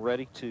 Stephenville getting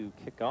ready to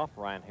kick off.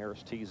 Ryan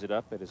Harris tees it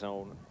up at his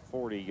own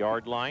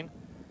 40-yard line.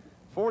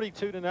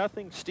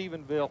 42-0,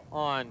 Stephenville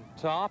on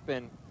top.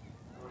 And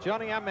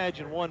Johnny, I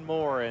imagine one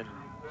more and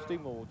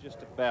Stephenville will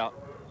just about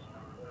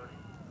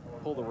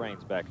pull the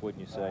reins back, wouldn't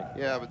you say?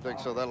 Yeah, I would think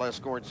so. That last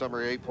scoring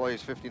summary, 8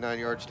 plays, 59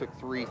 yards, took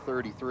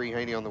 3:33.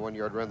 Haney on the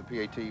 1-yard run.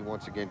 The PAT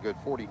once again good,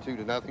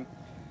 42-0.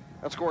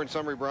 That scoring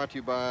summary brought to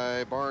you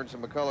by Barnes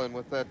and McCullough. And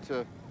with that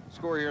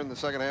score here in the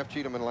second half,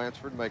 Cheatham and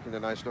Lansford making a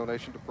nice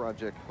donation to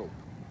Project Hope.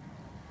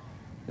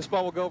 This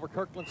ball will go over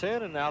Kirkland's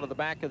head and out of the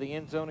back of the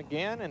end zone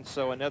again. And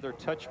so another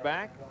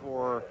touchback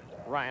for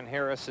Ryan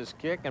Harris's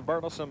kick. And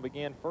Burleson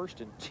began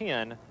first and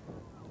 10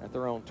 at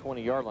their own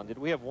 20-yard line. Did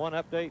we have one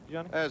update,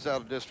 Johnny? As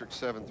out of District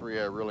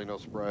 7-3, really no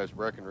surprise.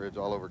 Breckenridge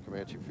all over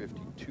Comanche,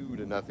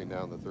 52-0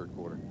 now in the third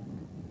quarter.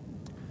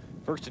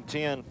 First and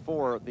 10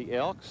 for the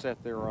Elks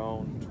at their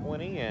own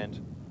 20.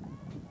 And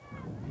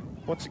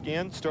once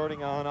again,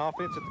 starting on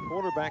offense at the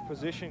quarterback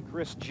position,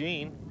 Chris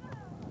Jean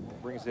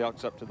brings the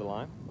Elks up to the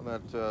line. On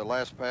that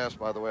last pass,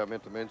 by the way, I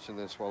meant to mention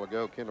this a while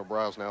ago, Kendal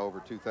Briles now over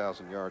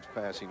 2,000 yards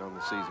passing on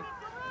the season.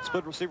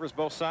 Split receivers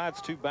both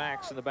sides, 2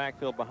 backs in the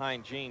backfield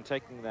behind Jean.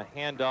 Taking the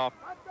handoff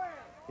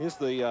is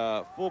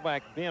the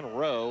fullback Ben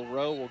Rowe.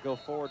 Rowe will go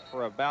forward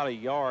for about a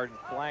yard, and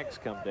flags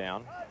come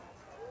down.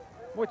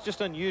 Well, it's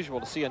just unusual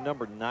to see a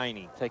number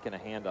 90 taking a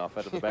handoff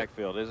out of the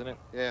backfield, isn't it?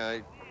 Yeah,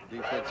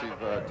 defensive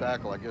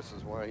tackle, I guess,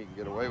 is why he can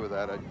get away with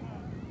that.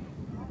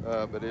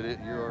 But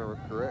you are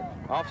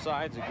correct.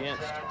 Offsides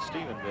against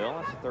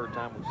Stephenville. That's the 3rd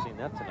time we've seen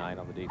that tonight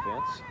on the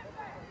defense.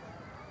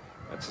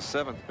 That's the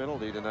 7th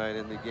penalty tonight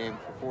in the game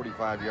for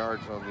 45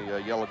 yards on the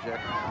Yellow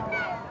Jackets.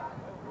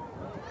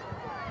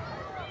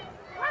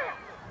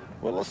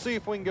 Well, let's see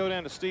if we can go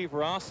down to Steve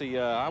Rossi.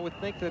 I would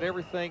think that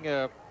everything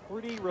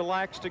pretty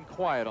relaxed and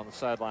quiet on the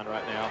sideline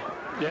right now.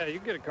 Yeah, you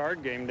could get a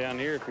card game down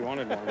here if you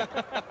wanted one.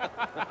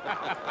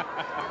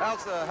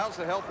 How's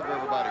the health of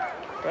everybody?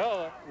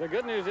 Well, the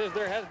good news is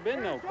there has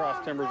been no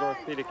Cross Timbers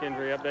orthopedic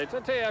injury updates. I'll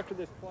tell you after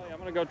this play, I'm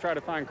going to go try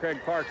to find Craig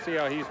Park, see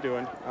how he's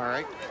doing. All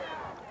right.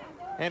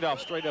 Handoff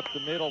straight up the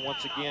middle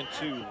once again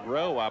to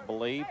Rowe, I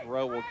believe.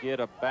 Rowe will get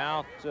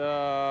about 2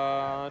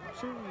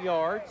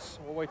 yards.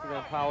 We'll wait for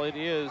them pile. It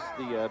is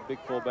the big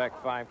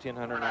fullback, 5'10",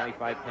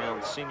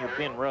 195-pound senior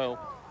Ben Rowe.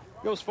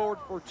 Goes forward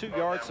for 2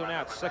 yards, so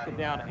now it's 2nd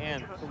down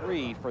and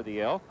 3 for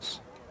the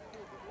Elks.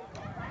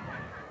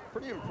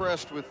 Pretty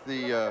impressed with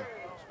the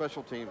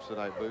special teams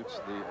tonight,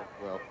 Boots.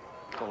 Well,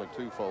 it's only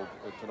twofold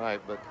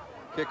tonight, but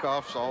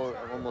kickoffs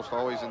almost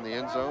always in the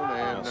end zone,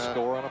 and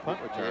score on a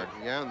punt return.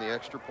 Yeah, and the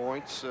extra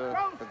points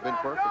have been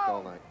perfect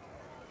all night.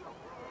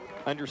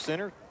 Under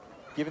center,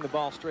 giving the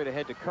ball straight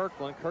ahead to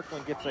Kirkland.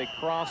 Kirkland gets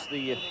across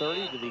the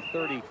 30 to the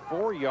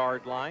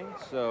 34-yard line,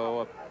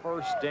 so a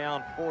 1st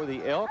down for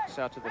the Elks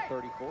out to the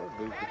 34.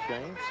 Move the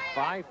chains.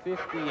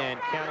 5:50 and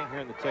counting here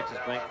in the Texas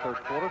Bank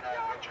 3rd quarter.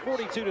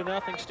 42-0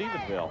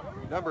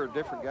 Stephenville. Number of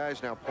different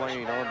guys now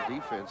playing on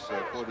defense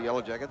for the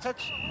Yellow Jackets.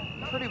 That's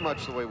pretty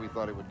much the way we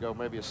thought it would go.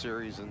 Maybe a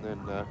series and then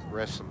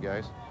rest some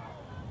guys.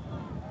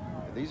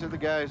 And these are the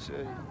guys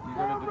you're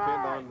going to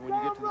depend on when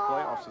you get to the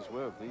playoffs as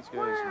well. These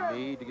guys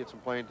need to get some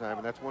playing time,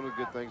 and that's one of the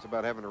good things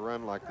about having a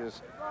run like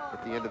this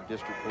at the end of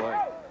district play.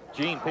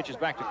 Gene pitches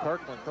back to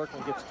Kirkland.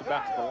 Kirkland gets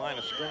back to the line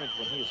of scrimmage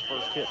when he is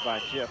first hit by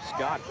Jeff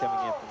Scott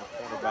coming in from the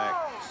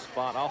cornerback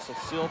spot. Also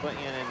Silva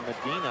and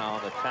Medina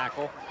on the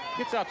tackle.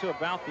 Gets out to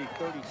about the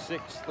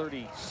 36,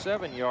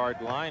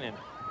 37-yard line, and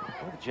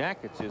one of the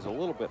Jackets is a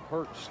little bit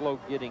hurt, slow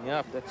getting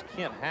up. That's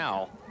Kent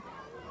Howell.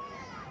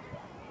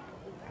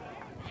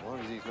 As long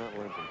as he's not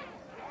limping,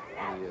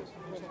 and he is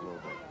just a little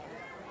bit.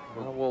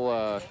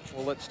 Well,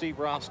 we'll let Steve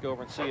Ross go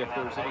over and see if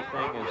there's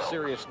anything of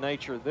serious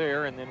nature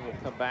there, and then we'll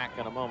come back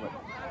in a moment.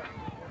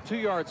 2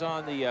 yards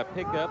on the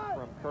pickup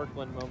from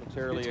Kirkland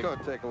momentarily. It's going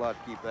to take a lot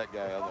to keep that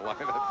guy on the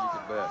lineup, you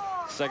can bet.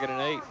 2nd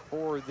and 8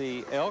 for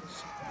the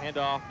Elks.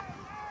 Handoff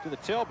to the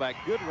tailback.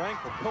 Good run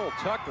for Cole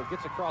Tucker.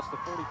 Gets across the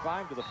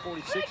 45 to the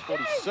 46,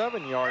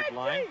 47-yard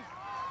line.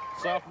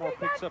 Sophomore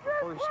picks up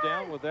a 1st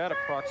down with that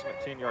approximate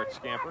 10-yard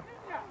scamper.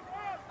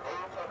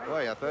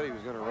 Boy, I thought he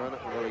was going to run.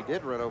 Well, he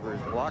did run over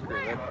his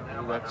blocker.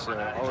 That's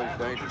always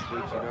dangerous,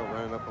 Boots, you know,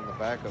 running up on the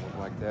back of him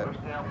like that.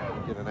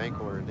 Get an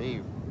ankle or a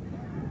knee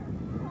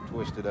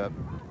twisted up.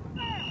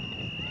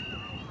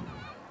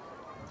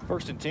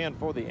 1st and 10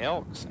 for the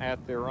Elks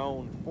at their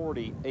own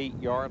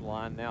 48-yard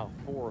line. Now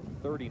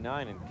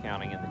 4:39 and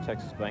counting in the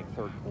Texas Bank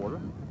 3rd quarter.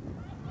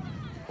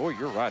 Boy,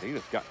 you're right. He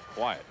just got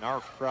quiet. And our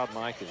crowd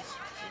mic is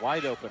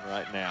wide open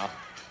right now.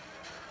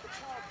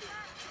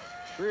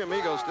 3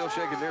 amigos still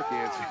shaking their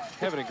cans.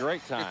 Having a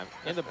great time.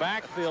 In the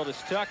backfield is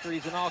Tucker.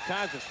 He's in all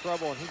kinds of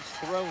trouble, and he's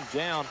thrown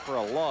down for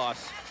a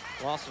loss.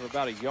 Loss of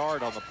about a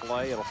yard on the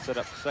play. It'll set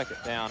up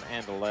 2nd down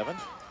and 11.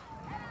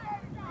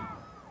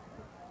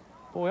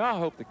 Boy, I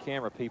hope the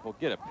camera people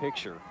get a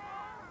picture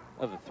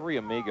of the 3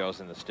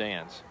 amigos in the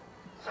stands.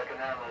 2nd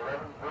down and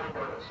 11 for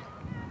Burleson.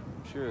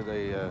 I'm sure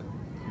they,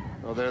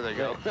 oh, there they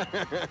go.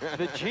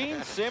 The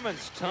Gene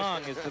Simmons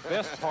tongue is the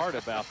best part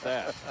about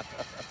that.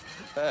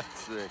 That's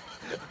sick.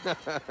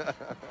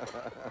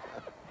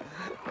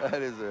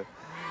 That is a.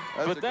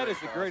 That is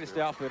the greatest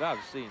outfit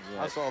I've seen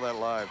yet. I saw that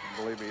live.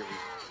 Believe me, it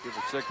was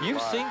sick. You've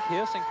live. seen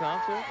Kiss in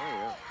concert? Oh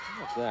yeah.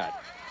 Look at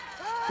that.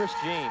 Chris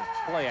Jean,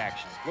 play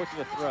action. Look at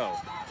the throw.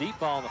 Deep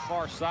ball on the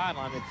far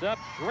sideline. It's up.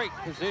 Great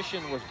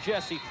position was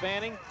Jesse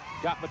Fanning.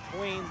 Got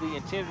between the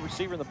intended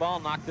receiver and the ball,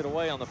 knocked it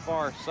away on the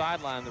far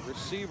sideline. The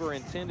receiver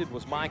intended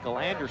was Michael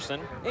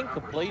Anderson.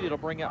 Incomplete. It'll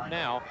bring up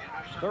now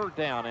 3rd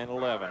down and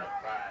 11.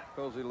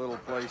 Cozy little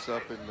place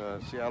up in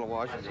Seattle,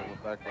 Washington,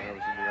 back when I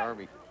was in the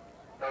Army.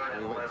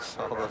 We went and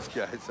saw those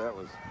guys.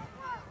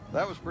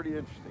 That was pretty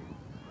interesting.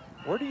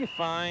 Where do you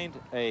find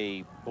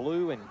a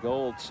blue and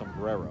gold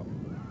sombrero?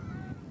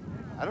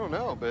 I don't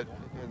know, but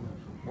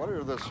what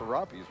are the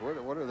serapis?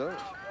 What are those?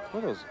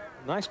 What are those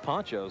nice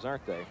ponchos,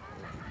 aren't they?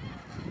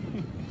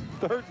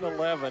 3rd and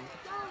 11.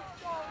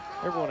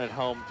 Everyone at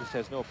home just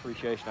has no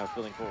appreciation, I'm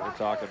feeling, for what we're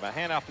talking about.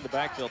 Handoff to the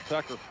backfield.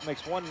 Tucker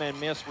makes 1 man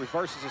miss,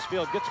 reverses his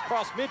field, gets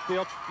across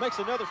midfield, makes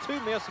another 2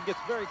 miss, and gets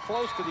very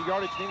close to the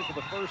yardage needed for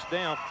the 1st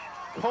down.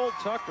 Cole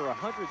Tucker,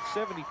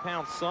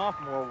 170-pound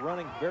sophomore,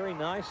 running very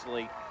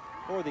nicely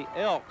for the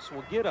Elks,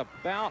 will get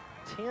about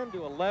 10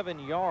 to 11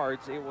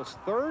 yards. It was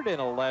 3rd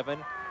and 11.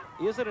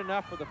 Is it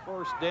enough for the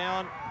 1st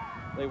down?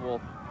 They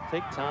will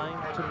take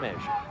time to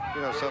measure.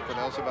 You know something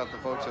else about the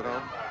folks at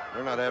home?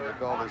 They're not having to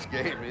call this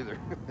game either.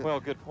 Well,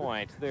 good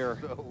point. So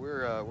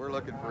we're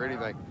looking for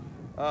anything.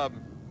 I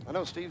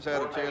know Steve's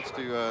had a chance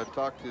to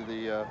talk to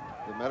the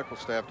medical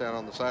staff down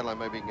on the sideline.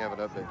 Maybe he can have an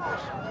update for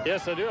us.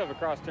 Yes, I do have a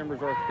Cross Timbers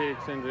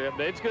orthopedics injury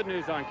update. It's good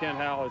news on Kent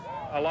Howell. As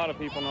a lot of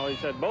people know, he's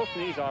had both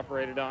knees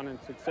operated on in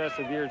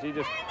successive years. He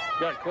just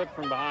got clipped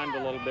from behind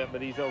a little bit,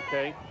 but he's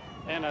okay.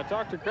 And I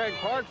talked to Craig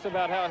Parks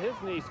about how his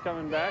knee's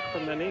coming back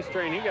from the knee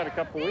strain he got a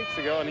couple weeks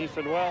ago, and he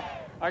said, well,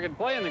 I could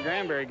play in the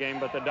Granbury game,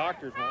 but the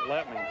doctors won't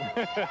let me.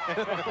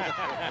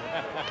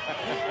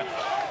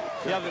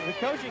 Yeah, the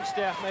coaching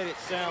staff made it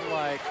sound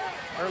like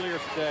earlier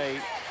today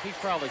He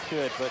probably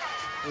could, but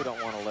we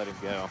don't want to let him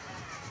go.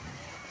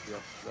 Yeah,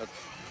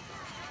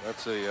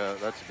 that's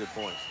a good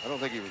point. I don't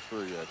think he was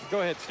through yet.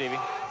 Go ahead, Stevie.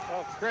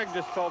 Well, Craig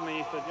just told me,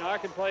 he said, you know, I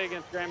could play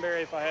against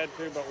Granbury if I had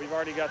to, but we've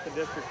already got the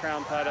district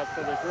crown tied up,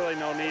 so there's really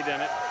no need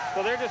in it.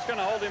 So they're just going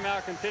to hold him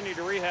out, continue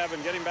to rehab,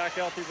 and get him back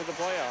healthy for the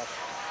playoffs.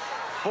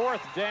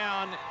 4th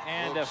down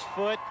and a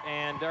foot,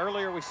 and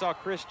earlier we saw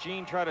Chris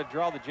Jean try to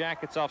draw the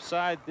Jackets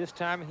offside. This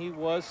time he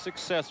was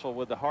successful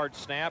with the hard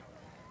snap.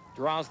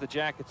 Draws the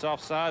Jackets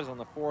offside on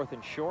the 4th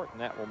and short, and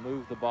that will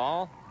move the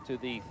ball to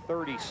the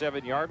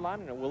 37-yard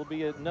line, and it will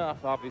be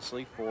enough,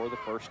 obviously, for the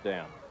 1st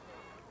down.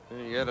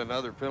 And yet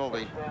another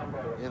penalty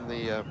in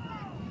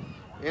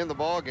the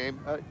ball game.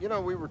 You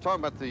know, we were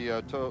talking about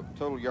the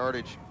total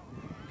yardage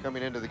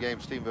coming into the game.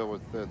 Stephenville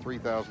with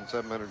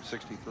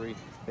 3,763.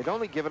 They'd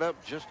only given up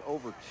just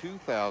over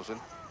 2,000.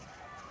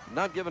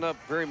 Not giving up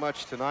very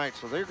much tonight,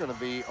 so they're going to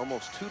be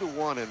almost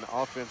 2-to-1 in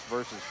offense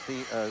versus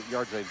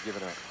yards they've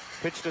given up.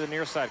 Pitch to the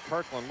near side.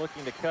 Kirkland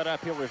looking to cut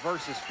up. He'll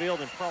reverse his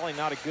field, and probably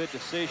not a good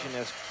decision,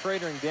 as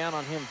cratering down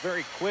on him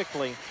very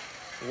quickly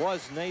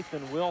was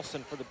Nathan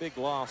Wilson for the big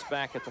loss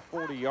back at the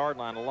 40-yard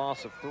line, a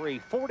loss of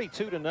 3.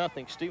 42-0.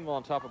 Stephenville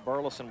on top of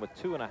Burleson with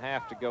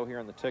 2.5 to go here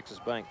in the Texas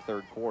Bank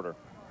 3rd quarter.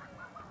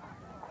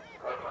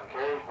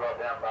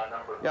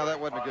 Yeah, that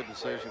wasn't a good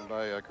decision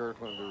by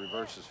Kirkland to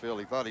reverse his field.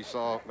 He thought he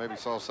maybe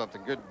saw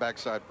something. Good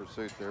backside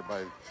pursuit there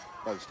by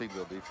the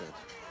Stephenville defense.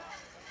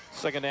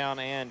 2nd down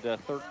and 13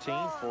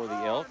 for the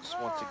Elks.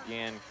 Once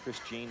again, Chris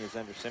Jean is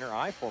under center.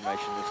 I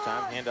formation this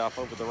time. Handoff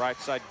over the right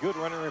side. Good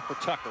runner in for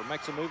Tucker.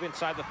 Makes a move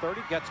inside the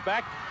 30. Gets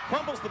back.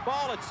 Fumbles the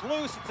ball. It's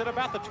loose. It's at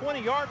about the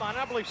 20-yard line.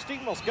 I believe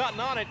Stephenville's gotten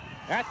on it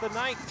at the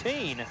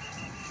 19.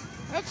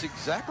 That's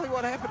exactly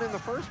what happened in the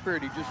first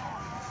period. He just...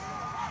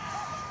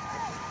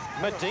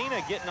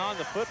 Medina getting on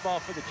the football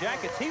for the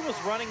Jackets. He was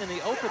running in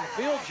the open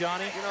field,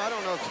 Johnny. You know, I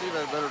don't know if Steve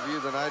had a better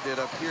view than I did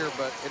up here,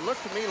 but it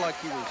looked to me like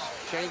he was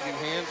changing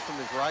hands from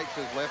his right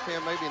to his left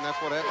hand, maybe, and that's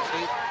what happened,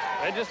 Steve.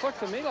 It just looked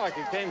to me like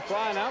it came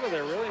flying out of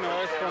there. Really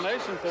no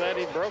explanation for that.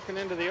 He'd broken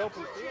into the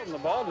open field, and the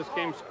ball just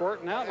came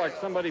squirting out like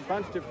somebody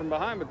punched it from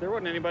behind, but there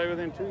wasn't anybody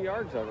within 2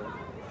 yards of it.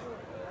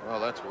 Oh,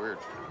 that's weird.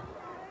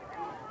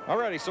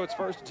 Alrighty, so it's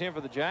 1st and 10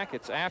 for the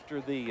Jackets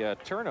after the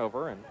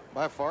turnover, and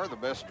by far the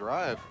best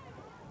drive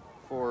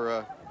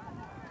for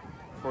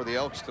the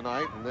Elks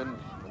tonight, and then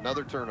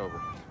another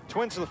turnover.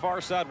 Twins to the far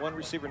side, one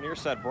receiver near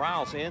side.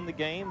 Briles in the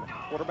game,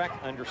 quarterback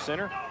under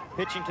center.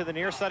 Pitching to the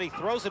near side, he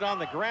throws it on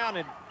the ground,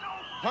 and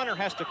Hunter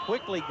has to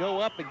quickly go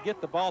up and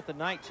get the ball at the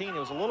 19. It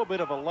was a little bit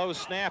of a low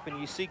snap, and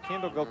you see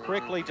Kendal go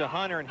quickly to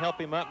Hunter and help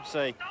him up and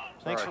say,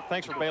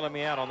 thanks for bailing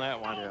me out on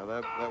that one. Yeah,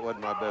 that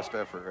wasn't my best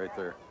effort right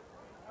there.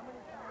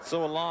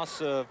 So a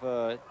loss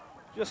of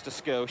just a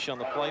skosh on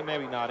the play,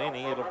 maybe not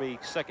any. It'll be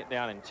 2nd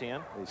down and 10.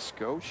 A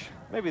skosh?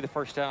 Maybe the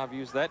first time I've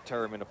used that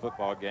term in a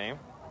football game.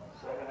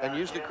 And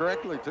used it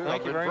correctly, too.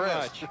 Thank you very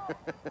much.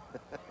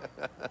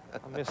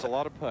 I miss a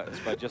lot of putts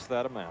by just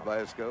that amount. By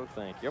a skosh?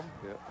 Thank you.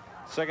 Yep.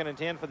 2nd and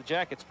 10 for the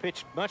Jackets.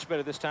 Pitched much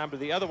better this time to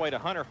the other way to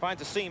Hunter.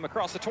 Finds a seam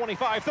across the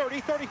 25,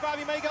 30, 35.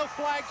 He may go.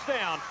 Flags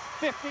down.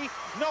 50.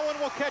 No one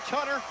will catch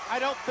Hunter, I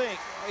don't think.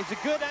 It's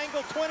a good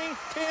angle. 20,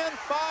 10,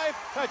 5.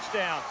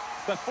 Touchdown.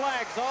 The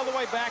flags all the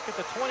way back at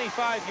the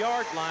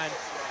 25-yard line.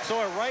 So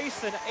a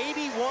race, an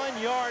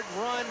 81-yard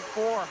run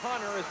for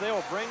Hunter as they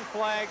will bring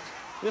flags.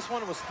 This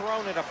one was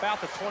thrown at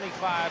about the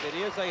 25. It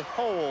is a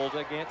hold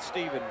against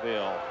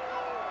Stephenville.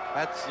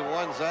 That's the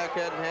one Zach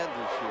hadn't had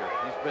this year.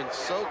 He's been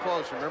so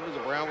close. Remember the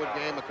Brownwood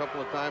game a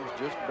couple of times,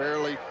 just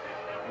barely.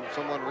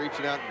 Someone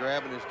reaching out and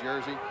grabbing his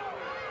jersey.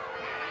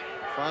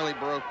 Finally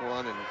broke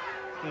one, and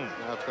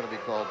now it's going to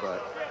be called back.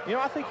 You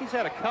know, I think he's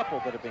had a couple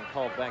that have been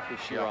called back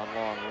this year on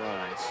long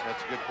runs.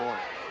 That's a good point.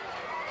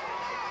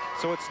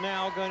 So it's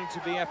now going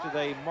to be, after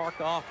they mark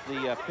off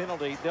the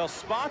penalty, they'll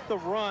spot the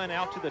run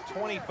out to the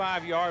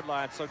 25-yard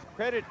line. So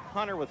credit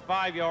Hunter with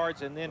 5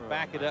 yards and then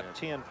back it up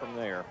 10 from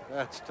there.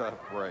 That's a tough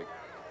break.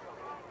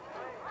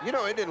 You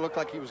know, it didn't look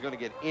like he was going to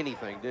get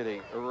anything, did he?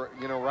 Or,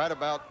 you know, right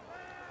about,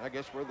 I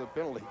guess, where the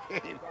penalty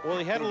came. Well,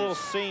 he had a little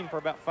seam for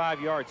about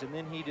 5 yards, and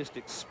then he just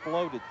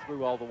exploded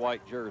through all the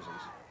white jerseys.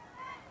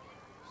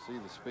 See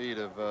the speed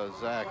of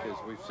Zach as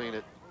we've seen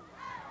it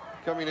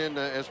coming in,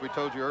 as we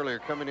told you earlier,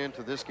 coming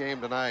into this game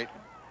tonight,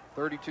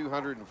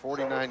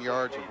 3,249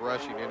 yards of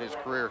rushing in his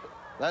career.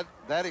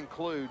 That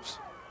includes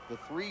the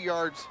 3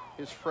 yards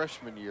his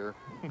freshman year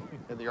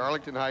in the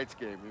Arlington Heights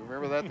game. You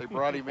remember that? They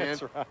brought him in.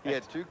 Right. He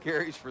had 2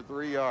 carries for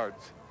 3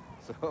 yards.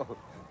 So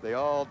they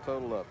all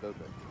total up, don't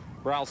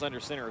they? Briles under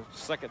center,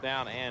 2nd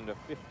down and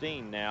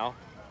 15 now.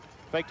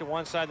 Fake to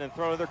one side, then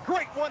throw to the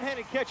great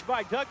one-handed catch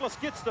by Douglas.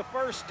 Gets the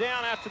 1st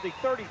down out to the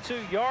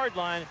 32-yard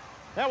line.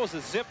 That was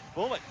a zip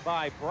bullet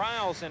by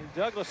Briles, and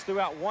Douglas threw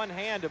out one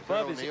hand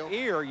above his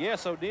ear.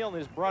 Yes, O'Neill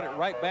has brought it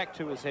right back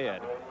to his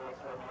head.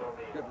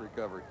 Good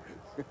recovery.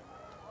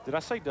 Did I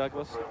say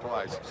Douglas?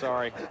 Twice.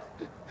 Sorry.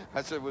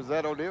 I said, was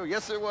that O'Neill?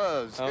 Yes, it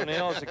was.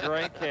 O'Neill is a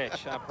great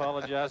catch. I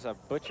apologize. I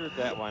butchered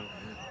that one.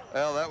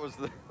 Well, that was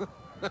the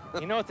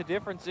You know what the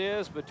difference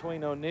is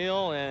between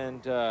O'Neill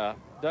and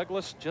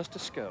Douglas? Just a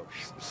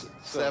skosh. So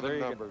 7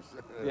 numbers.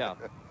 Yeah,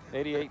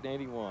 88 and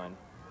 81.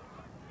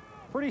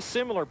 Pretty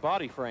similar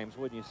body frames,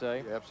 wouldn't you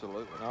say? Yeah,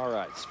 absolutely. All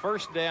right, it's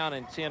 1st down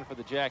and 10 for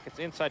the Jackets.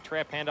 Inside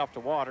trap handoff to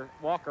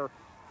Walker.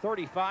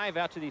 35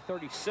 out to the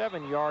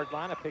 37-yard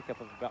line, a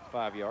pickup of about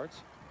 5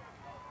 yards.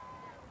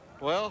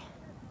 Well,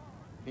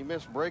 he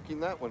missed breaking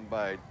that one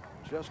by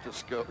just a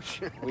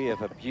skosh. We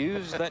have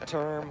abused that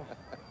term.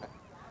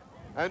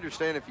 I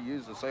understand if you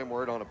use the same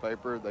word on a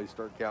paper, they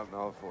start counting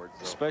off for it.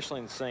 So. Especially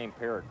in the same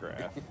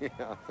paragraph. Yeah,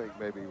 I think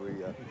maybe we...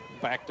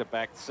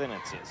 Back-to-back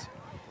sentences.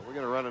 We're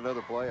going to run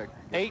another play.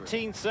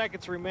 18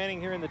 seconds remaining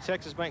here in the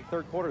Texas Bank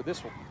 3rd quarter.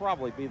 This will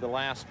probably be the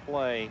last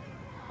play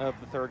of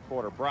the 3rd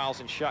quarter.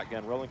 Briles in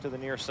shotgun, rolling to the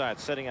near side,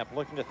 setting up,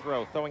 looking to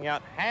throw, throwing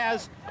out,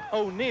 has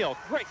O'Neill.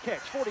 Great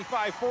catch,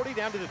 45-40,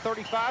 down to the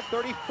 35,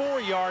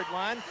 34-yard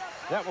line.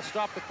 That will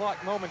stop the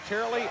clock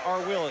momentarily, or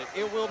will it?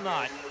 It will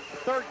not.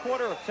 The 3rd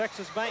quarter of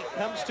Texas Bank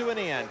comes to an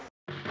end.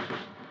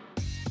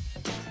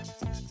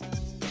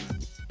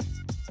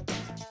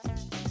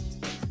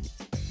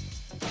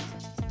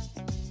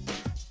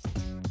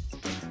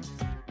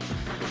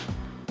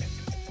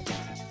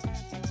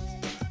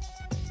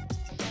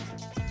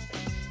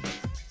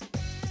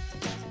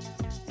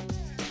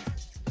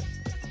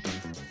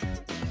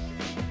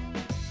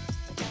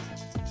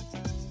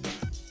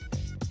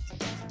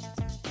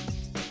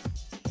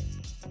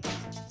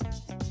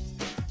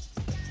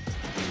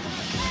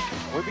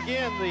 We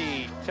begin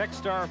the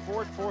Techstar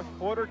Ford 4th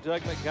quarter.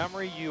 Doug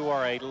Montgomery, you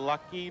are a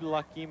lucky,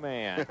 lucky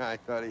man. I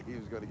thought he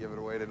was going to give it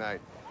away tonight.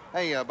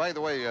 Hey, by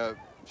the way,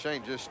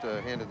 Shane just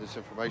handed this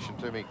information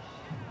to me.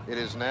 It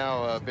has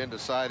now been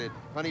decided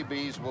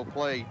Honeybees will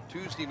play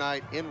Tuesday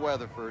night in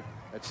Weatherford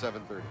at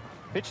 7:30.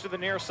 Pitch to the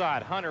near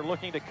side. Hunter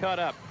looking to cut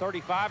up.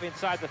 35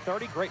 inside the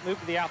 30. Great move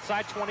to the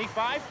outside.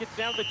 25 gets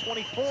down to the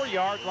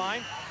 24-yard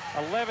line.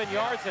 11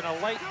 yards and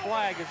a late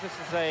flag as this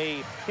is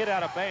a hit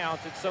out of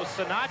bounds. And so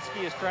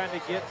Sinotsky is trying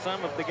to get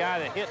some of the guy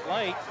that hit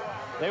late.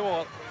 They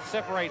will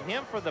separate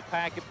him from the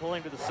pack and pull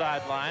him to the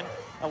sideline.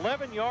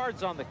 11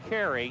 yards on the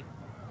carry,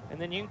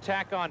 and then you can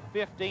tack on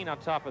 15 on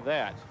top of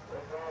that.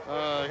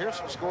 Here's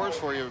some scores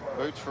for you,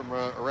 Boots, from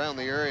around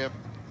the area.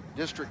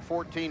 District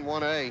 14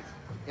 1A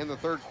in the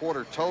 3rd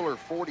quarter. Toller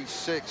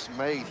 46,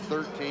 May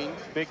 13.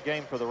 Big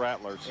game for the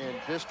Rattlers. And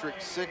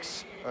District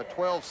 6,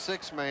 12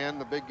 6-man,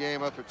 the big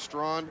game up at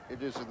Strawn.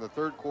 It is in the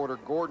 3rd quarter.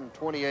 Gordon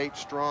 28,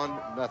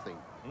 Strawn nothing.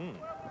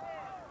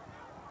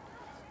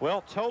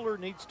 Well, Toller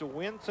needs to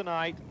win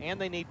tonight, and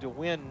they need to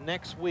win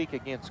next week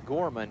against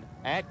Gorman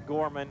at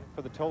Gorman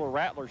for the Toller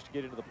Rattlers to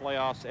get into the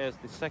playoffs as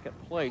the 2nd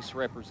place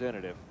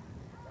representative.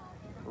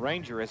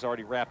 Ranger has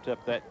already wrapped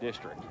up that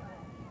district.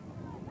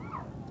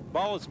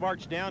 Ball is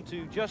marched down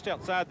to just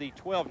outside the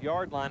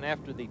 12-yard line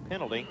after the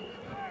penalty.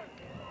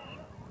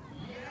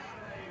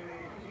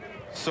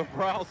 So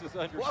Briles is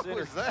under What center.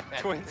 was that?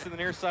 Twins to the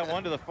near side,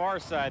 one to the far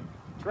side.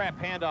 Trap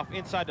handoff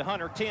inside to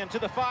Hunter. 10 to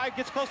the 5,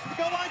 gets close to the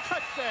goal line,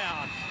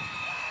 touchdown.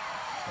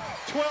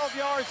 12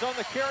 yards on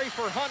the carry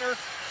for Hunter.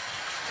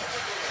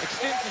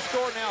 Extends the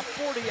score now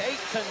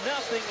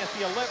 48-0 at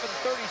the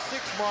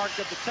 11:36 mark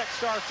of the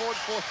Techstar Ford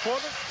 4th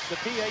quarter. The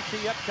PAT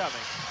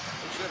upcoming.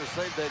 We should have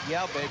saved that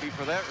yow baby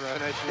for that run.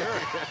 That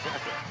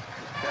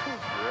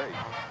was great.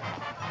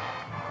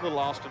 Little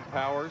Austin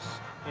Powers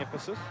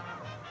emphasis.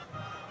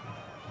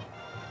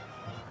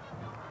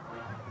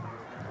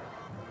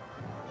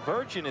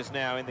 Virgin is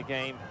now in the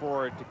game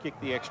to kick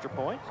the extra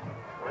point.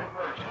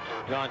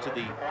 Gone to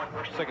the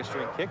 2nd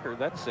string kicker.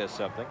 That says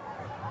something.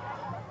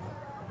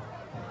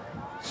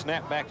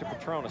 Snap back to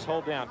Petronas.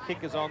 Hold down.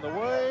 Kick is on the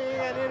way,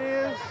 and it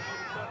is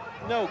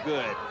no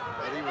good.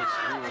 But he was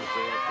there.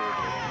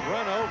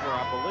 Run over,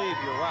 I believe.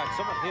 You're right.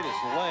 Someone hit his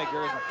leg.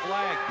 There is a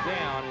flag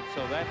down, and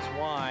so that's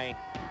why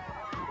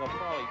they'll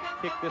probably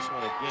kick this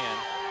one again.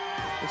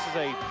 This is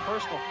a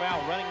personal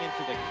foul running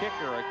into the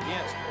kicker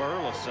against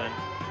Burleson.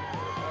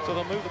 So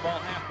they'll move the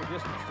ball half the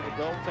distance to the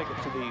goal, take it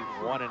to the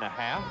 1.5.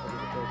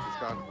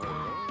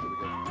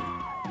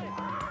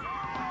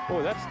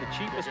 Boy, that's the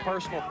cheapest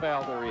personal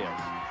foul there is.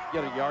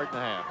 Get a 1.5 yards.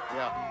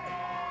 Yeah,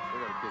 we're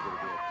going to kick it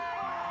again.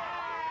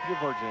 Give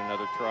Virgin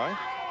another try.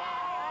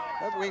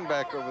 That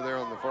wingback over there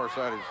on the far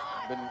side has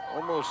been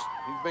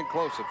he's been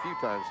close a few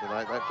times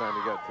tonight. That time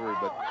he got through,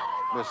 but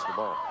missed the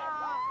ball.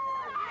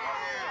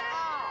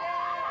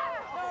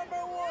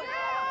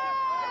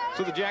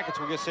 So the Jackets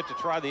will get set to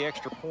try the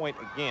extra point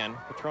again.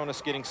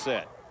 Petronas getting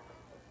set.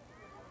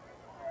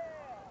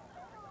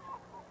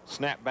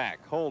 Snap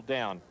back, hold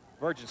down.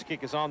 Virgin's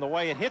kick is on the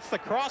way and hits the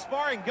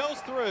crossbar and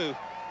goes through.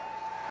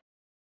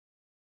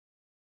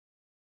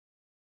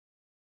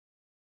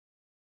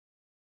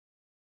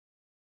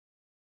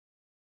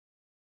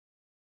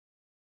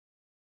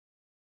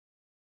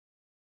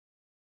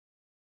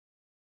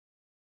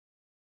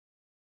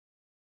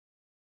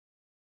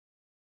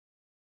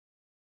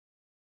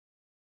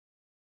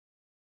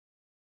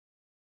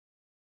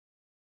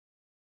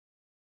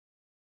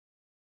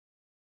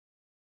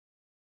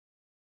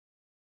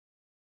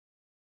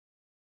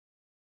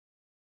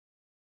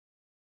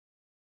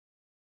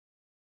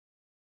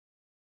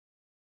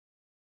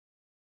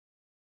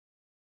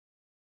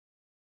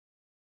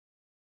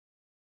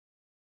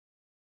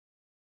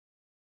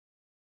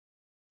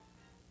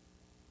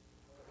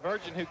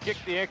 Virgin, who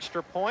kicked the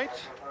extra point,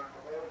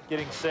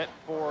 getting set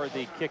for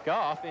the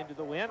kickoff into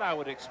the wind. I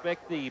would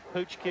expect the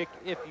pooch kick,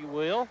 if you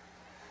will.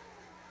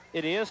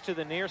 It is to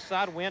the near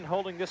side. Wynn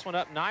holding this one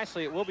up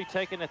nicely. It will be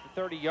taken at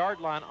the 30-yard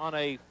line on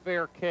a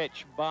fair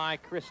catch by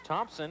Chris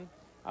Thompson,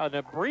 an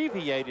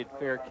abbreviated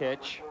fair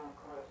catch.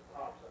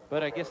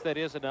 But I guess that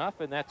is enough,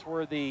 and that's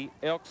where the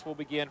Elks will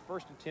begin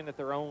 1st and 10 at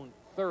their own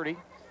 30.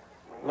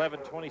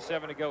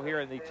 11:27 to go here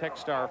in the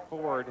Techstar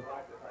Ford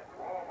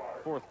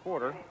fourth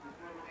quarter.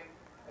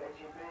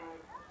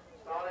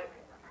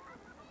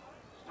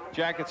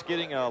 Jackets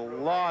getting a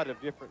lot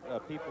of different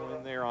people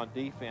in there on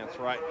defense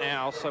right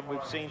now. Some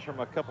we've seen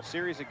from a couple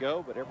series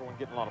ago, but everyone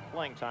getting a lot of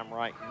playing time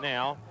right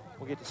now.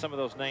 We'll get to some of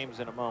those names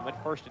in a moment.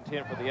 1st and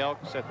 10 for the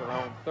Elks at their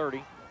own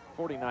 30.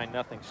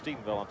 49-0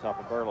 Stephenville on top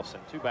of Burleson.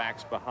 Two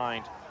backs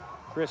behind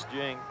Chris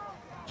Jean.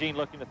 Jean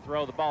looking to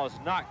throw. The ball is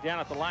knocked down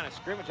at the line of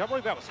scrimmage. I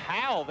believe that was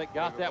Howell that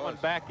got that one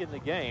back in the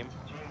game.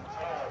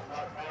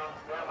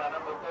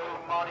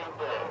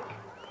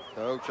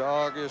 Coach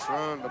August,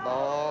 run the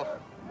ball,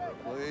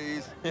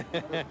 please.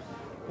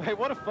 Hey,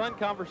 what a fun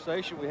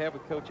conversation we had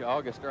with Coach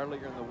August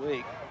earlier in the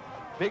week.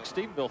 Big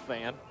Stephenville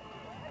fan.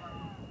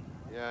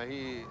 Yeah,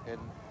 and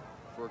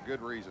for a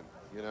good reason.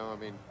 You know, I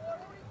mean,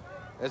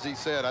 as he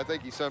said, I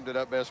think he summed it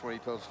up best when he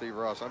told Steve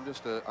Ross,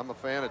 I'm a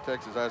fan of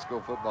Texas high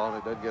school football,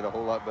 and it doesn't get a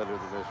whole lot better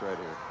than this right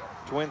here.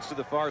 Twins to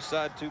the far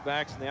side, two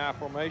backs in the I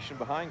formation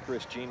behind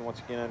Chris Jean once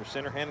again under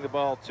center, handing the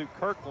ball to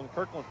Kirkland.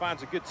 Kirkland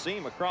finds a good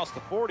seam across the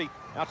 40,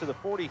 out to the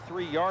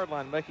 43-yard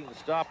line. Making the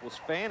stop was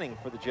Fanning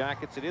for the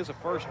Jackets. It is a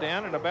 1st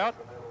down and about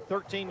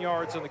 13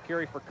 yards on the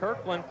carry for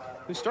Kirkland,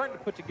 who's starting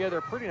to put together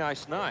a pretty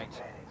nice night.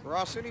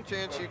 Ross, any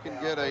chance you can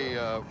get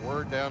a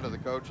word down to the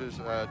coaches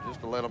just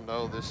to let them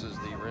know this is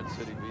the Wren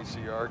City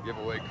VCR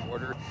giveaway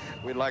quarter?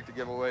 We'd like to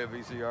give away a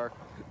VCR.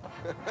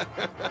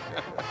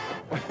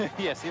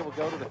 Yes, he will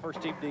go to the first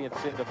team D and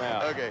send them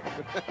out. Okay.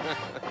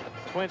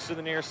 Twins to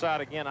the near side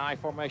again, I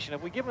formation.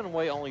 Have we given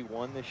away only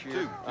one this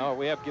year? Two. Oh,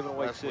 we have given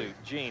away Last two. week.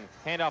 Jean,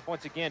 handoff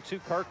once again to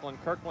Kirkland.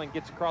 Kirkland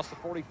gets across the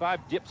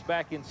 45, dips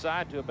back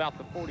inside to about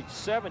the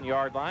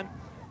 47-yard line.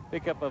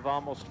 Pickup of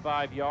almost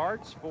 5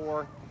 yards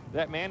for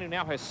that man who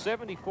now has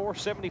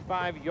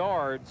 75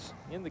 yards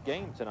in the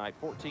game tonight,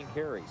 14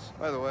 carries.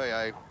 By the way,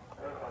 I had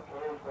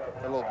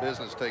a little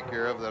business to take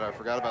care of that I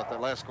forgot about.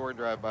 That last scoring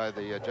drive by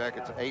the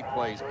Jackets, 8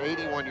 plays,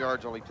 81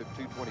 yards, only took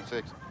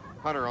 226.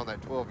 Hunter on that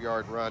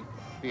 12-yard run.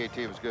 PAT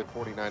was good,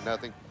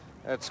 49-0.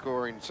 That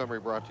scoring summary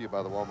brought to you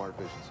by the Walmart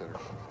Vision Center.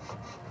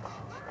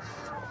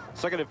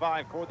 2nd and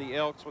 5 for the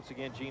Elks. Once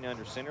again, Gene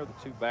under center. The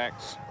two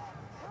backs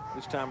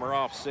this time are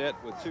offset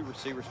with two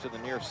receivers to the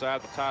near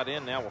side. The tight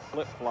end now will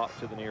flip-flop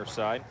to the near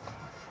side.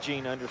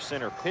 Gene under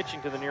center, pitching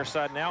to the near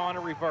side, now on a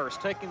reverse.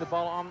 Taking the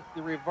ball on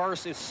the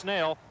reverse is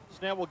Snell.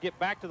 Snell will get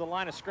back to the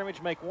line of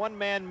scrimmage, make one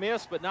man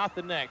miss, but not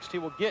the next. He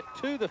will get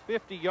to the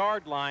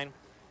 50-yard line.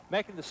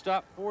 Making the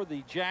stop for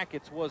the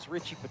Jackets was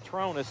Richie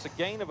Petronas, a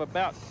gain of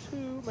about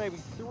 2, maybe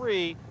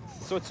 3.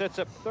 So it sets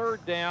up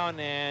 3rd down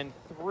and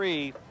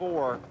 3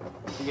 for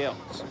the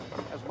Elks.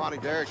 As Monty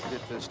Derrick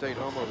did stay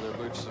home over there,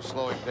 Boots, to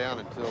slow him down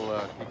until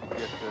he could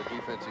get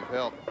defensive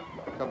help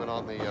coming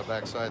on the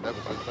backside. That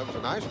was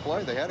a nice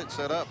play. They had it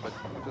set up, but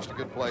just a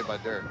good play by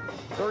Derrick.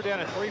 3rd down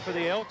and 3 for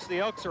the Elks. The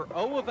Elks are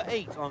 0 of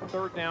 8 on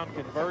 3rd down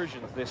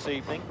conversions this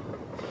evening.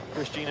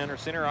 Christine under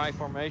center, I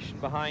formation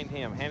behind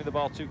him. Handed the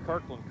ball to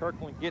Kirkland.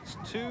 Kirkland gets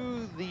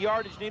to the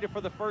yardage needed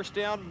for the 1st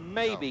down,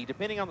 maybe,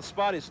 depending on the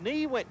spot. His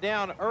knee went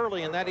down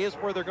early, and that is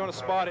where they're going to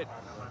spot it.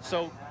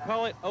 So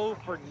call it 0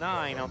 for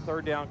 9 on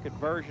 3rd down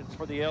conversions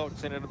for the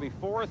Elks, and it'll be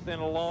 4th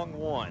and a long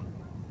 1.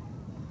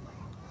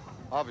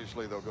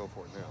 Obviously, they'll go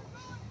for it now.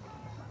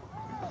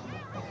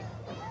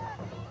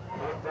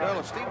 Well,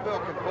 if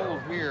Stephenville can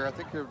hold here, I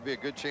think there would be a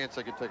good chance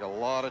they could take a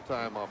lot of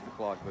time off the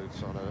clock,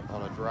 Boots,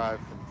 on a drive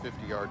from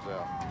 50 yards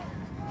out.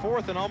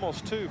 4th and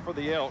almost 2 for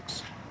the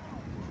Elks.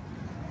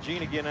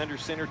 Gene again under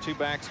center, two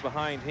backs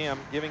behind him,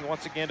 giving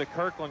once again to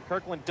Kirkland.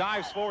 Kirkland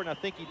dives forward, and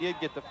I think he did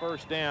get the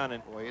 1st down.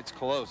 And boy, it's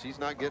close. He's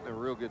not getting a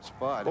real good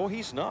spot. Oh,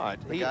 he's not.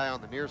 The guy on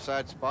the near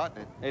side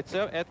spotting it. It's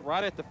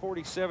right at the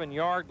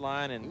 47-yard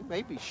line, and he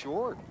may be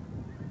short.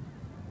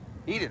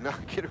 He did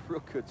not get a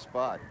real good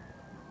spot.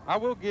 I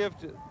will give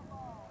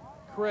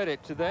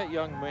credit to that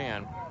young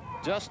man.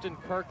 Dustin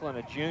Kirkland,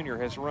 a junior,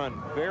 has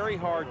run very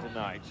hard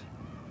tonight.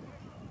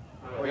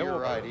 Well, you're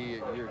right.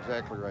 You're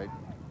exactly right.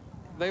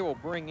 They will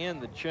bring in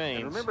the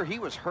chains. And remember, he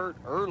was hurt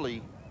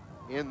early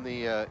in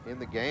the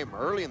game,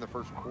 early in the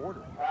 1st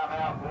quarter.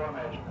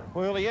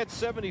 Well, he had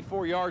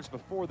 74 yards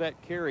before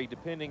that carry,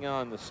 depending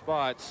on the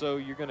spot. So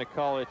you're going to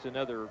call it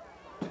another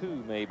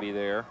 2 maybe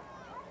there.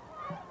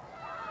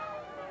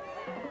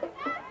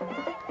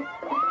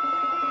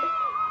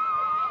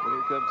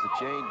 Here comes the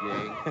chain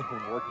gang.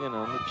 Working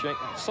on the chain.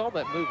 I saw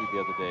that movie the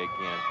other day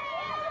again.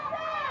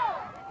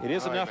 It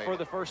is enough for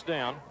the 1st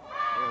down.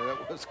 Yeah,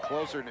 that was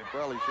closer than it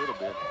probably should have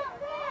been.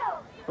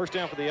 1st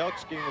down for the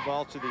Elks, getting the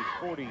ball to the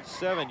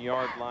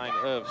 47-yard line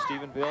of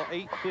Stephenville.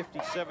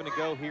 8:57 to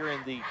go here in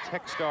the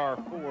Techstar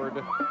Ford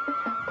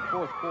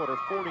 4th quarter,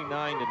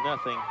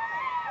 49-0.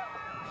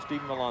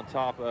 Stephenville on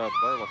top of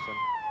Burleson.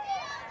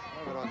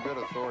 I have it on good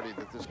authority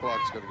that this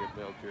clock's going to get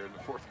milked here in the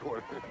fourth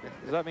quarter.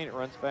 Does that mean it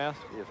runs fast?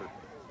 Yes, sir.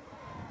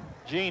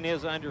 Gene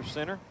is under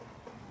center.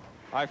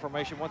 High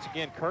formation once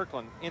again.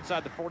 Kirkland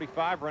inside the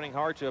 45, running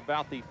hard to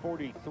about the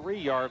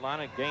 43-yard line,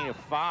 a gain of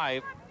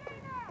 5.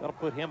 That'll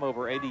put him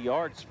over 80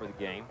 yards for the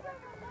game.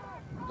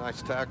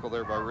 Nice tackle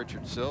there by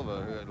Richard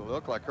Silva. It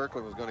looked like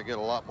Kirkland was going to get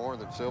a lot more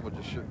than Silva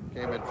just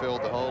came in,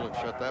 filled the hole, and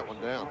shut that one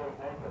down.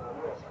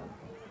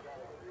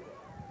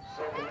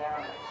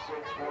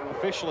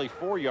 Officially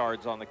 4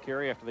 yards on the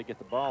carry after they get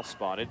the ball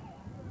spotted.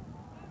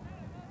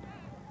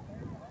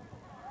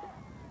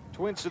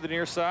 Twins to the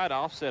near side,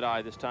 offset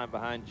eye this time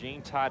behind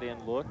Gene, tight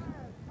end look.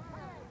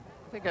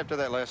 I think after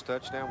that last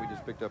touchdown, we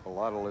just picked up a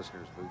lot of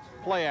listeners' boots.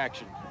 Play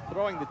action.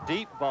 Throwing the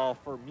deep ball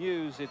for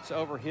Muse. It's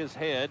over his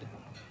head.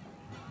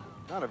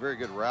 Not a very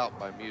good route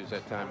by Muse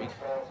that time. He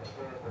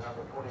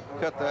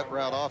cut that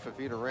route off. If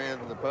he'd have ran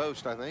the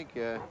post, I think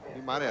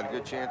he might have had a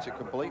good chance at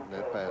completing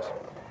that pass.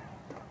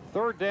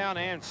 3rd down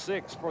and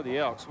 6 for the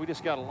Elks. We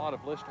just got a lot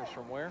of listeners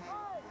from where?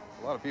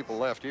 A lot of people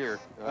left here.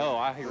 Oh,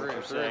 I hear what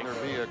you're saying. They're in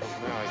their vehicles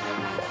now, I guess.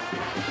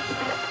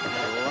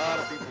 A lot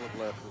of people have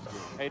left this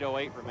game.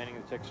 8:08 remaining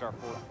in the Texar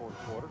fourth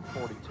quarter.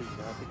 42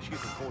 nothing.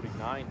 Excuse me,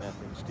 49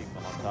 nothing.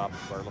 Stephenville on top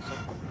of Burleson.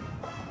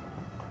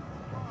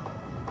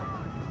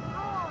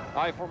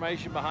 High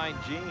formation behind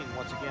Gene.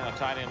 Once again, a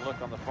tight end look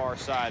on the far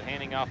side,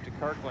 handing off to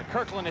Kirkland.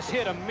 Kirkland is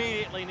hit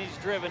immediately, and he's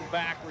driven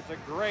backwards. A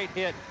great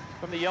hit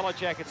from the Yellow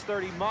Jackets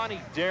 30,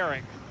 Monty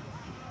Derrick.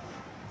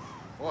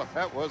 Boy,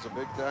 that was a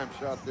big-time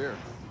shot there.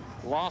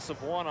 Loss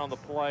of 1 on the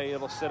play.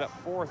 It'll set up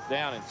 4th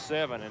down and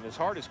 7. And as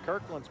hard as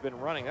Kirkland's been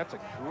running, that's a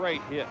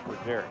great hit for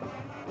Derrick.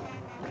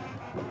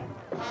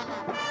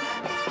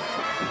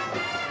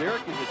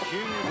 Derrick is a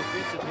junior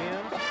defensive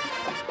end.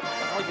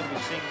 Probably going to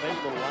be seeing maybe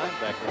a little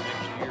linebacker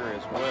next year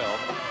as well.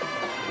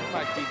 He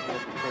might keep him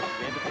at the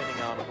defensive end depending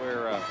on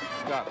where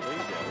Scott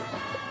Lee goes.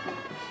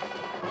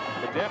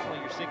 But definitely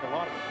you're seeing a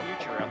lot of the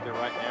future out there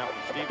right now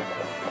for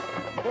Stephenville.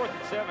 4th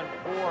and 7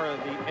 for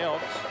the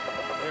Elks.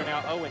 They're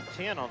now 0 and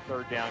 10 on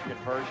 3rd down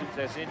conversions,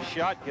 as in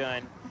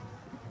shotgun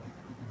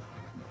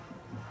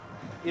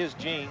is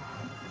Gene.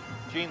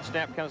 Gene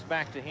snap comes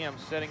back to him,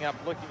 setting up,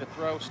 looking to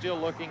throw, still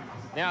looking.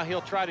 Now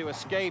he'll try to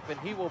escape, and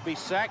he will be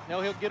sacked.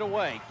 No, he'll get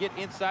away. Get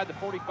inside the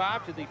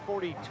 45 to the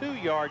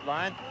 42-yard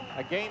line.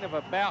 A gain of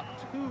about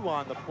 2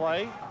 on the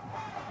play.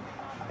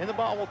 And the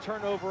ball will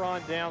turn over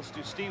on downs to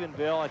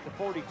Stephenville at the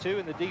 42,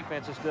 and the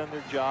defense has done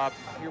their job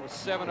here with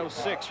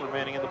 7:06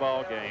 remaining in the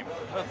ball game.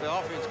 Well, if the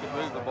offense can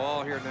move the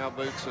ball here now,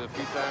 Boots, a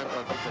few times,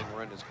 I think they can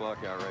run this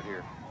clock out right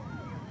here.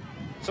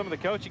 Some of the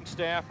coaching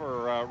staff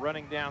are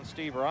running down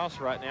Steve Ross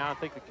right now. I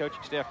think the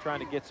coaching staff trying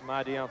to get some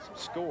idea on some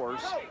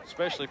scores,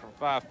 especially from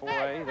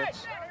 5-4A.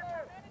 That's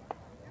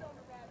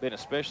been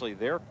especially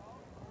their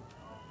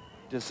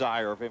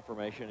desire of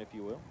information, if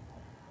you will.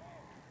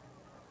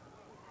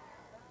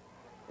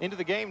 Into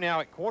the game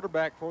now at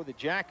quarterback for the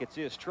Jackets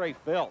is Trey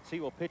Felts. He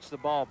will pitch the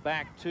ball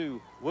back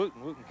to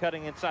Wooten. Wooten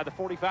cutting inside the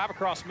 45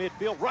 across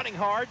midfield, running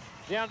hard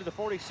down to the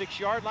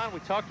 46-yard line. We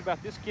talked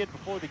about this kid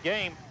before the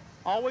game.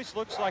 Always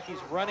looks like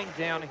he's running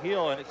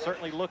downhill, and it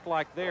certainly looked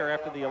like there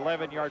after the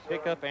 11-yard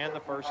pickup and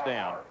the 1st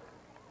down.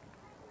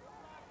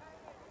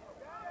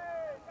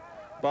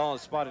 Ball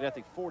is spotted at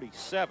the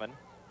 47.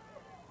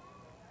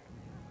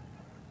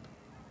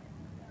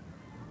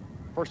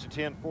 1st and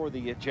 10 for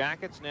the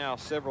Jackets. Now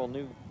several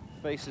new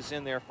faces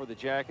in there for the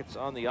Jackets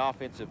on the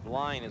offensive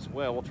line as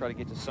well. We'll try to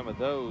get to some of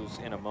those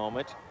in a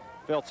moment.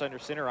 Felts under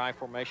center, I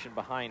formation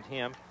behind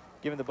him.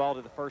 Giving the ball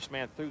to the first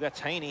man through.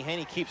 That's Haney.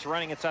 Haney keeps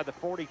running inside the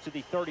 40 to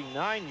the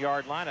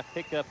 39-yard line. A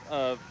pickup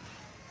of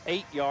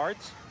 8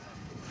 yards.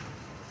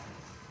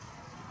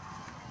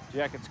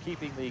 Jackets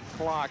keeping the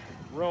clock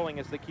rolling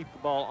as they keep the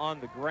ball on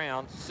the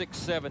ground.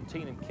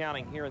 6:17 and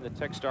counting here in the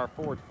Techstar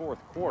Ford fourth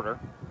quarter.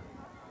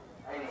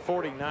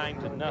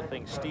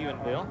 49-0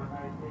 Stephenville.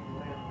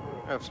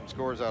 I have some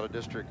scores out of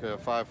District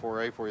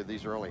 5-4A for you.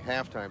 These are only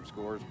halftime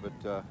scores,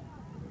 but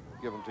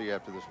give them to you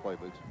after this play,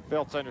 Boots.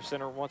 Felts under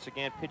center once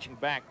again, pitching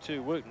back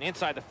to Wooten.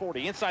 Inside the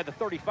 40, inside the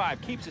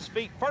 35, keeps his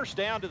feet. 1st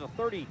down to the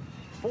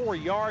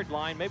 34-yard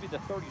line, maybe the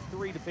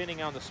 33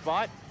 depending on the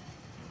spot.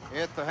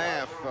 At the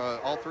half,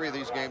 all 3 of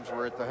these games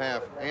were at the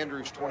half.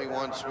 Andrews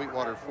 21,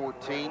 Sweetwater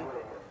 14.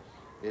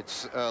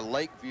 It's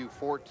Lakeview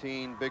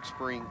 14, Big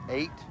Spring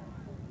 8,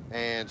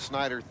 and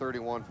Snyder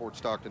 31, Fort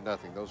Stockton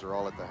nothing. Those are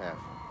all at the half.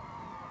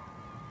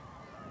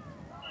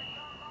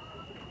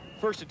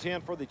 1st and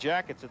 10 for the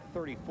Jackets at the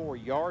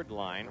 34-yard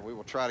line. And we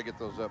will try to get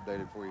those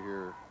updated for you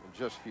here in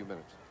just a few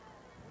minutes.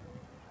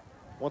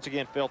 Once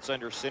again, Felts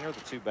under center, the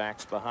 2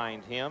 backs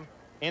behind him.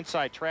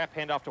 Inside trap,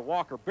 handoff to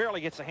Walker.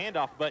 Barely gets a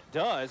handoff, but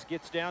does.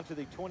 Gets down to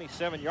the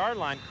 27-yard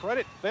line.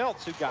 Credit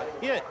Felts, who got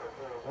hit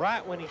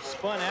right when he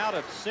spun out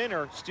of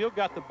center. Still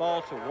got the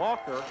ball to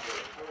Walker.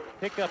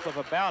 Pickup of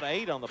about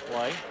 8 on the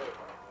play.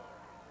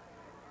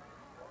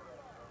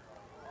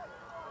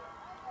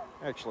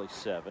 Actually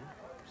 7.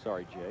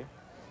 Sorry, Jay.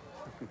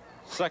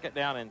 2nd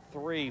down and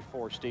 3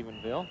 for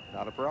Stephenville.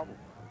 Not a problem.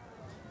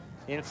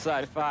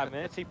 Inside 5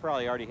 minutes. He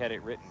probably already had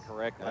it written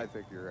correctly. I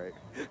think you're right.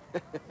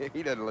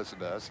 He doesn't listen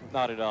to us.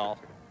 Not at all.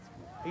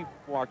 He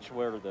watched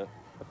where the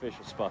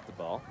officials spot the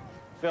ball.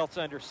 Felts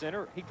under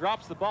center. He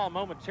drops the ball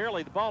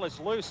momentarily. The ball is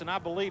loose, and I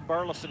believe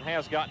Burleson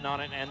has gotten on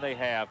it, and they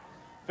have.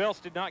 Felts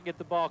did not get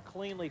the ball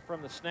cleanly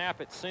from the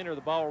snap at center.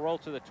 The ball will roll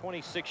to the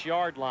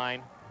 26-yard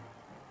line.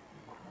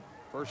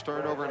 First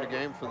turnover in the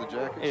game for the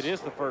Jackets. It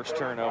is the first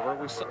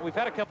turnover. We've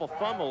had a couple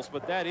fumbles,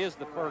 but that is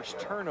the first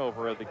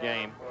turnover of the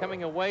game.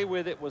 Coming away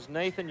with it was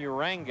Nathan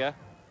Uranga.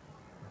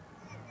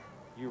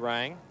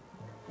 Urang.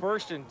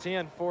 1st and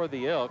 10 for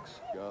the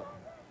Elks. Yeah.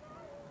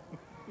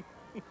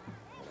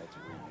 That's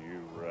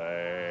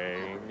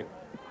Urang.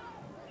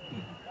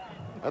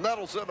 And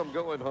that'll send them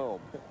going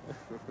home.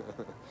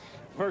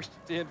 1st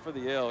and 10 for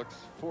the Elks.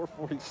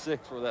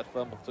 4:46 where that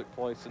fumble took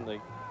place in the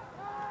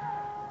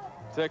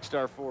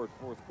Techstar Ford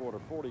 4th quarter,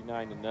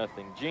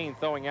 49-0. Gene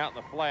throwing out in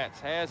the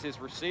flats, has his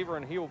receiver,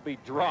 and he will be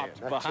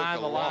dropped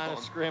behind the line of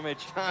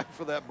scrimmage. Time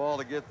for that ball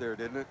to get there,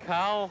 didn't it?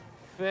 Kyle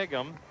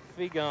Figum.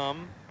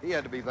 He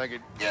had to be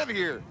thinking, get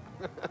here.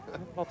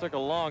 Ball took a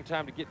long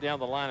time to get down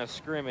the line of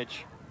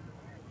scrimmage.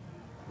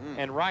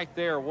 And right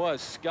there was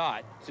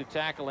Scott to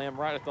tackle him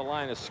right at the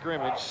line of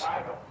scrimmage.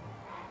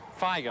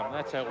 Figum,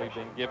 that's how we've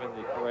been given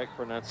the correct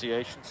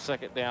pronunciation.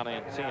 2nd down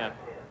and 10.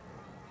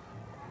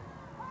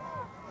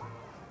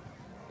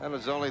 That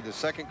was only the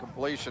 2nd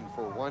completion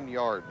for 1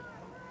 yard.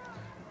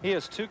 He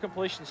has 2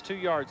 completions, 2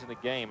 yards in the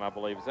game, I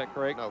believe. Is that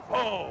correct? No.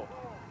 Oh!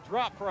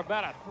 Dropped for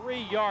about a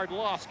 3-yard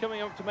loss.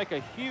 Coming up to make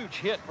a huge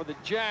hit for the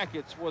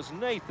Jackets was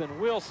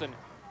Nathan Wilson,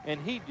 and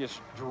he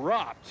just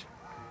dropped.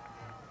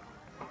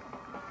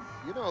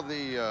 You know,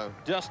 the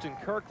Dustin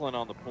Kirkland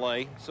on the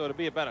play, so it'll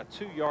be about a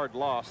 2-yard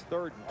loss,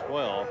 3rd and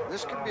 12.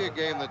 this could be a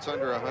game that's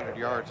under 100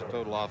 yards of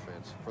total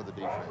offense for the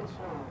defense.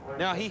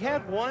 Now, he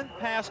had 1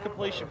 pass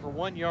completion for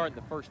 1 yard in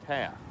the first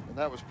half. And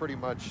that was pretty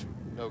much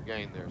no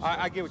gain there. So,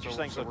 I get what you're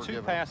saying. So we're 2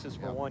 giving- passes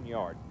for yeah. 1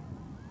 yard.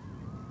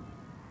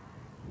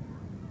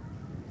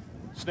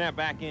 Snap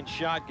back in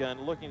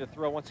shotgun, looking to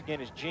throw once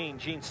again is Gene.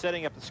 Gene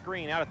setting up the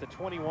screen out at the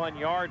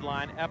 21-yard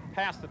line, up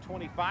past the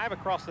 25,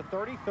 across the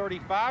 30,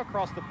 35,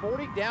 across the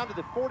 40, down to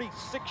the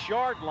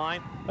 46-yard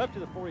line, up to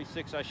the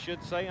 46, I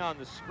should say, on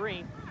the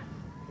screen.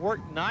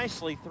 Worked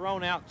nicely,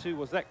 thrown out to,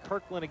 was that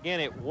Kirkland again?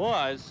 It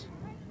was.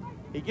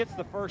 He gets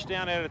the first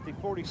down out at the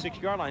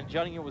 46-yard line.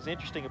 Johnny, what was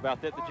interesting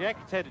about that, the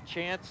Jackets had a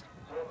chance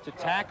to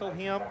tackle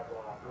him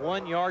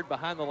 1 yard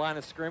behind the line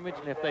of scrimmage,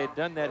 and if they had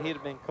done that, he'd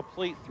have been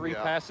complete 3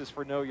 passes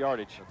for no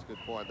yardage. That's a good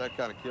point. That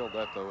kind of killed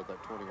that, though, with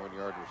that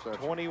 21-yard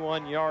reception.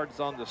 21 yards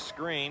on the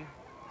screen.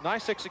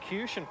 Nice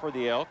execution for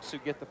the Elks, who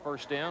get the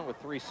first down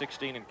with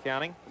 3:16 and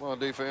counting. Come on,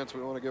 defense.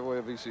 We want to give away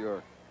a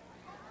VCR.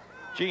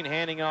 Gene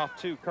handing off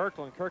to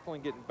Kirkland.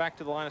 Kirkland getting back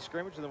to the line of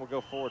scrimmage, and then we'll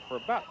go forward for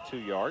about 2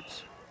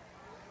 yards.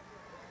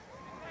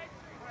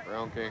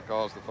 Brown can't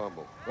cause the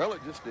fumble. Well,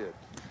 it just did.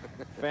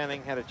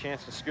 Fanning had a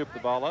chance to scoop the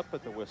ball up,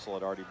 but the whistle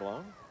had already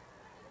blown.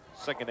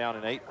 2nd down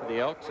and 8 for the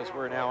Elks as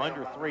we're now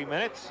under 3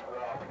 minutes.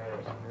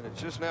 And it's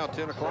just now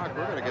 10 o'clock.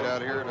 We're going to get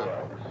out of here in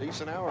a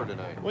decent hour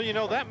tonight. Well, you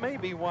know, that may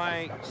be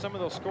why some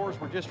of those scores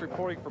were just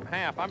reporting from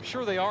half. I'm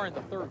sure they are in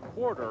the 3rd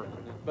quarter,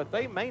 but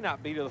they may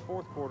not be to the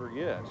 4th quarter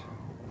yet.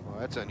 Well,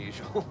 that's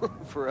unusual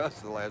for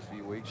us the last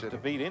few weeks. To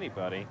beat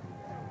anybody.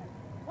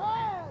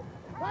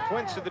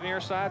 Twins to the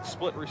near side,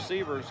 split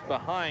receivers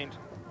behind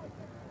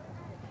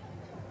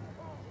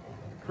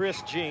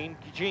Chris Gene.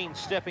 Gene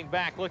stepping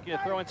back, looking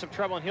to throw in some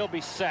trouble, and he'll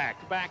be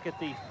sacked back at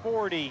the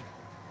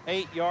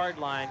 48-yard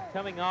line.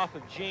 Coming off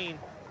of Gene.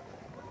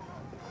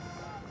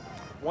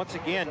 Once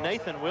again,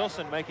 Nathan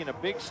Wilson making a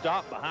big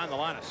stop behind the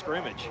line of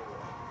scrimmage.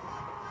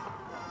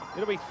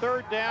 It'll be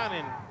 3rd down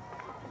and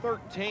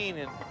 13,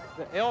 and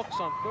the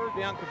Elks on 3rd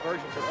down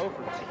conversions are 0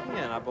 for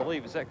 10, I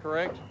believe. Is that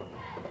correct?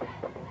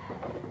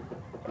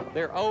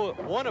 They're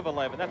 1 of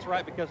 11. That's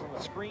right, because on the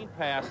screen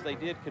pass, they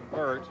did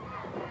convert.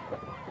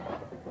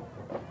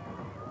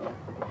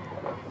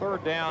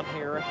 3rd down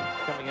here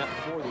coming up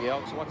for the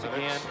Elks. Once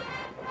again,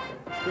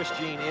 Chris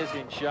Gene is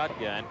in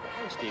shotgun.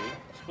 Hey, Stevie.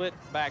 Split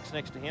backs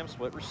next to him,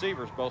 split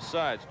receivers, both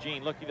sides.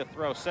 Gene looking to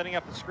throw, setting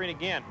up the screen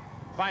again.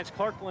 Finds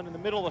Kirkland in the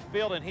middle of the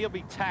field, and he'll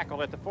be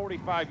tackled at the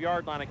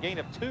 45-yard line. A gain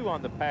of 2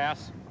 on the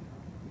pass.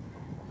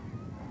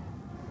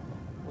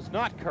 It was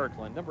not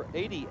Kirkland. Number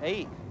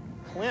 88,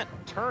 Clint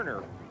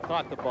Turner,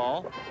 caught the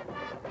ball.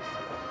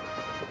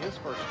 His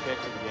first catch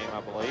of the game,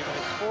 I believe. And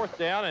it's 4th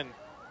down, and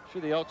I'm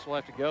sure the Elks will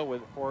have to go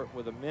with it for it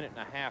with a minute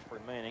and a half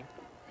remaining.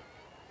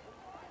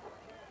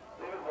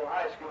 Stephenville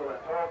High School and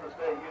Tulsa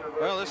State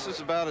University. Well, this is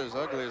about as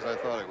ugly as I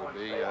thought it would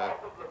be.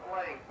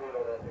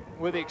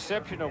 With the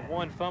exception of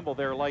 1 fumble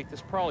there late,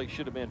 this probably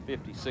should have been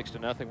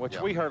 56-0,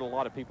 which we heard a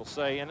lot of people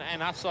say. And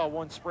I saw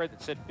one spread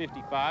that said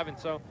 55. And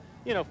so,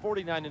 you know,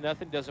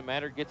 49-0 doesn't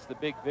matter. Gets the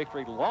big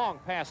victory. Long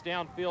pass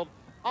downfield,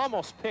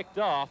 almost picked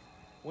off.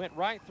 Went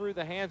right through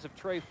the hands of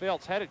Trey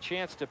Felts. Had a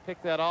chance to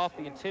pick that off.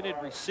 The intended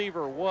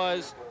receiver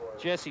was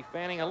Jesse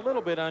Fanning, a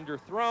little bit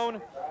underthrown.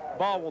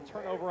 Ball will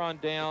turn over on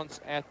downs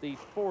at the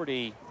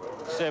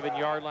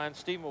 47-yard line.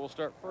 Stephenville will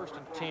start 1st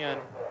and 10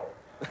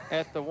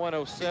 at the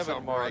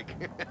 107 mark.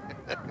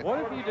 What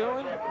are you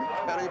doing?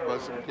 Got him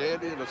some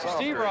candy and a soft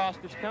Steve drink. Ross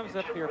just comes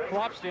up here,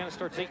 plops down, and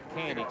starts eating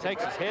candy.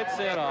 Takes his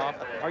headset off.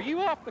 Are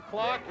you off the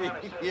clock?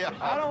 Yeah.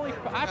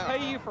 I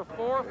pay you for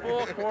 4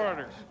 full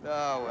quarters.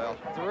 Oh, well.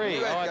 3.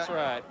 Oh, that's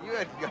right. You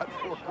hadn't got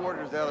 4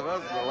 quarters out of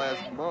us in the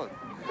last month.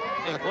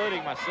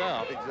 Including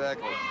myself.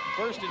 Exactly.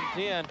 1st and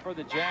 10 for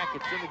the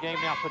Jackets in the game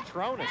now.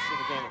 Patronus in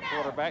the game at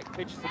quarterback.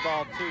 Pitches the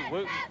ball to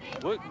Wooten.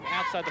 Wooten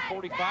outside the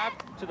 45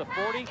 to the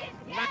 40.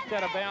 Knocked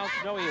out of bounds.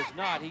 No, he is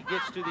not. He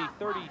gets to the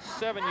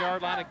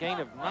 37-yard line. A gain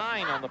of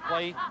 9 on the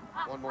play.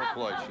 One more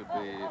play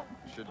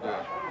should do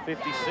it.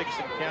 56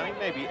 and counting,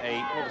 maybe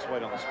 8. We'll just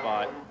wait on the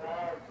spot.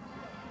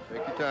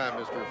 Take your time,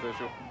 Mr.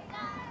 Official.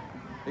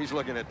 He's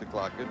looking at the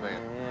clock. Good man.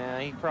 Yeah,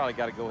 he probably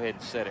got to go ahead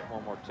and set it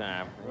one more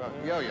time.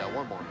 Yeah,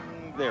 one more.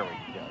 There we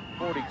go.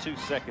 42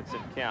 seconds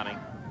and counting.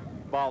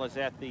 Ball is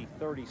at the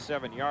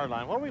 37-yard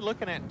line. What are we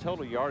looking at in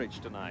total yardage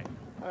tonight?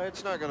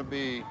 It's not going to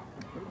be,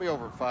 it'll be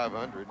over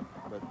 500,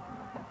 but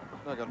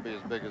it's not going to be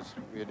as big as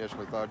we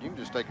initially thought. You can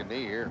just take a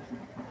knee here.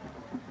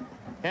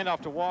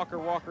 Handoff to Walker.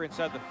 Walker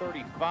inside the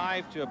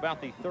 35 to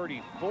about the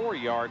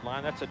 34-yard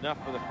line. That's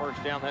enough for the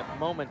first down. That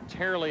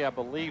momentarily, I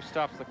believe,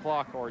 stops the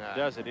clock, or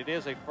does it? It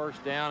is a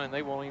first down, and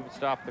they won't even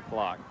stop the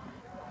clock.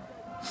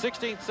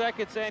 16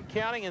 seconds and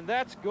counting, and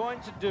that's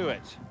going to do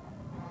it.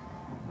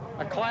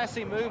 A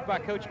classy move by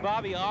Coach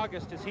Bobby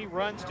August as he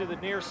runs to the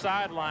near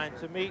sideline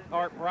to meet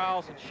Art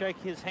Briles and shake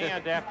his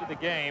hand after the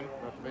game.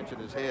 Not to mention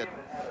his head.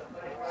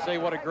 Say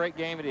what a great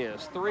game it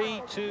is.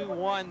 3, 2,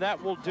 1,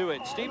 that will do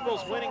it.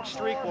 Stephenville's winning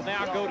streak will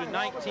now go to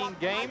 19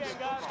 games.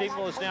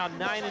 Stephenville is now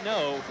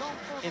 9-0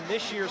 in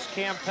this year's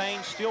campaign.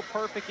 Still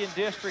perfect in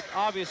district.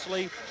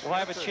 Obviously, will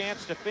have a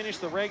chance to finish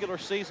the regular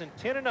season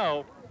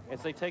 10-0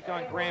 as they take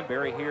on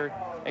Granbury here,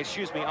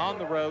 on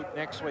the road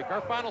next week.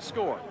 Our final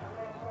score.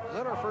 Is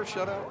that our first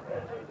shutout?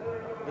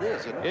 It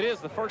is, isn't it? It is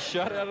the first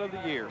shutout of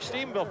the year.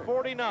 Stephenville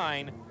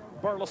 49,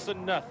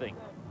 Burleson nothing.